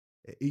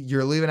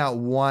 You're leaving out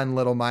one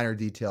little minor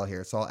detail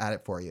here, so I'll add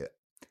it for you.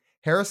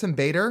 Harrison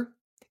Bader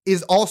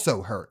is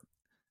also hurt.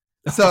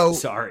 So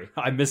sorry,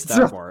 I missed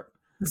that part.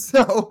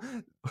 So,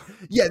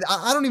 yeah,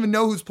 I don't even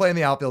know who's playing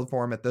the outfield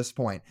for him at this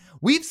point.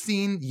 We've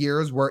seen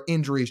years where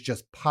injuries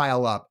just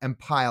pile up and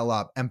pile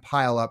up and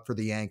pile up for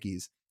the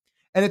Yankees.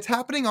 And it's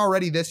happening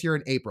already this year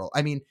in April.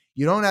 I mean,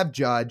 you don't have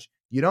Judge,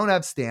 you don't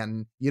have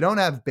Stanton, you don't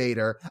have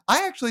Bader.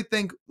 I actually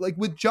think, like,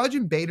 with Judge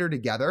and Bader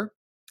together,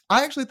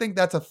 I actually think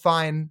that's a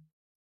fine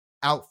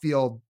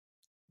outfield,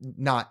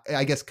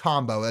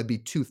 combo. That'd be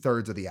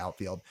 2/3 of the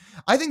outfield.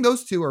 I think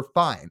those two are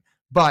fine,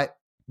 but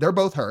they're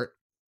both hurt.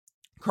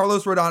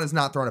 Carlos Rodon has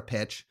not thrown a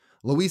pitch.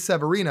 Luis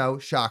Severino,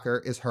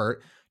 shocker, is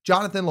hurt.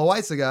 Jonathan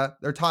Loaizaga,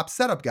 their top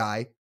setup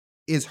guy,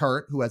 is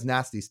hurt, who has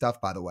nasty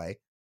stuff, by the way.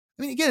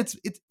 I mean, again,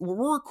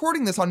 we're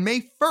recording this on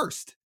May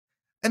 1st,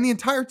 and the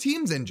entire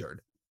team's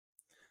injured.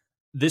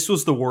 This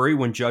was the worry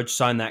when Judge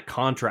signed that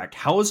contract.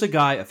 How is a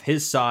guy of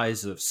his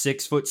size, of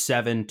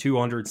 6'7",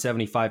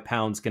 275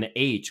 pounds, going to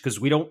age? Because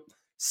we don't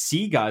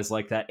see guys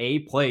like that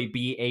play,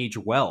 B, age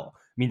well.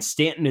 I mean,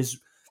 Stanton is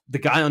the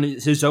guy on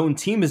his own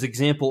team is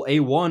example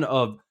A1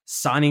 of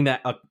signing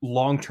that a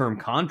long-term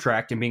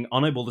contract and being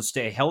unable to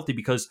stay healthy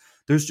because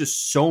there's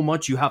just so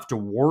much you have to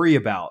worry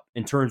about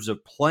in terms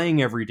of playing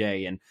every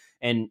day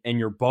and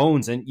your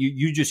bones, and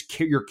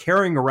you're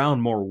carrying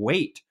around more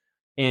weight,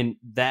 and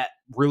that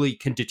really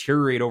can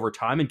deteriorate over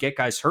time and get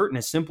guys hurt. And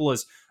as simple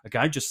as a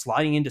guy just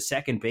sliding into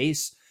second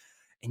base,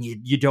 and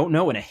you don't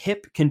know. And a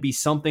hip can be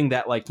something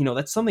that, like,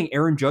 that's something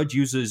Aaron Judge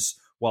uses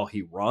while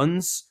he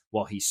runs,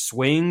 while he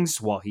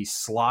swings, while he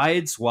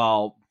slides,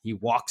 while he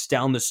walks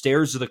down the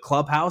stairs of the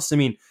clubhouse. I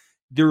mean,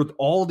 there are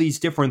all these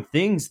different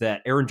things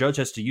that Aaron Judge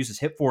has to use his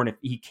hip for, and if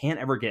he can't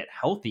ever get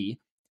healthy,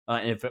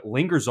 and if it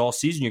lingers all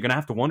season, you're going to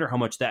have to wonder how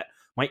much that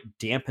might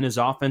dampen his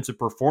offensive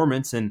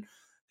performance and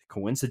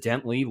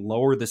coincidentally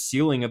lower the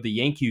ceiling of the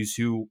Yankees,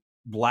 who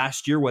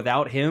last year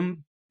without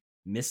him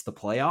missed the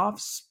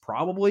playoffs,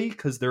 probably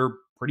because they're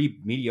pretty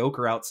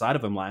mediocre outside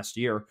of him last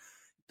year.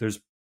 There's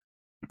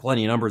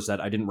plenty of numbers that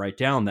I didn't write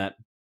down that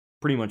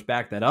pretty much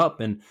back that up,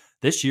 and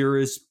this year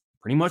is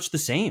pretty much the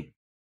same.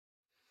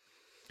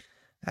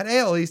 That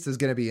AL East is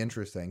going to be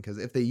interesting because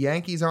if the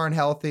Yankees aren't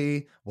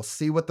healthy, we'll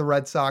see what the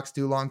Red Sox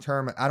do long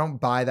term. I don't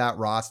buy that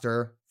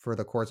roster for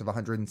the course of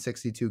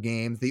 162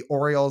 games. The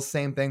Orioles,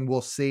 same thing,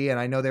 we'll see. And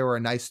I know they were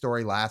a nice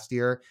story last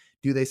year.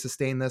 Do they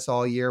sustain this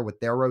all year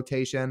with their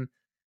rotation?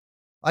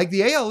 Like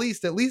the AL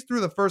East, at least through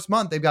the first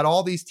month, they've got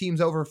all these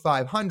teams over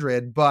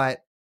 500, but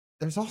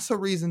there's also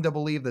reason to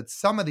believe that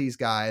some of these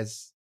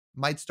guys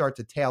might start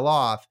to tail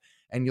off,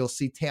 and you'll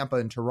see Tampa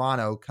and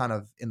Toronto kind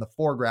of in the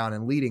foreground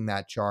and leading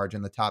that charge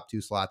in the top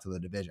two slots of the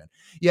division.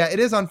 Yeah, it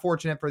is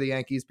unfortunate for the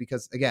Yankees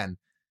because, again,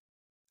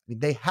 I mean,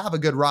 they have a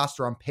good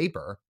roster on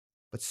paper,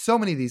 but so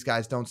many of these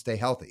guys don't stay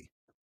healthy.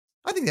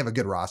 I think they have a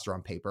good roster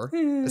on paper,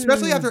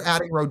 especially after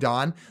adding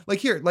Rodon. Like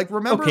here, like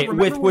remember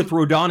with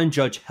Rodon and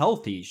Judge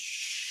healthy,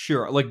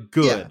 sure, like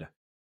good. Yeah.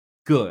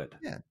 Good.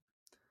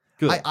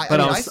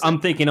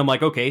 I'm thinking, I'm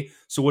like, okay,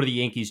 so what do the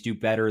Yankees do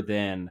better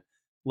than,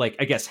 like,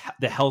 I guess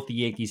the healthy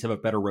Yankees have a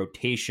better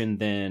rotation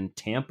than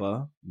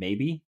Tampa,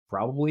 maybe,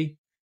 probably.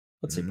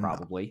 Let's say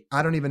probably.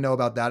 I don't even know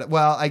about that.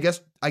 Well, I guess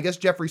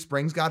Jeffrey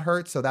Springs got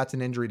hurt, so that's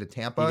an injury to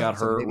Tampa. He got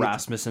hurt.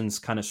 Rasmussen's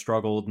kind of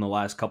struggled in the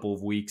last couple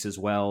of weeks as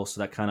well,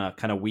 so that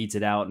kind of weeds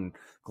it out. And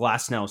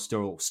Glasnow's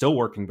still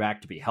working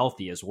back to be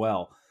healthy as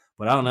well.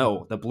 But I don't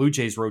know. The Blue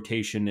Jays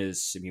rotation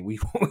is, I mean, we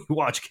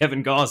watched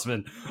Kevin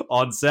Gausman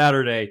on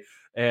Saturday,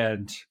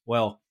 and,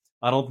 well,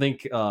 I don't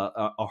think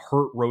a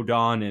hurt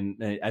Rodon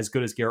and as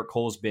good as Garrett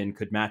Cole's been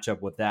could match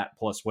up with that,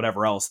 plus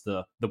whatever else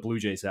the Blue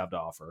Jays have to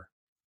offer.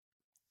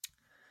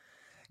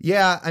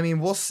 Yeah, I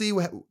mean, we'll see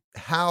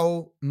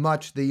how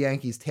much the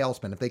Yankees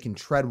tailspin, if they can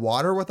tread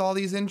water with all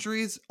these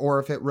injuries, or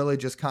if it really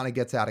just kind of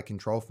gets out of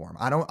control for them.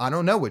 I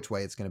don't know which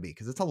way it's going to be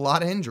because it's a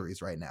lot of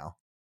injuries right now.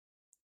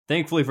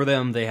 Thankfully for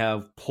them, they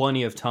have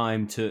plenty of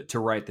time to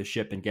right the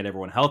ship and get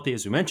everyone healthy.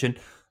 As we mentioned,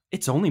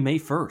 it's only May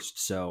 1st,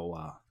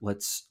 so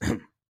let's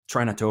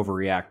try not to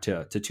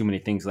overreact to too many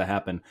things that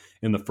happen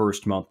in the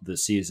first month of the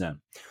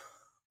season.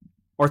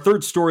 Our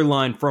third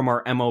storyline from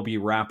our MLB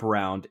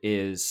wraparound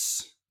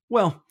is,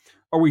 well,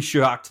 are we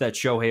shocked that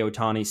Shohei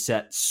Ohtani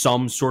set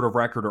some sort of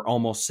record or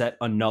almost set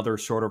another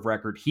sort of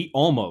record? He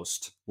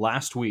almost,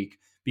 last week,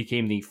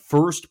 became the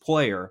first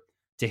player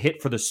to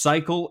hit for the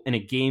cycle in a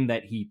game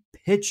that he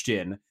pitched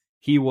in.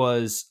 He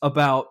was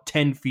about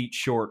 10 feet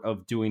short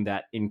of doing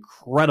that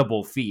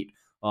incredible feat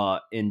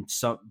and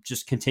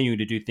just continue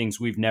to do things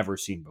we've never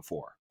seen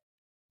before.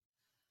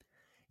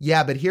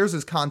 Yeah, but here's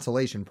his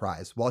consolation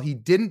prize. While he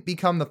didn't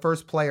become the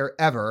first player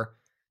ever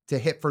to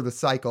hit for the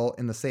cycle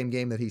in the same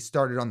game that he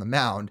started on the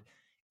mound,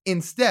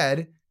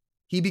 instead,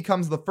 he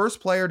becomes the first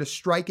player to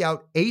strike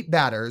out 8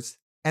 batters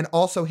and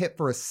also hit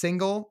for a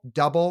single,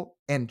 double,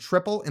 and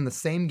triple in the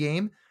same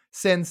game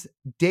since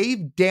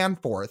Dave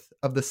Danforth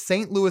of the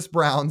St. Louis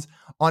Browns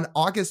on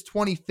August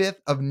 25th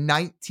of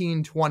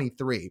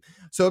 1923.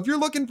 So if you're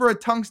looking for a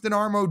Tungsten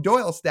Armo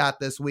Doyle stat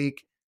this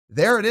week,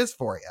 there it is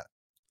for you.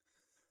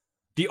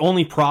 The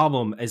only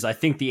problem is I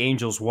think the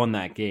Angels won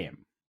that game.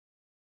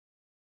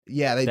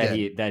 Yeah, they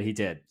did. That he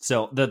did.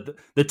 So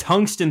the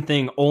tungsten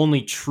thing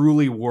only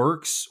truly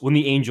works when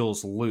the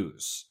Angels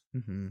lose.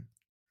 Mm-hmm.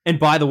 And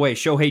by the way,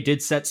 Shohei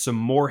did set some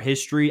more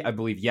history, I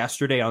believe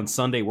yesterday on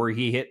Sunday, where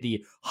he hit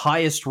the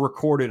highest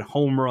recorded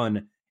home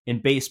run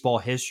in baseball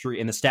history,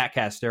 in the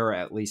StatCast era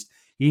at least.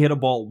 He hit a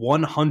ball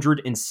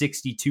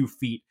 162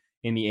 feet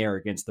in the air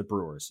against the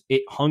Brewers.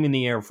 It hung in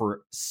the air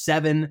for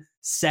 7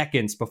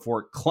 seconds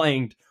before it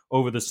clanged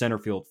over the center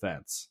field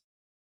fence.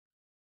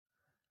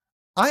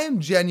 I am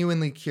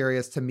genuinely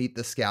curious to meet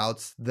the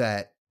scouts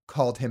that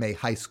called him a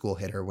high school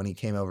hitter when he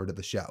came over to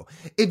the show.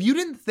 If you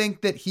didn't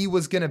think that he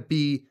was going to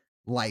be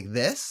like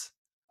this,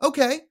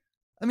 okay.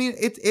 I mean,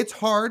 it's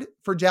hard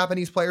for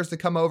Japanese players to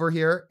come over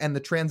here, and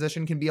the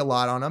transition can be a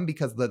lot on them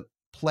because the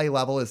play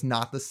level is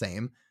not the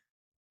same.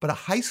 But a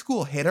high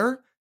school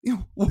hitter?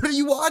 What are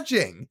you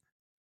watching?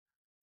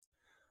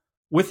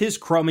 With his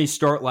crummy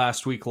start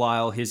last week,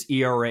 Lyle, his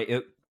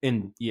ERA,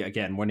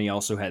 again, when he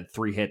also had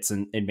 3 hits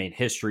and made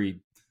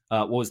history,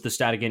 what was the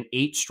stat again?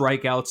 8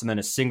 strikeouts and then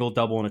a single,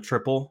 double, and a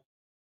triple?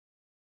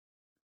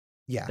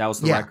 Yeah. That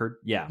was the record?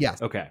 Yeah.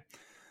 Yes. Okay.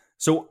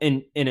 So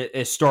in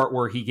a start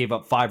where he gave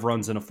up 5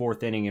 runs in a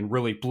 4th inning and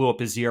really blew up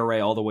his ERA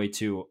all the way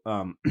to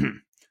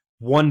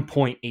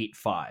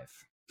 1.85.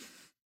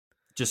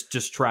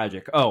 Just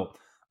tragic. Oh,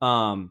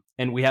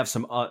 and we have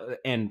some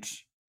and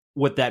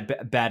with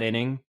that bad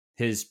inning,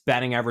 his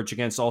batting average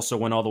against also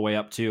went all the way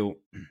up to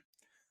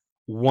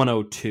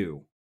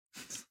 102.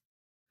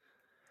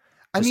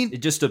 I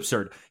mean, just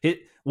absurd.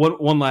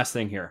 One last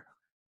thing here.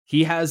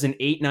 He has an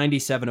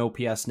 897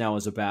 OPS now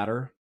as a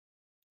batter,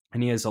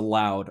 and he has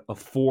allowed a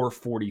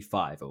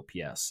 445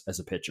 OPS as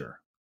a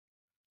pitcher.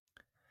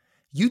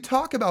 You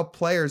talk about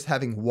players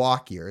having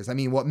walk years. I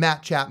mean, what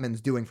Matt Chapman's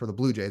doing for the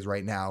Blue Jays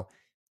right now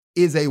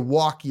is a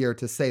walk year,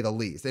 to say the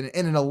least, and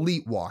an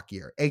elite walk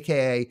year,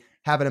 aka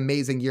have an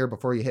amazing year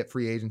before you hit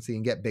free agency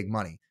and get big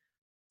money.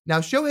 Now,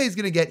 Shohei's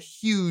going to get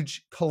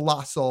huge,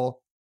 colossal,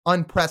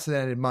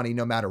 unprecedented money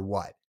no matter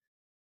what.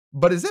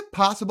 But is it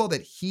possible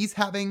that he's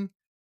having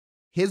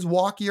his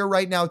walk year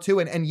right now too?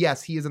 And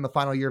yes, he is in the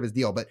final year of his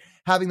deal, but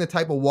having the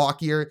type of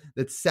walk year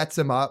that sets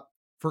him up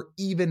for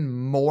even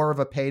more of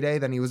a payday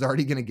than he was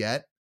already going to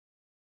get?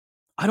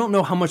 I don't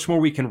know how much more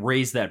we can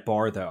raise that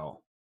bar,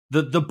 though.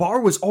 The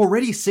bar was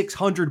already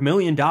 $600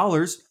 million.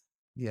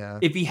 Yeah.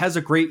 If he has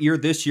a great year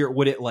this year,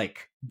 would it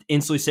like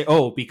instantly say,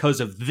 oh,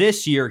 because of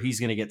this year, he's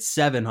going to get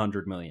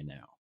 $700 million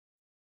now?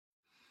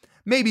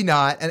 Maybe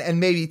not. And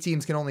maybe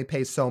teams can only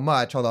pay so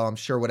much, although I'm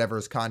sure whatever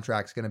his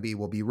contract's going to be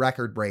will be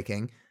record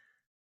breaking.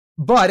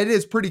 But it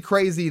is pretty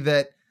crazy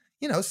that,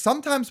 you know,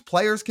 sometimes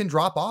players can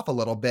drop off a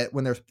little bit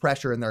when there's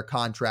pressure in their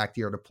contract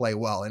year to play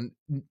well. And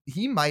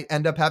he might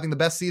end up having the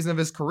best season of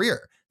his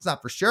career. It's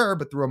not for sure,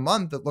 but through a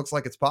month, it looks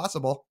like it's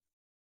possible.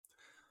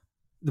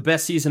 The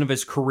best season of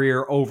his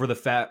career over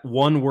the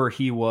one where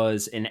he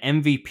was an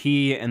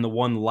MVP and the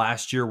one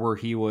last year where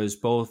he was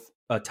both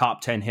a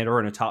top 10 hitter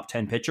and a top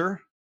 10 pitcher.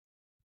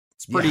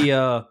 It's pretty,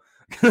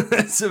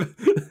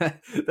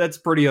 that's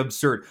pretty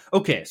absurd.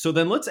 Okay. So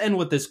then let's end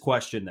with this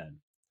question then.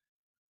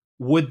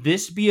 Would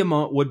this be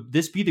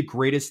the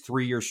greatest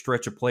 3-year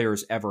stretch a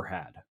player's ever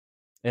had?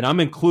 And I'm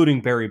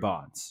including Barry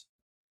Bonds.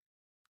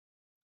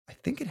 I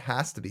think it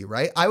has to be,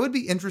 right? I would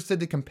be interested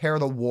to compare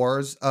the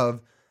wars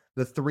of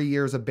the 3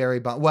 years of Barry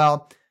Bonds.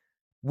 Well,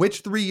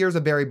 which 3 years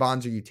of Barry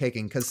Bonds are you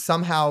taking? Because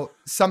somehow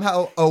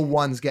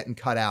 01's getting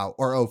cut out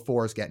or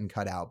 04's getting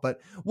cut out. But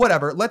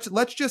whatever.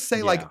 Let's just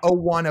say like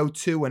 01,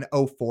 02, and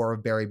 04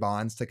 of Barry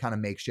Bonds to kind of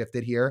makeshift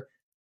it here.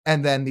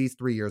 And then these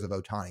 3 years of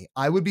Ohtani.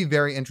 I would be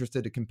very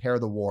interested to compare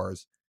the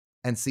wars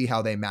and see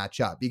how they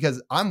match up.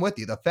 Because I'm with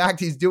you. The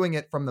fact he's doing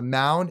it from the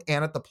mound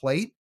and at the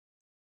plate,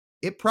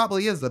 it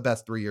probably is the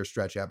best 3-year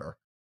stretch ever.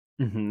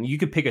 Mm-hmm. You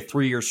could pick a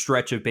 3-year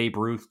stretch of Babe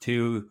Ruth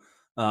too.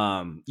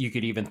 You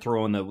could even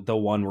throw in the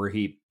one where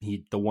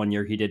the 1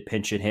 year he did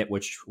pinch and hit,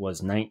 which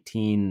was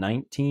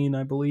 1919,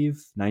 I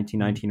believe,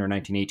 1919 or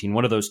 1918,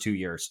 one of those 2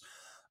 years.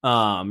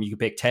 You could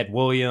pick Ted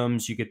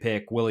Williams. You could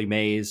pick Willie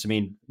Mays. I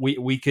mean,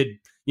 we could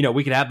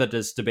have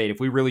this debate. If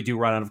we really do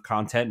run out of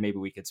content, maybe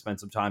we could spend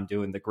some time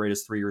doing the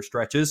greatest 3-year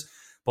stretches.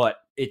 But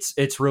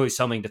it's really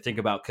something to think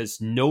about because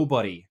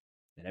nobody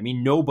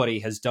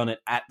has done it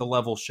at the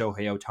level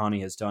Shohei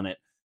Ohtani has done it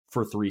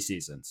for 3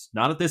 seasons.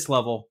 Not at this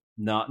level,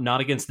 not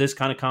against this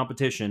kind of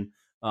competition,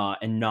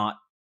 and not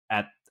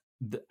at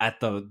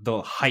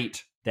the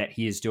height that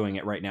he is doing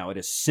it right now. It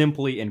is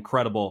simply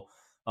incredible.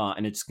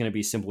 And it's going to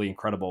be simply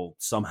incredible.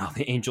 Somehow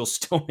the Angels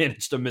still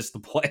managed to miss the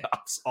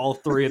playoffs all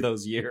 3 of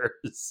those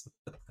years.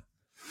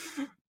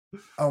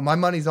 Oh, my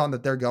money's on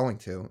that they're going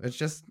to. It's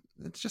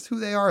just who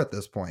they are at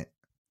this point.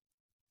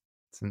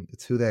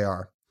 It's who they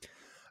are.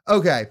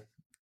 Okay,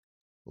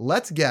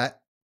 let's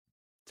get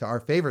to our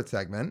favorite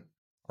segment,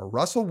 our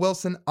Russell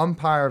Wilson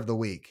Umpire of the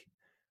Week.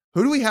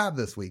 Who do we have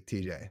this week,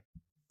 TJ?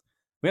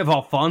 We have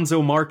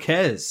Alfonso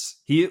Marquez.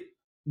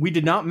 We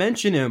did not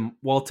mention him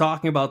while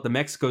talking about the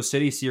Mexico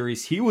City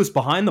series. He was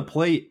behind the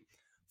plate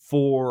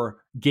for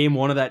game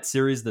 1 of that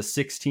series, the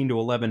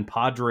 16-11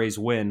 Padres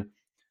win.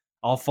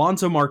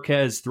 Alfonso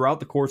Marquez, throughout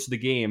the course of the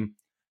game,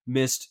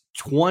 missed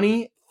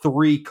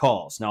 23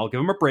 calls. Now, I'll give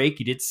him a break.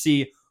 He did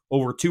see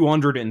over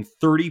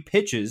 230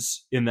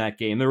 pitches in that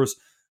game. There was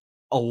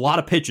a lot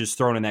of pitches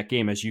thrown in that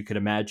game, as you could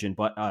imagine,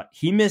 but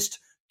he missed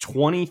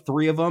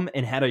 23 of them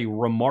and had a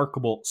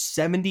remarkable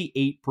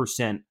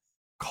 78%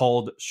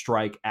 called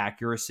strike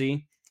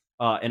accuracy.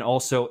 And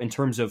also in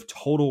terms of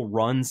total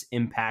runs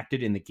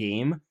impacted in the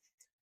game,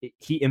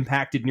 he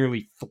impacted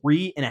nearly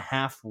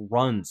 3.5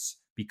 runs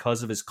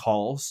because of his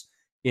calls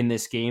in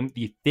this game,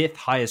 the 5th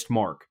highest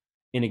mark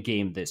in a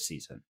game this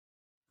season.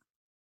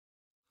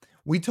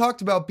 We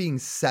talked about being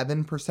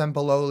 7%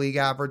 below league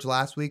average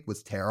last week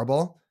was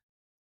terrible.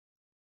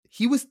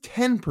 He was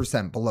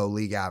 10% below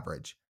league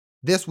average.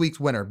 This week's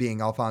winner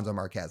being Alfonso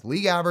Marquez.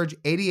 League average,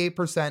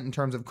 88% in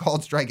terms of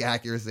called strike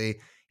accuracy.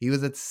 He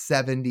was at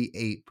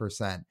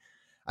 78%.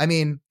 I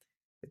mean,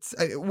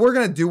 we're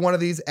going to do one of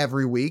these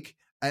every week.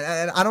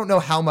 And I don't know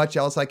how much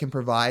else I can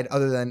provide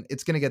other than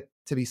it's going to get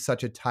to be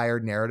such a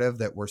tired narrative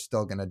that we're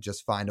still going to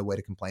just find a way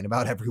to complain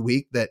about every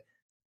week. That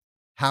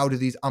how do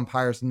these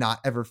umpires not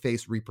ever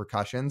face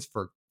repercussions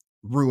for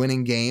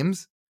ruining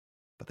games?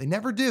 But they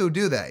never do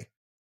they?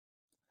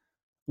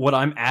 What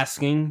I'm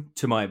asking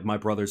to my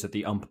brothers at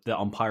the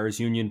umpires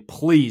union,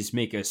 please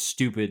make a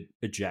stupid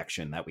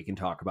ejection that we can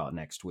talk about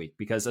next week.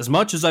 Because as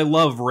much as I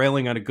love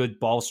railing on a good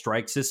ball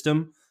strike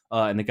system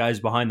and the guys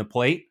behind the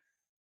plate,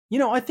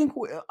 I think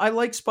I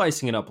like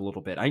spicing it up a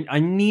little bit. I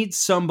need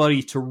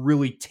somebody to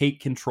really take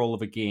control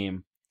of a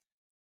game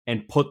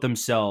and put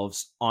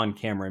themselves on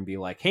camera and be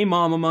like, hey,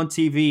 mom, I'm on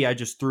TV. I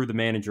just threw the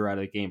manager out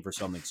of the game for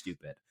something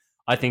stupid.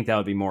 I think that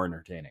would be more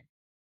entertaining.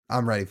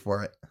 I'm ready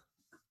for it.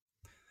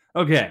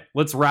 Okay,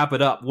 let's wrap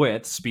it up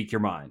with Speak Your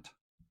Mind.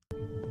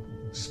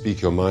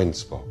 Speak your mind,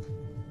 Spock.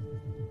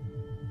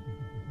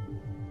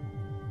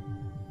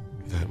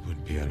 That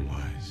would be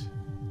unwise.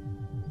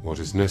 What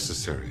is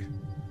necessary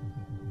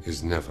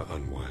is never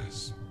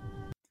unwise.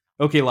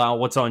 Okay, Lau,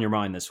 what's on your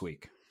mind this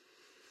week?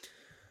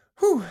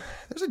 Whew,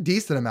 there's a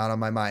decent amount on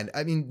my mind.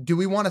 I mean, do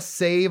we want to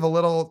save a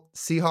little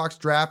Seahawks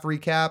draft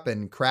recap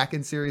and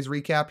Kraken series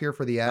recap here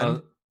for the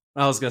end?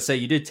 I was gonna say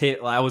you did.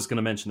 I was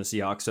gonna mention the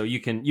Seahawks, so you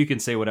can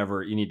say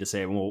whatever you need to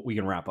say, and we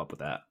can wrap up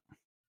with that.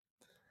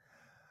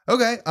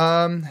 Okay.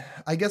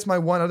 I guess my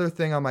one other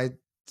thing on my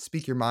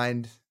Speak Your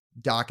Mind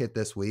docket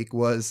this week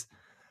was,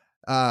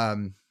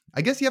 I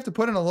guess you have to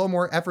put in a little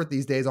more effort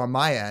these days on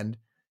my end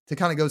to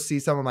kind of go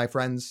see some of my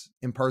friends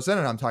in person,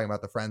 and I'm talking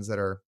about the friends that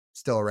are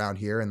still around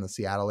here in the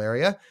Seattle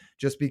area,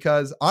 just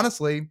because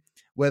honestly,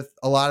 with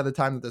a lot of the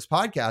time that this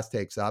podcast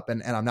takes up,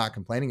 and I'm not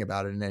complaining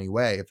about it in any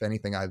way. If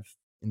anything, I've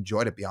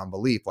enjoyed it beyond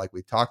belief, like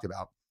we've talked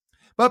about.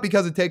 But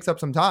because it takes up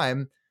some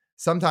time,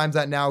 sometimes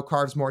that now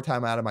carves more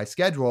time out of my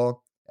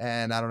schedule,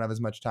 and I don't have as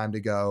much time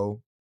to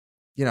go,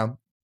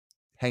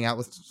 hang out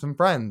with some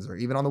friends, or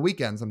even on the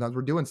weekends. Sometimes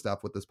we're doing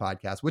stuff with this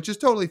podcast, which is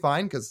totally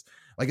fine. Cause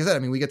like I said, I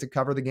mean, we get to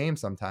cover the game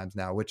sometimes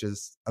now, which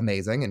is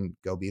amazing, and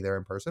go be there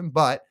in person,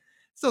 but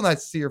it's still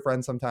nice to see your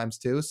friends sometimes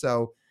too.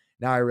 So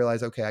now I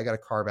realize, okay, I got to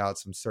carve out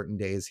some certain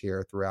days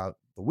here throughout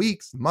the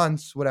weeks,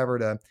 months, whatever,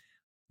 to,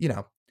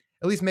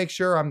 at least make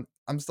sure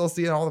I'm still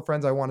seeing all the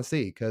friends I want to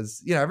see.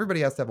 Cause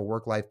everybody has to have a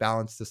work-life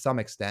balance to some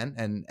extent.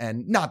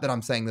 And not that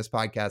I'm saying this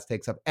podcast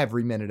takes up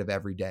every minute of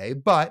every day,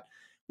 but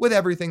with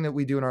everything that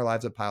we do in our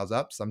lives, it piles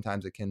up.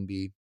 Sometimes it can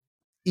be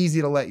easy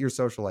to let your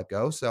social life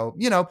go. So,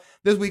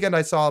 this weekend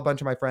I saw a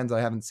bunch of my friends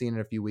I haven't seen in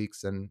a few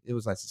weeks, and it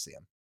was nice to see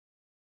them.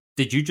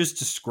 Did you just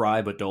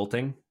describe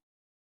adulting?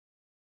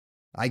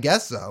 I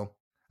guess so.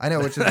 I know,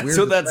 which is weird. That's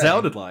what that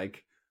sounded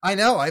like. I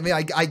know. I mean,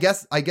 I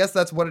guess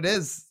that's what it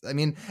is. I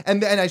mean,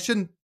 and I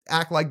shouldn't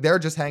act like they're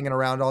just hanging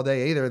around all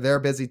day either.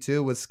 They're busy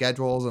too with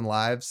schedules and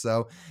lives.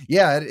 So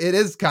yeah, it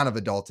is kind of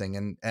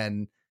adulting,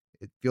 and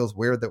it feels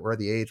weird that we're at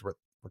the age where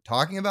we're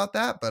talking about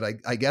that, but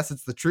I guess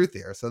it's the truth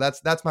here. So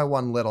that's my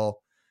one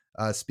little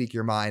Speak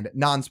Your Mind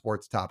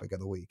non-sports topic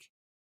of the week.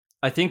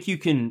 I think you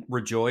can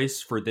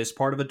rejoice for this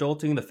part of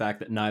adulting, the fact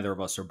that neither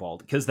of us are bald,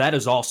 because that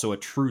is also a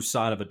true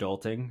sign of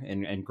adulting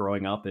and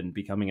growing up and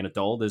becoming an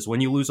adult, is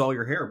when you lose all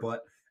your hair.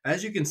 But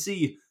as you can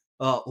see,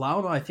 Lau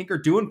and I think are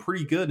doing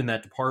pretty good in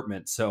that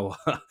department. So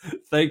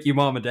thank you,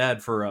 Mom and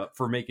Dad, for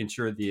making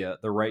sure the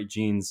right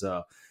genes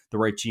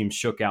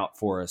shook out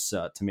for us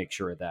to make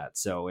sure of that.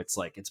 So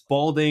it's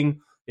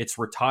balding, it's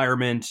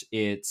retirement,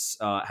 it's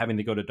having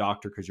to go to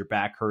doctor because your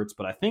back hurts.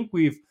 But I think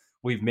we've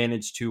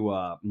managed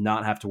to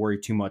not have to worry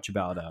too much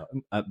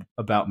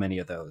about many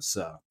of those.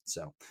 So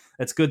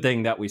it's a good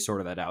thing that we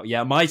sorted that out.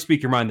 Yeah, my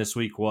Speak Your Mind this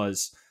week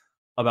was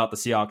about the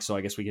Seahawks, so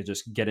I guess we could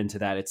just get into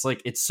that. It's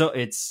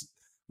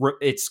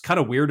kind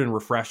of weird and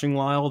refreshing,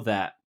 Lyle,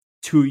 that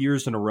 2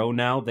 years in a row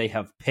now they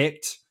have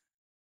picked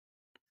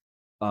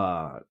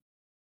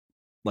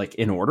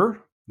in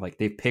order. Like,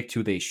 they've picked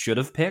who they should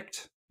have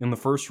picked in the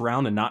first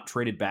round and not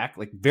traded back.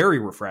 Like, very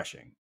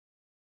refreshing.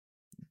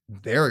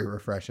 Very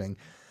refreshing.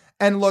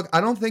 And look,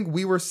 I don't think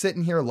we were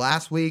sitting here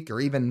last week or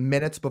even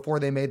minutes before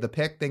they made the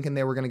pick thinking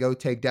they were going to go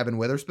take Devin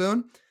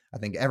Witherspoon. I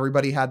think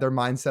everybody had their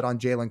mindset on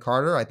Jalen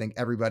Carter. I think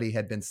everybody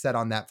had been set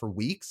on that for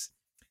weeks.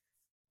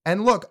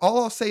 And look,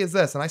 all I'll say is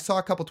this, and I saw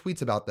a couple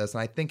tweets about this,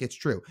 and I think it's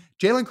true.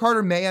 Jalen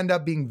Carter may end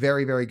up being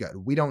very, very good.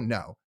 We don't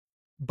know.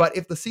 But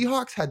if the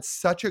Seahawks had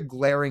such a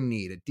glaring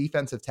need at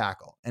defensive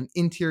tackle and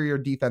interior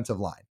defensive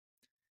line,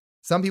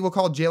 some people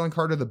call Jalen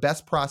Carter the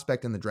best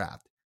prospect in the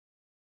draft,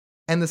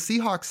 and the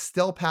Seahawks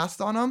still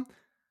passed on him,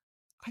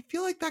 I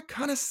feel like that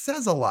kind of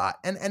says a lot.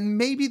 And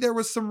maybe there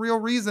was some real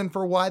reason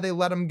for why they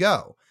let him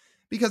go,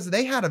 because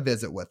they had a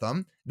visit with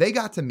him. They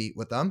got to meet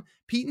with him.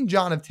 Pete and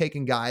John have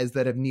taken guys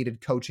that have needed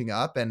coaching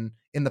up and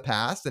in the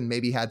past, and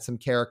maybe had some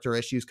character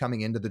issues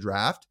coming into the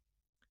draft,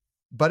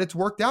 but it's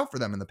worked out for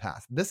them in the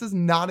past. This is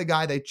not a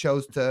guy they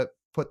chose to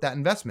put that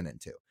investment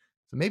into.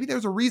 So maybe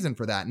there's a reason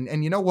for that.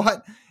 And you know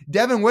what?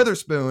 Devin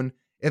Witherspoon,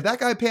 if that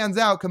guy pans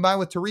out combined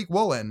with Tariq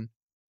Woolen,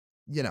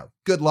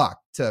 good luck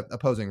to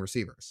opposing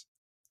receivers.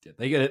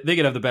 They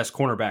could have the best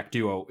cornerback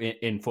duo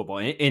in football.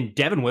 And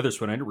Devin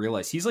Witherspoon, I didn't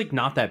realize he's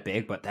not that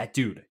big, but that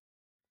dude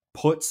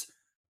puts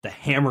the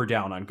hammer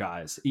down on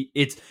guys.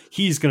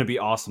 He's going to be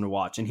awesome to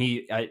watch. And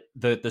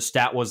the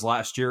stat was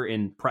last year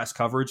in press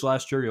coverage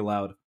last year, he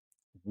allowed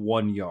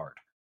 1 yard,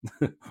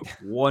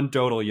 1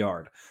 total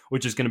yard,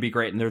 which is going to be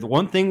great. And there's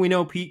one thing we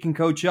know Pete can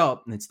coach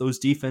up, and it's those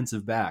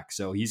defensive backs.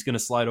 So he's going to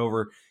slide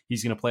over.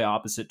 He's going to play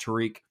opposite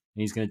Tariq,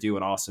 and he's going to do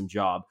an awesome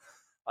job.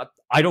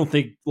 I don't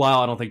think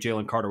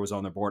Jalen Carter was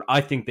on their board.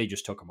 I think they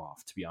just took him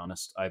off, to be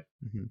honest.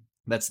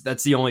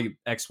 That's the only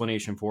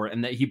explanation for it.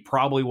 And that he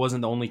probably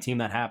wasn't the only team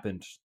that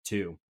happened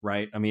to,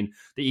 right? I mean,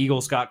 the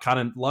Eagles got kind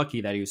of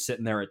lucky that he was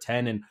sitting there at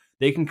 10, and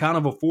they can kind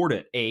of afford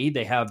it.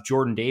 They have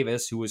Jordan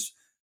Davis, who was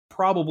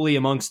probably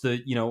amongst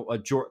the,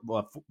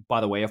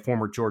 by the way, a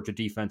former Georgia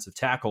defensive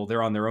tackle.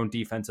 They're on their own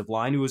defensive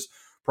line, who was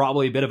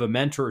probably a bit of a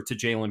mentor to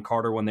Jalen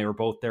Carter when they were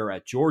both there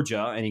at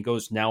Georgia, and he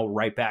goes now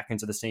right back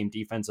into the same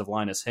defensive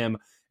line as him,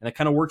 and it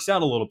kind of works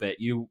out a little bit.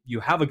 You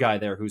have a guy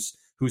there who's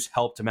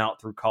helped him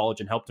out through college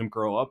and helped him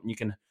grow up, and you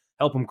can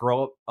help him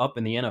grow up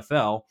in the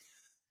NFL.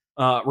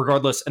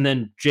 Regardless, and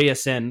then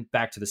JSN,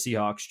 back to the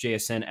Seahawks,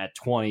 JSN at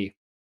 20,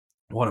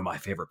 one of my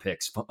favorite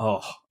picks.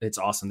 Oh, it's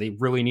awesome. They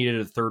really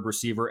needed a third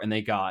receiver, and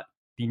they got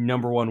the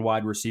number one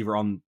wide receiver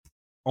on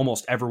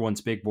almost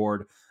everyone's big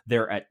board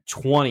there at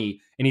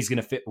 20, and he's going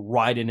to fit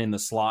right in the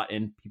slot.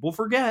 And people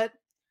forget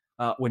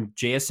when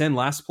JSN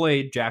last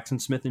played, Jackson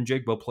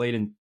Smith-Njigba played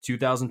in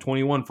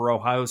 2021 for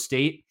Ohio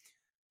State.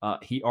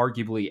 He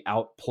arguably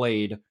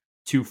outplayed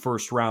 2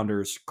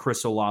 first-rounders,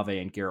 Chris Olave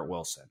and Garrett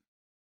Wilson.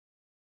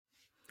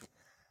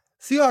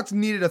 Seahawks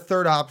needed a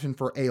third option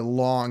for a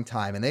long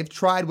time, and they've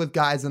tried with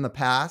guys in the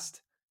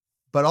past,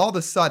 but all of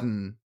a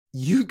sudden,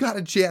 you got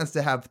a chance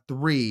to have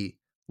 3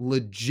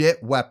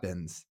 legit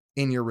weapons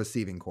in your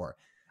receiving core.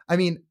 I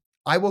mean,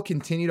 I will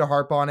continue to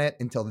harp on it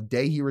until the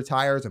day he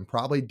retires, and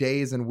probably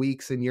days and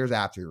weeks and years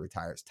after he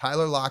retires.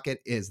 Tyler Lockett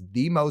is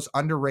the most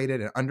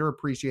underrated and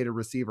underappreciated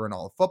receiver in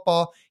all of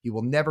football. He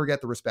will never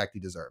get the respect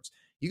he deserves.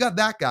 You got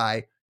that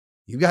guy.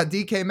 You got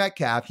DK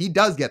Metcalf. He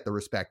does get the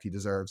respect he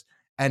deserves.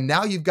 And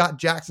now you've got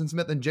Jackson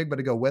Smith-Njigba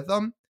to go with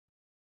them.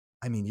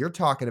 I mean, you're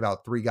talking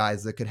about 3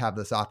 guys that could have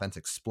this offense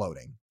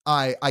exploding.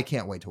 I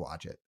can't wait to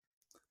watch it.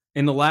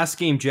 In the last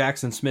game,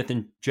 Jackson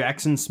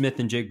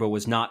Smith-Njigba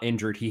was not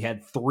injured. He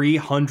had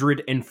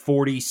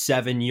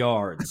 347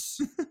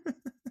 yards.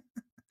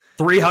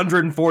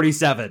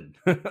 347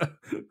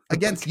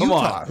 against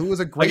Utah, who was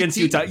a great against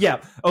team. Utah.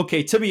 Yeah.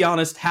 Okay. To be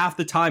honest, half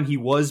the time he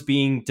was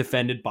being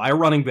defended by a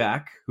running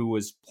back who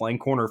was playing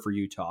corner for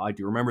Utah. I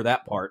do remember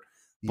that part,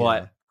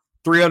 but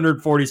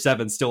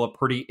 347 still a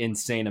pretty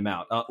insane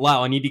amount.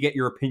 Lau, I need to get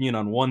your opinion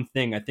on one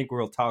thing. I think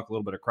we'll talk a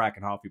little bit of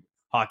Kraken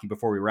hockey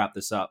before we wrap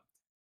this up.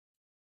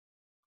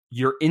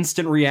 Your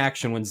instant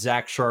reaction when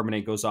Zach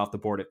Charbonnet goes off the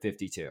board at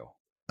 52.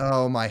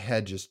 Oh, my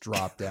head just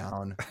dropped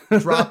down.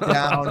 Dropped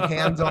down,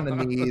 hands on the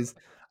knees.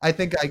 I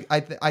think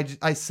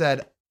I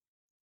said,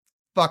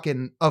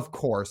 fucking, of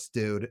course,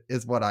 dude,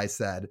 is what I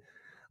said.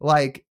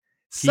 Like,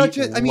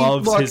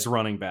 loves his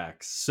running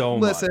backs so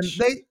much. Listen,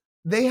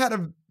 they had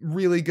a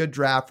really good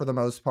draft for the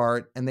most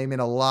part, and they made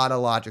a lot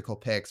of logical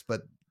picks,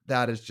 but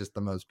that is just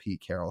the most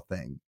Pete Carroll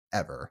thing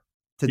ever.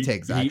 To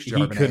take Zach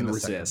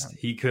Charbonnet.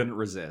 He couldn't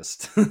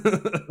resist.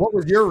 What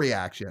was your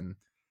reaction?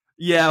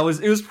 Yeah, it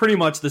was pretty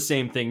much the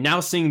same thing. Now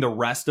seeing the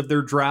rest of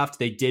their draft,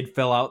 they did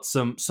fill out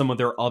some of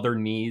their other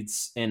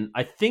needs, and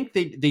I think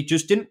they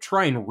just didn't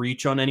try and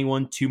reach on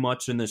anyone too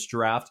much in this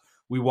draft.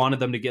 We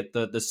wanted them to get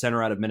the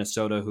center out of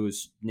Minnesota,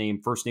 whose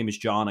first name is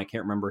John. I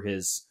can't remember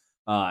his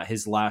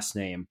last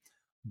name,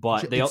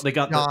 but they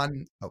got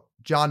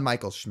John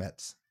Michael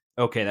Schmitz.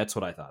 Okay, that's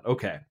what I thought.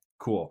 Okay,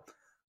 cool.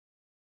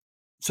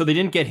 So they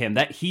didn't get him.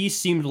 That he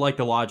seemed like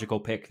the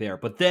logical pick there.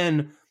 But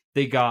then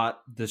they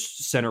got the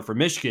center for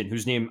Michigan,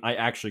 whose name I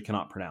actually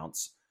cannot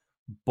pronounce.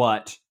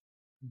 But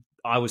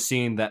I was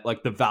seeing that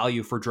like the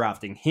value for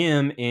drafting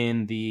him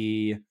in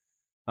the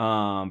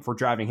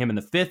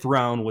 5th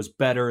round was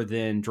better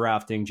than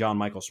drafting John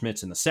Michael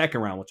Schmitz in the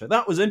 2nd round, which I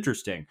thought was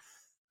interesting.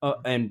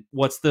 And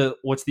what's the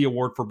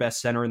award for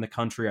best center in the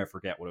country? I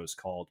forget what it was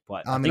called,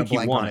 but I think he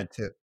won it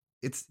too.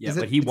 Is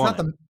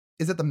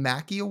it the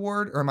Mackey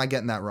Award, or am I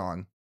getting that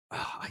wrong?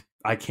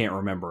 I can't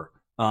remember.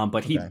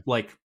 But he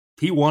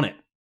won it.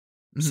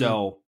 Mm-hmm.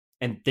 So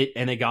and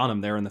they got him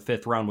there in the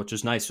 5th round, which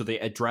is nice. So they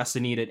addressed the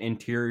need at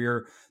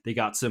interior. They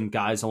got some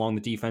guys along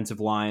the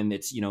defensive line.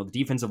 It's, the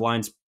defensive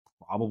line's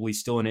probably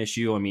still an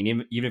issue. I mean,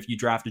 even if you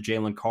drafted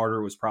Jalen Carter,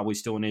 it was probably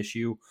still an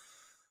issue.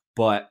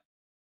 But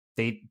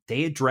they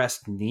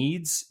addressed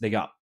needs. They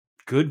got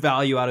good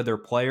value out of their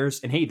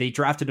players. And hey, they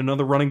drafted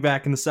another running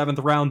back in the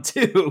 7th round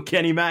too,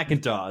 Kenny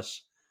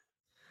McIntosh.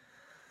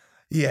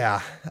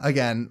 Yeah,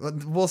 again,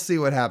 we'll see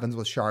what happens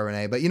with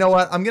Charbonnet. But you know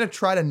what? I'm going to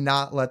try to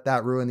not let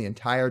that ruin the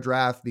entire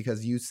draft,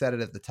 because you said it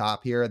at the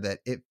top here that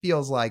it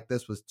feels like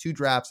this was 2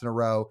 drafts in a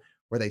row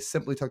where they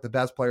simply took the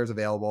best players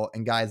available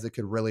and guys that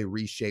could really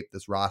reshape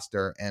this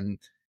roster and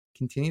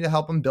continue to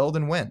help them build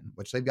and win,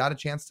 which they've got a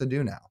chance to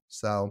do now.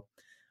 So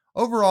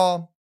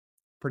overall,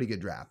 pretty good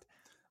draft.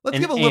 Let's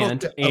give a little...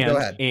 go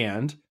ahead.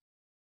 And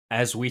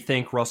as we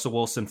thank Russell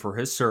Wilson for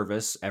his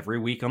service every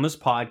week on this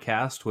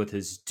podcast with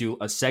a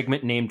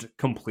segment named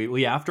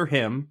completely after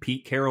him,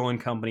 Pete Carroll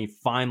and company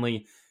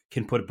finally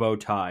can put a bow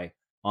tie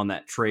on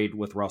that trade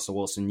with Russell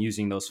Wilson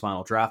using those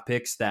final draft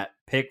picks. That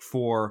pick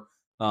for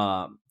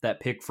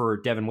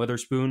Devin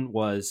Witherspoon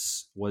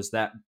was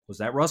that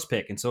Russ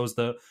pick, and so was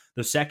the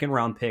 2nd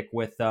round pick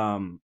with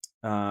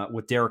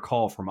Derek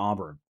Hall from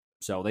Auburn.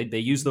 So they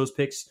used those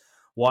picks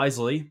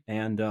wisely,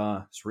 and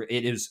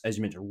it is, as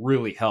you mentioned,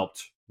 really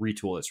helped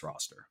retool this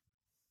roster.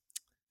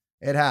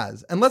 It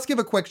has. And let's give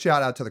a quick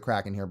shout out to the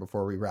Kraken here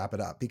before we wrap it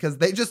up, because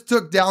they just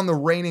took down the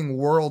reigning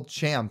world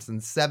champs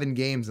in 7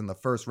 games in the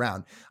first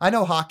round. I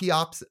know hockey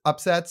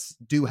upsets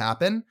do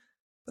happen,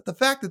 but the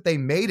fact that they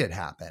made it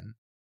happen,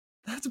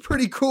 that's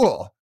pretty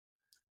cool.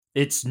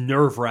 It's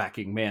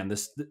nerve-wracking, man. The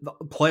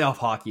playoff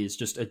hockey is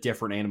just a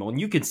different animal. And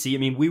you can see, I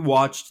mean, we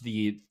watched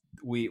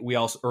we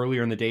also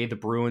earlier in the day, the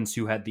Bruins,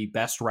 who had the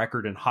best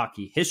record in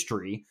hockey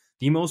history,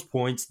 the most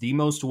points, the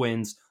most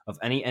wins of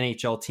any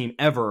NHL team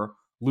ever,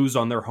 lose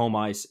on their home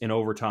ice in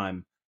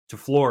overtime to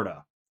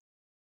Florida.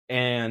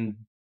 And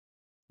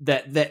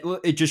that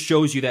it just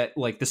shows you that,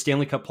 like, the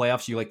Stanley Cup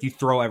playoffs, you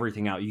throw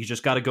everything out. You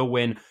just got to go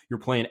win. You're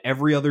playing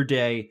every other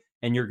day,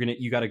 and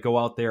you got to go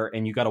out there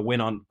and you got to win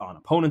on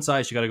opponent's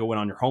ice. You got to go win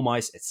on your home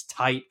ice. It's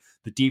tight.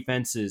 The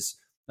defense is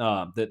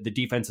the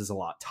defense is a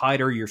lot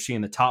tighter. You're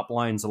seeing the top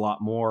lines a lot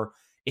more.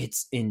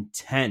 It's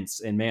intense,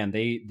 and man,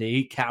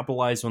 they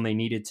capitalized when they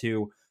needed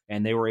to,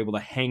 and they were able to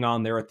hang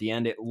on there at the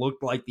end. It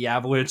looked like the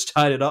Avalanche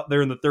tied it up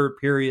there in the third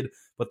period,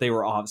 but they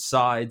were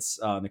offsides.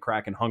 The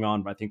Kraken hung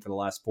on, I think, for the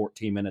last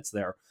 14 minutes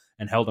there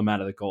and held them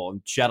out of the goal.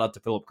 And shout out to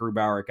Philip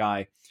Grubauer, a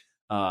guy.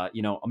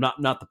 I'm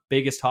not the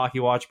biggest hockey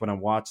watch, but I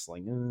watched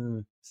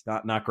it's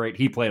not great.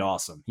 He played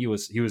awesome. He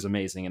was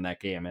amazing in that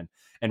game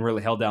and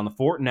really held down the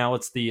fort. And now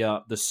it's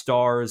the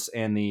Stars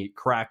and the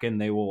Kraken.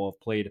 They will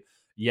have played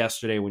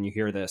yesterday when you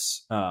hear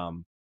this.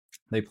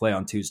 They play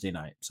on Tuesday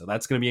night, so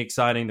that's going to be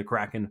exciting. The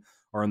Kraken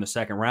are in the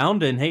second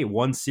round, and hey,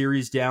 1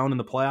 series down in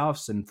the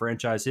playoffs in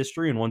franchise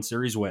history and 1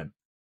 series win.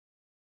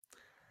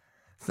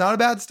 It's not a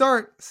bad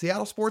start.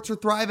 Seattle sports are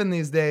thriving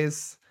these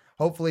days.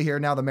 Hopefully here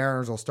now the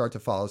Mariners will start to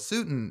follow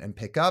suit and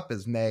pick up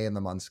as May and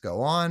the months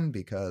go on,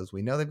 because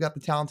we know they've got the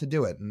talent to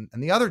do it. And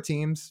the other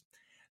teams,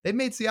 they've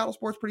made Seattle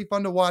sports pretty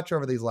fun to watch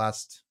over these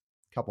last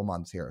couple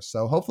months here.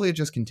 So hopefully it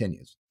just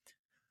continues.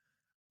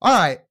 All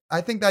right.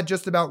 I think that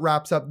just about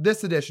wraps up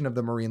this edition of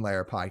the Marine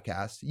Layer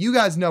podcast. You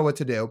guys know what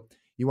to do.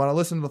 You want to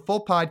listen to the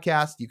full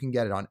podcast, you can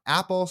get it on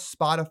Apple,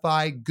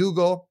 Spotify,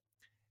 Google,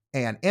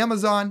 and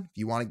Amazon. If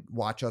you want to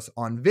watch us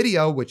on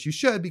video, which you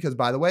should, because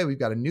by the way, we've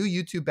got a new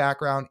YouTube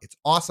background. It's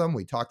awesome.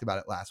 We talked about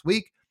it last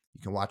week.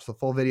 You can watch the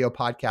full video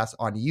podcast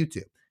on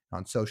YouTube.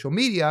 On social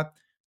media,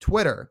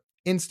 Twitter,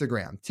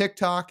 Instagram,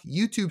 TikTok,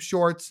 YouTube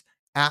Shorts,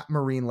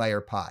 @Marine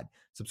Layer Pod.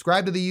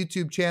 Subscribe to the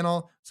YouTube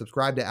channel,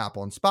 subscribe to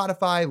Apple and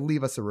Spotify,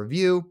 leave us a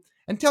review,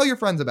 and tell your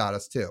friends about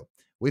us too.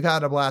 We've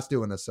had a blast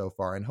doing this so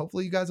far, and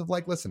hopefully you guys have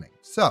liked listening.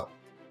 So,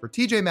 for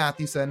TJ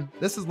Mathewson,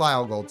 this is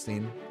Lyle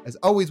Goldstein. As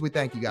always, we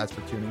thank you guys for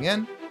tuning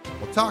in.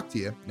 We'll talk to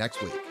you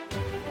next week.